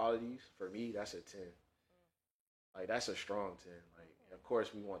those qualities, for me, that's a 10. Like that's a strong 10. Like of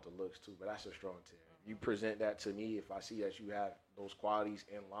course we want the looks too, but that's a strong 10. You present that to me, if I see that you have those qualities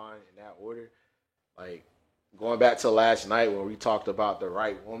in line in that order, like going back to last night when we talked about the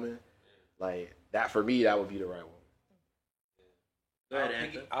right woman, like that for me, that would be the right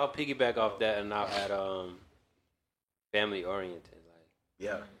woman. I'll piggyback off that, and I'll add family oriented,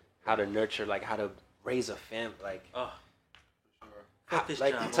 like how to nurture, like how to raise a family, like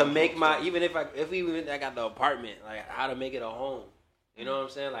like to make my even if I got the apartment, like how to make it a home. You know what I'm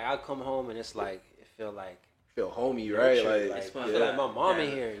saying? Like I come home and it's like it feel homey, right? Like I feel like my mom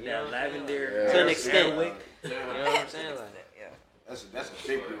in here. You know? Lavender to an extent. You know what I'm saying? Like that's a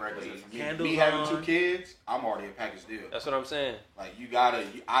big prerequisite for me. Me having 2 kids, I'm already a package deal. That's what I'm saying. Like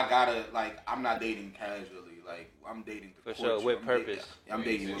I gotta like I'm not dating casually. Like I'm dating for sure with purpose. I'm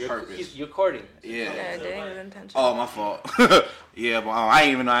dating with purpose. You're courting. Yeah, dating with intention. Oh, my fault. Yeah, but I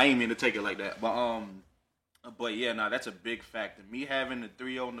ain't mean to take it like that. But yeah, no, that's a big factor. Me having a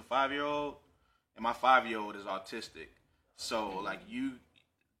 3-year-old and a 5-year-old, and my 5-year-old is autistic. So like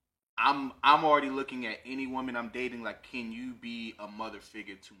I'm already looking at any woman I'm dating. Like, can you be a mother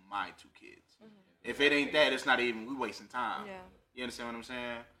figure to my 2 kids? Mm-hmm. If it ain't that, it's not even. We wasting time. Yeah. You understand what I'm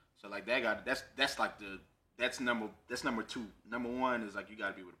saying? So like that's number 2. Number 1 is like you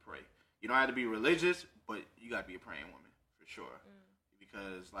gotta be able to pray. You don't have to be religious, but you gotta be a praying woman for sure.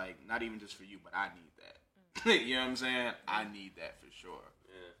 Because like not even just for you, but I need that. You know what I'm saying? I need that for sure.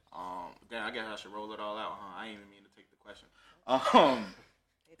 Yeah. Then I guess I should roll it all out, huh? I ain't even mean to take the question.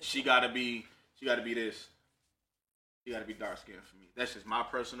 She gotta be this. You gotta be dark skinned for me. That's just my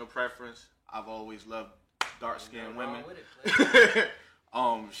personal preference. I've always loved dark skinned women.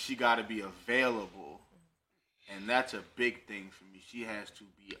 She gotta be available. And that's a big thing for me. She has to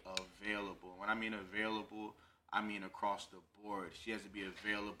be available. When I mean available, I mean across the board. She has to be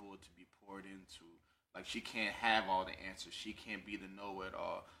available to be poured into. Like, she can't have all the answers. She can't be the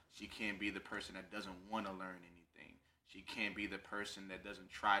know-it-all. She can't be the person that doesn't want to learn anything. She can't be the person that doesn't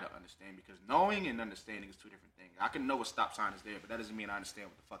try to understand, because knowing and understanding is two different things. I can know what stop sign is there, but that doesn't mean I understand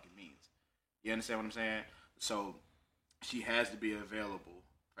what the fuck it means. You understand what I'm saying? So she has to be available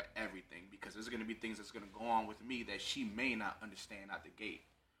for everything, because there's going to be things that's going to go on with me that she may not understand out the gate.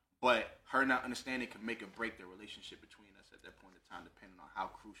 But her not understanding can make or break the relationship between us at that point in time, depending on how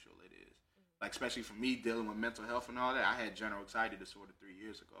crucial it is. Like, especially for me, dealing with mental health and all that, I had general anxiety disorder 3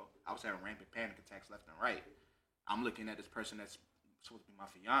 years ago. I was having rampant panic attacks left and right. I'm looking at this person that's supposed to be my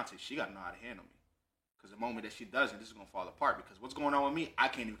fiance. She got to know how to handle me. Because the moment that she doesn't, this is going to fall apart. Because what's going on with me, I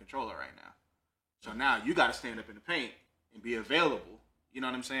can't even control her right now. So now you got to stand up in the paint and be available. You know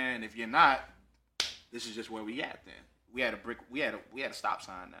what I'm saying? If you're not, this is just where we at then. We had a stop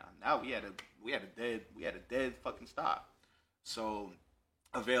sign now. Now we had a dead fucking stop. So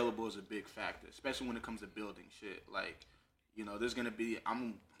available is a big factor, especially when it comes to building shit. Like, you know, there's gonna be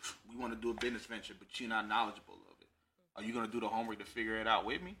we want to do a business venture, but you're not knowledgeable of it. Are you gonna do the homework to figure it out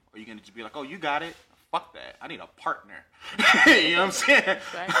with me? Or are you gonna just be like, oh, you got it? Fuck that. I need a partner. You know what I'm saying?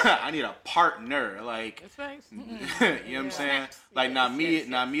 I need a partner. Like, you know what I'm saying? Like, not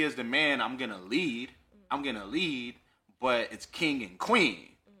me as the man. I'm gonna lead, but it's king and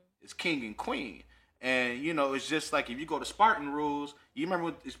queen. It's king and queen. And, you know, it's just like if you go to Spartan rules, you remember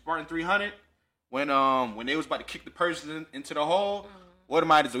with Spartan 300? When they was about to kick the person into the hole, what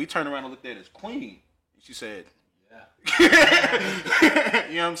am I to do? He turned around and looked at his queen. And she said, yeah.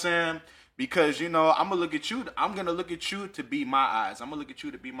 You know what I'm saying? Because, you know, I'm going to look at you to be my eyes. I'm going to look at you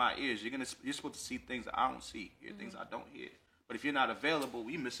to be my ears. You're supposed to see things that I don't see, hear things I don't hear. But if you're not available,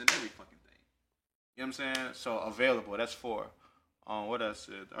 we missing every fucking thing. You know what I'm saying? So, available, that's 4. What else?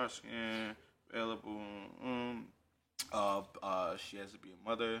 Dark skin. Available. She has to be a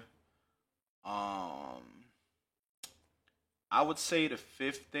mother. I would say the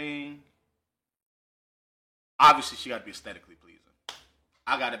 5th thing. Obviously, she got to be aesthetically pleasing.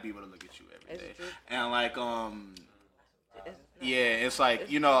 I got to be able to look at you every day. And like, yeah, it's like,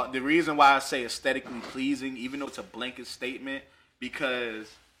 you know, the reason why I say aesthetically pleasing, even though it's a blanket statement,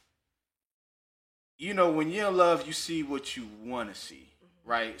 because, you know, when you're in love, you see what you want to see.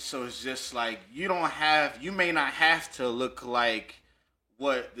 Right, so it's just like you may not have to look like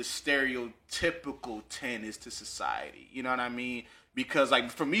what the stereotypical 10 is to society. You know what I mean? Because like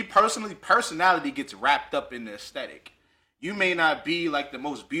for me personally, personality gets wrapped up in the aesthetic. You may not be like the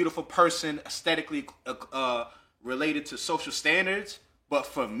most beautiful person aesthetically related to social standards, but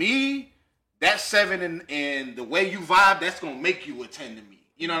for me, that 7 and the way you vibe, that's gonna make you a 10 to me.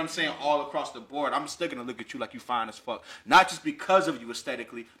 You know what I'm saying? All across the board. I'm still going to look at you like you fine as fuck. Not just because of you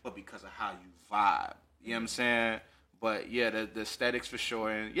aesthetically, but because of how you vibe. You know what I'm saying? But yeah, the aesthetics for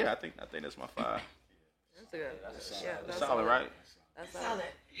sure. And yeah, I think that's my 5. That's good. That's solid, right? That's solid.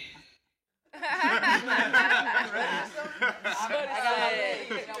 Let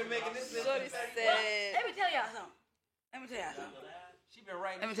me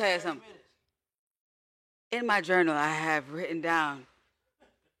tell y'all something. In my journal, I have written down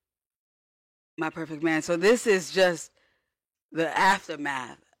my perfect man. So this is just the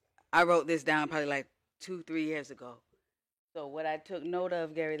aftermath. I wrote this down probably like 2-3 years ago. So what I took note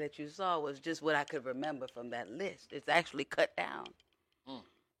of, Gary, that you saw was just what I could remember from that list. It's actually cut down.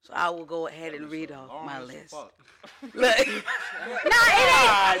 So I will go ahead and read off my list. Look. No, it ain't. It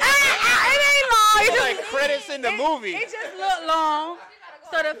ain't long. It's like credits in the movie. It just looked long.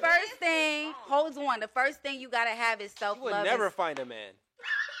 So the first thing, holds on. The first thing you gotta have is self-love. You would never find a man.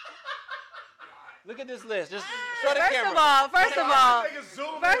 Look at this list. Just show the First camera. of all,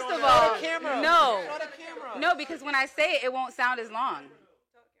 camera. no. Show the camera. No, because when I say it, it won't sound as long.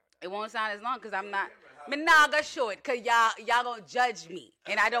 It won't sound as long because I'm not. Nah, I got short because y'all gonna judge me,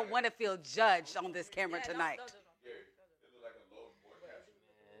 and I don't want to feel judged on this camera tonight.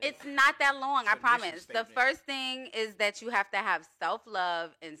 It's not that long, I promise. The first thing is that you have to have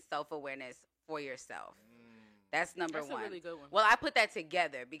self-love and self-awareness for yourself. That's number one. That's a really good one. Well, I put that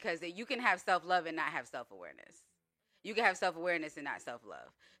together because you can have self-love and not have self-awareness. You can have self-awareness and not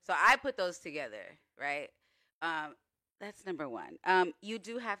self-love. So I put those together, right? That's number one. You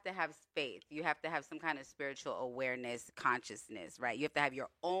do have to have faith. You have to have some kind of spiritual awareness, consciousness, right? You have to have your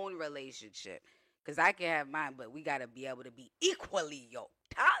own relationship. Because I can have mine, but we got to be able to be equally yoked.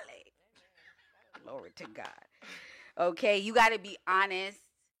 Glory to God. Okay, you got to be honest,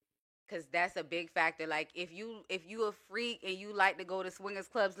 cause that's a big factor. Like if you a freak and you like to go to swingers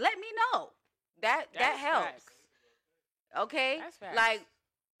clubs, let me know. That helps. Facts. Okay, That's facts. like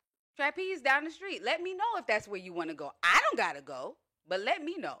trapeze down the street. Let me know if that's where you want to go. I don't gotta go, but let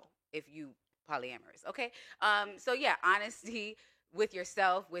me know if you polyamorous. Okay. So yeah, honesty with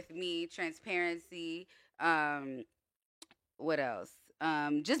yourself, with me, transparency. What else?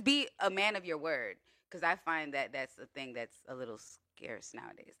 Just be a man of your word, because I find that that's a thing that's a little scarce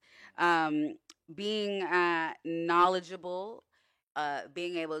nowadays. Being knowledgeable,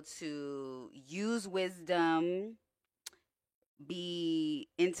 being able to use wisdom, be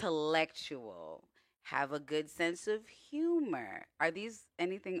intellectual, have a good sense of humor. Are these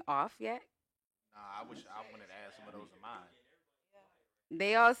anything off yet? Nah, I wish I wanted to add some of those of mine.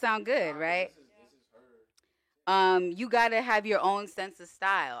 They all sound good, right? You gotta have your own sense of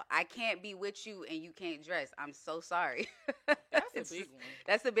style. I can't be with you and you can't dress. I'm so sorry. That's a big one.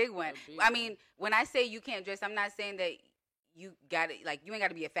 That's a big one. A big I mean, when I say you can't dress, I'm not saying that you gotta you ain't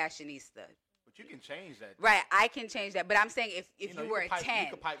gotta be a fashionista. But you can change that. Right, I can change that. But I'm saying if you know, were a 10, you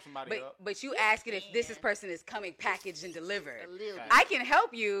could pipe somebody up. but you ask it if this person is coming packaged and delivered. A little bit. I can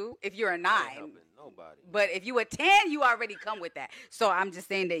help you if you're a 9. Nobody. But if you a 10, you already come with that. So I'm just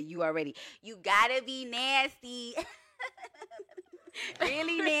saying that you gotta be nasty.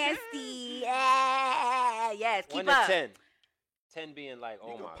 Really nasty. Yes, keep 1 up. to 10. 10 being like, oh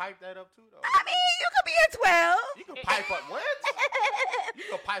You my. can pipe that up too, though. I mean, you could be a 12. You can pipe up what? You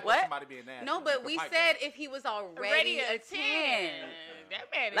can pipe What? up somebody being nasty. No, You but can we pipe said that. if he was already Already a 10. That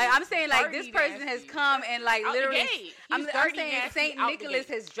man Like is I'm saying, like this dirty person has nasty. come and like Out the literally, gate. I'm He's dirty saying nasty Saint out the Nicholas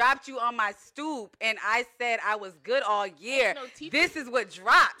gate. has dropped you on my stoop, and I said I was good all year. Ain't no teeth This is what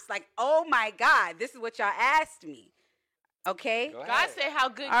drops. Like, oh my God, this is what y'all asked me. Okay. Go God ahead. said how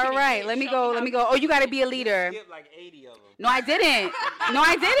good. All can it right, get? let me Show go. how Let me go. Oh, you got to be a leader. Skip like 80 of them. No, I didn't. No,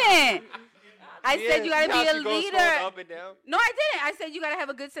 I didn't. I said you got to be a leader. Up and down. No, I didn't. I said you gotta have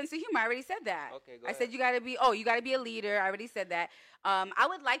a good sense of humor. I already said that. Okay, go I ahead. said you gotta be. Oh, you gotta be a leader. I already said that. I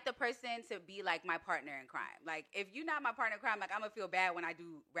would like the person to be like my partner in crime. Like if you're not my partner in crime, like I'm gonna feel bad when I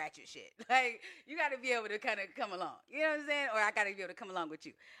do ratchet shit. Like you gotta be able to kind of come along. You know what I'm saying? Or I gotta be able to come along with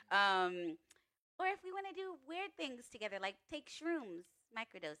you. Or if we want to do weird things together, like take shrooms,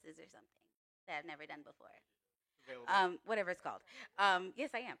 microdoses, or something that I've never done before. Whatever it's called. Yes,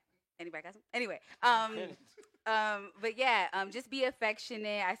 I am. Anybody got some? Anyway, but yeah, just be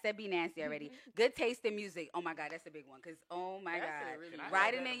affectionate. I said be nasty already. Good taste in music. Oh my God, that's a big one. Cause oh my That's God, a really Can I write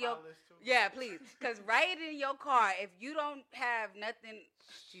add it that in to your my list, too? yeah, please. Cause write it in your car. If you don't have nothing,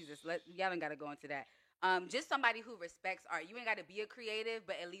 Jesus, y'all don't gotta go into that. Just somebody who respects art. You ain't gotta be a creative,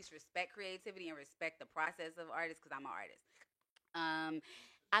 but at least respect creativity and respect the process of artists. Cause I'm an artist.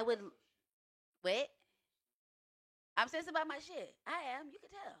 I would wait. I'm serious about my shit. I am. You can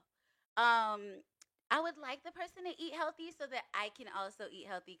tell. I would like the person to eat healthy so that I can also eat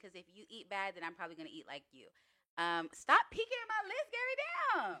healthy. Because if you eat bad, then I'm probably gonna eat like you. Stop peeking at my list, Gary.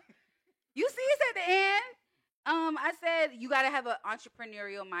 Down. You see, it's at the end. I said you gotta have an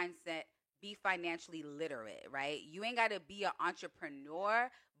entrepreneurial mindset. Be financially literate, right? You ain't gotta be an entrepreneur,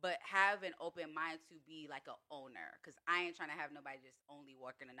 but have an open mind to be like an owner. Cause I ain't trying to have nobody just only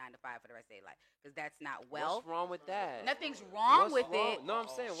working a 9 to 5 for the rest of their life. Cause that's not wealth. What's wrong with that? Nothing's wrong What's with wrong? it. No, I'm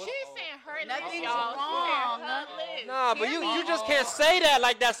saying. What's She's saying her list, Nothing's y'all. wrong. She's saying her list. Nah, but Hear you me? just can't say that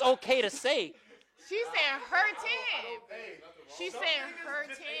like that's okay to say. She's saying her 10. She's saying her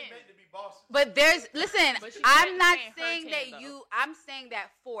 10. But listen, But she's I'm not saying her saying 10 that though. I'm saying that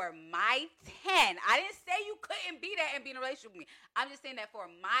for my 10. I didn't say you couldn't be that and be in a relationship with me. I'm just saying that for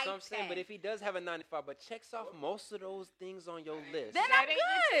my So I'm 10. saying, but if he does have a 95, but checks off most of those things on your list. Then That I'm ain't the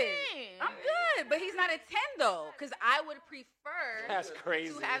good. 10. I'm good. But he's not a 10 though. Because I would prefer That's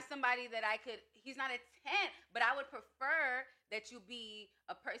crazy. to have somebody that I could. He's not a 10, but I would prefer that you be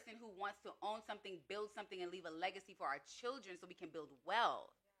a person who wants to own something, build something, and leave a legacy for our children so we can build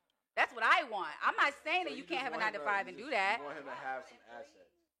wealth. That's what I want. I'm not saying that you can't have a 9 to 5 and do that. You want him to have some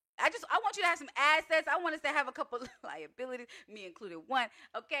assets. I want you to have some assets. I want us to have a couple of liabilities, me included one.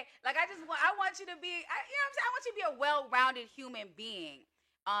 Okay, like I want you to be, you know what I'm saying? I want you to be a well-rounded human being.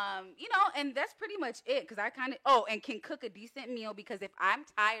 And that's pretty much it. Because I and can cook a decent meal. Because if I'm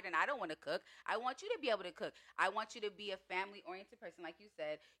tired and I don't want to cook, I want you to be able to cook. I want you to be a family-oriented person, like you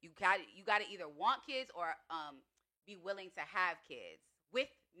said. You got to either want kids or be willing to have kids with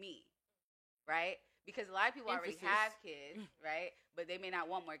me, right? Because a lot of people already have kids, right? But they may not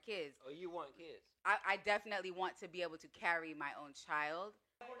want more kids. Oh, you want kids? I definitely want to be able to carry my own child.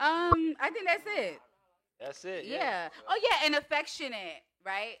 I think that's it. That's it. Yeah. Oh yeah, and affectionate.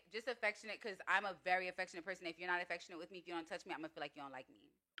 right? Just affectionate because I'm a very affectionate person. If you're not affectionate with me, if you don't touch me, I'm gonna feel like you don't like me.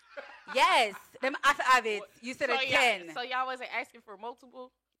 Yes, them Avid. You said a 10. So y'all wasn't asking for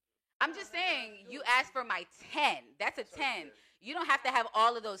multiple. I'm just saying, you asked for my 10. That's a 10. You don't have to have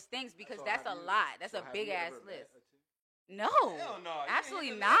all of those things because that's a lot. That's a big ass list. No, no,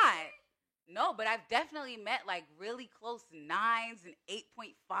 absolutely not. No, but I've definitely met like really close 9s and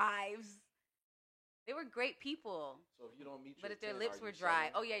 8.5s. They were great people. So if you don't meet your But if their 10, lips are were you dry,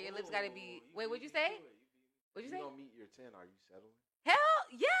 settling? oh yeah, your lips got to be. Wait, what'd you say? What'd you If say? you don't meet your 10, are you settling? Hell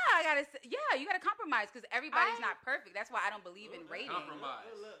yeah, you gotta compromise because everybody's not perfect. That's why I don't believe in rating. Compromise.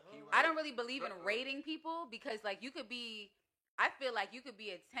 I don't really believe in rating people because like you could be. I feel like you could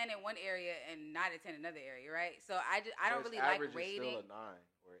be a 10 in one area and not a 10 in another area, right? So I don't really like rating. Is still a 9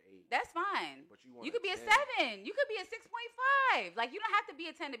 or 8. That's fine. But you could be a 10. 7. You could be a 6.5. Like you don't have to be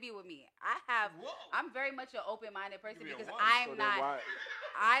a 10 to be with me. I'm very much an open-minded person because I'm not.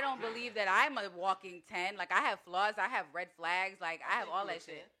 I don't believe that I'm a walking 10. Like I have flaws. I have red flags. Like I have all that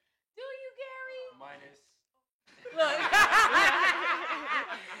shit. Do you, Gary? Minus. Look.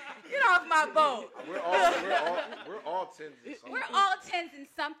 Get off my boat. We're all 10s in something. We're all 10s in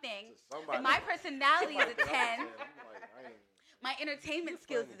something. And my personality is a 10. My entertainment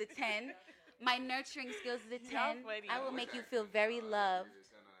skills is a 10. My nurturing skills is a 10. I will make you feel very loved.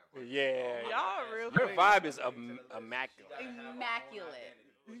 Yeah. Y'all real Her quick. vibe is immaculate. Immaculate.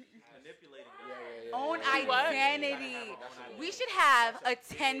 Manipulating. Own identity. We should have a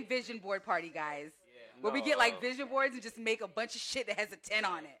 10 vision board party, guys. Where we get like vision boards and just make a bunch of shit that has a 10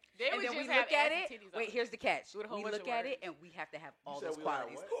 on it. They And would then we just have look at ass and it. titties Wait, on here's the catch. With a whole We bunch look of at words. it and we have to have all You said those we like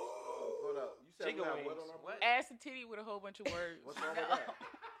qualities. what? Hold up. You said Chicken we got wings. what on our board? Ass and titty with a whole bunch of words. What's wrong with that?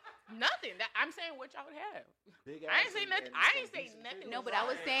 Nothing. I'm saying what y'all would have. Big I ain't ass say and- nothing. and I some ain't say decent nothing. titties. No, but I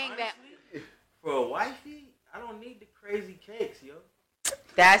was saying that For a wifey, I don't need the crazy cakes, yo.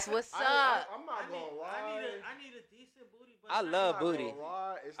 that's what's up. I'm not gonna lie. I need a decent booty. But I love booty.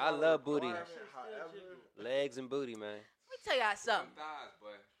 It's I not a love booty. requirement, However, Legs and booty, man. Let me tell y'all something. Thighs,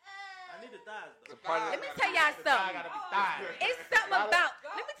 boy. I need the thighs though. Let me tell y'all something. It's something about.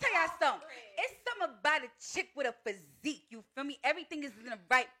 Let me tell y'all something. It's something about a chick with a physique. You feel me? Everything is in the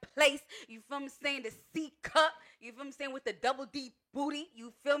right place. You feel me? Saying the C cup. You feel me? Saying with the double D booty.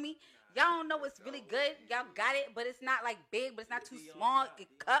 You feel me? Y'all don't know what's really good. Y'all got it, but it's not like big, but it's not too small. It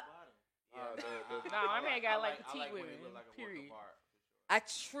cup. No, my man got like petite women. Period. A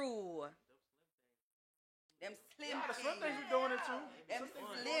true. Them slim the things. slim things we doing it too. Them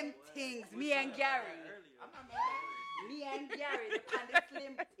slim things. Me and Gary. Me and Gary. The kind of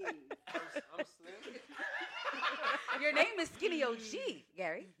slim things. I'm slim. Your name is Skinny OG,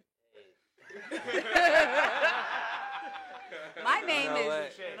 Gary. My name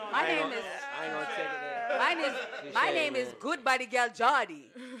is. My name is. I ain't gonna take it there. My name is Good Body Gal Jardy.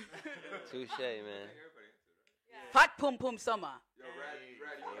 Touche, man. Fat Pum Pum Summer. Yo, Rad,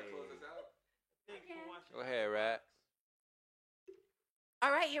 you want to close this out? Go ahead, Rat.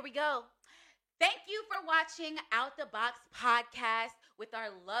 All right, here we go. Thank you for watching Out the Box podcast with our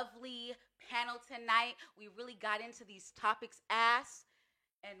lovely panel tonight. We really got into these topics ass,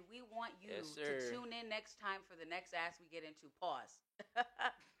 and we want you Yes, to sir. tune in next time for the next ass we get into. Pause.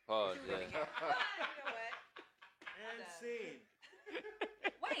 Pause, yeah. And scene.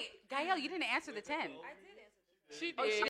 Wait, Gael, you didn't answer the 10. I did answer this. She Oh, did.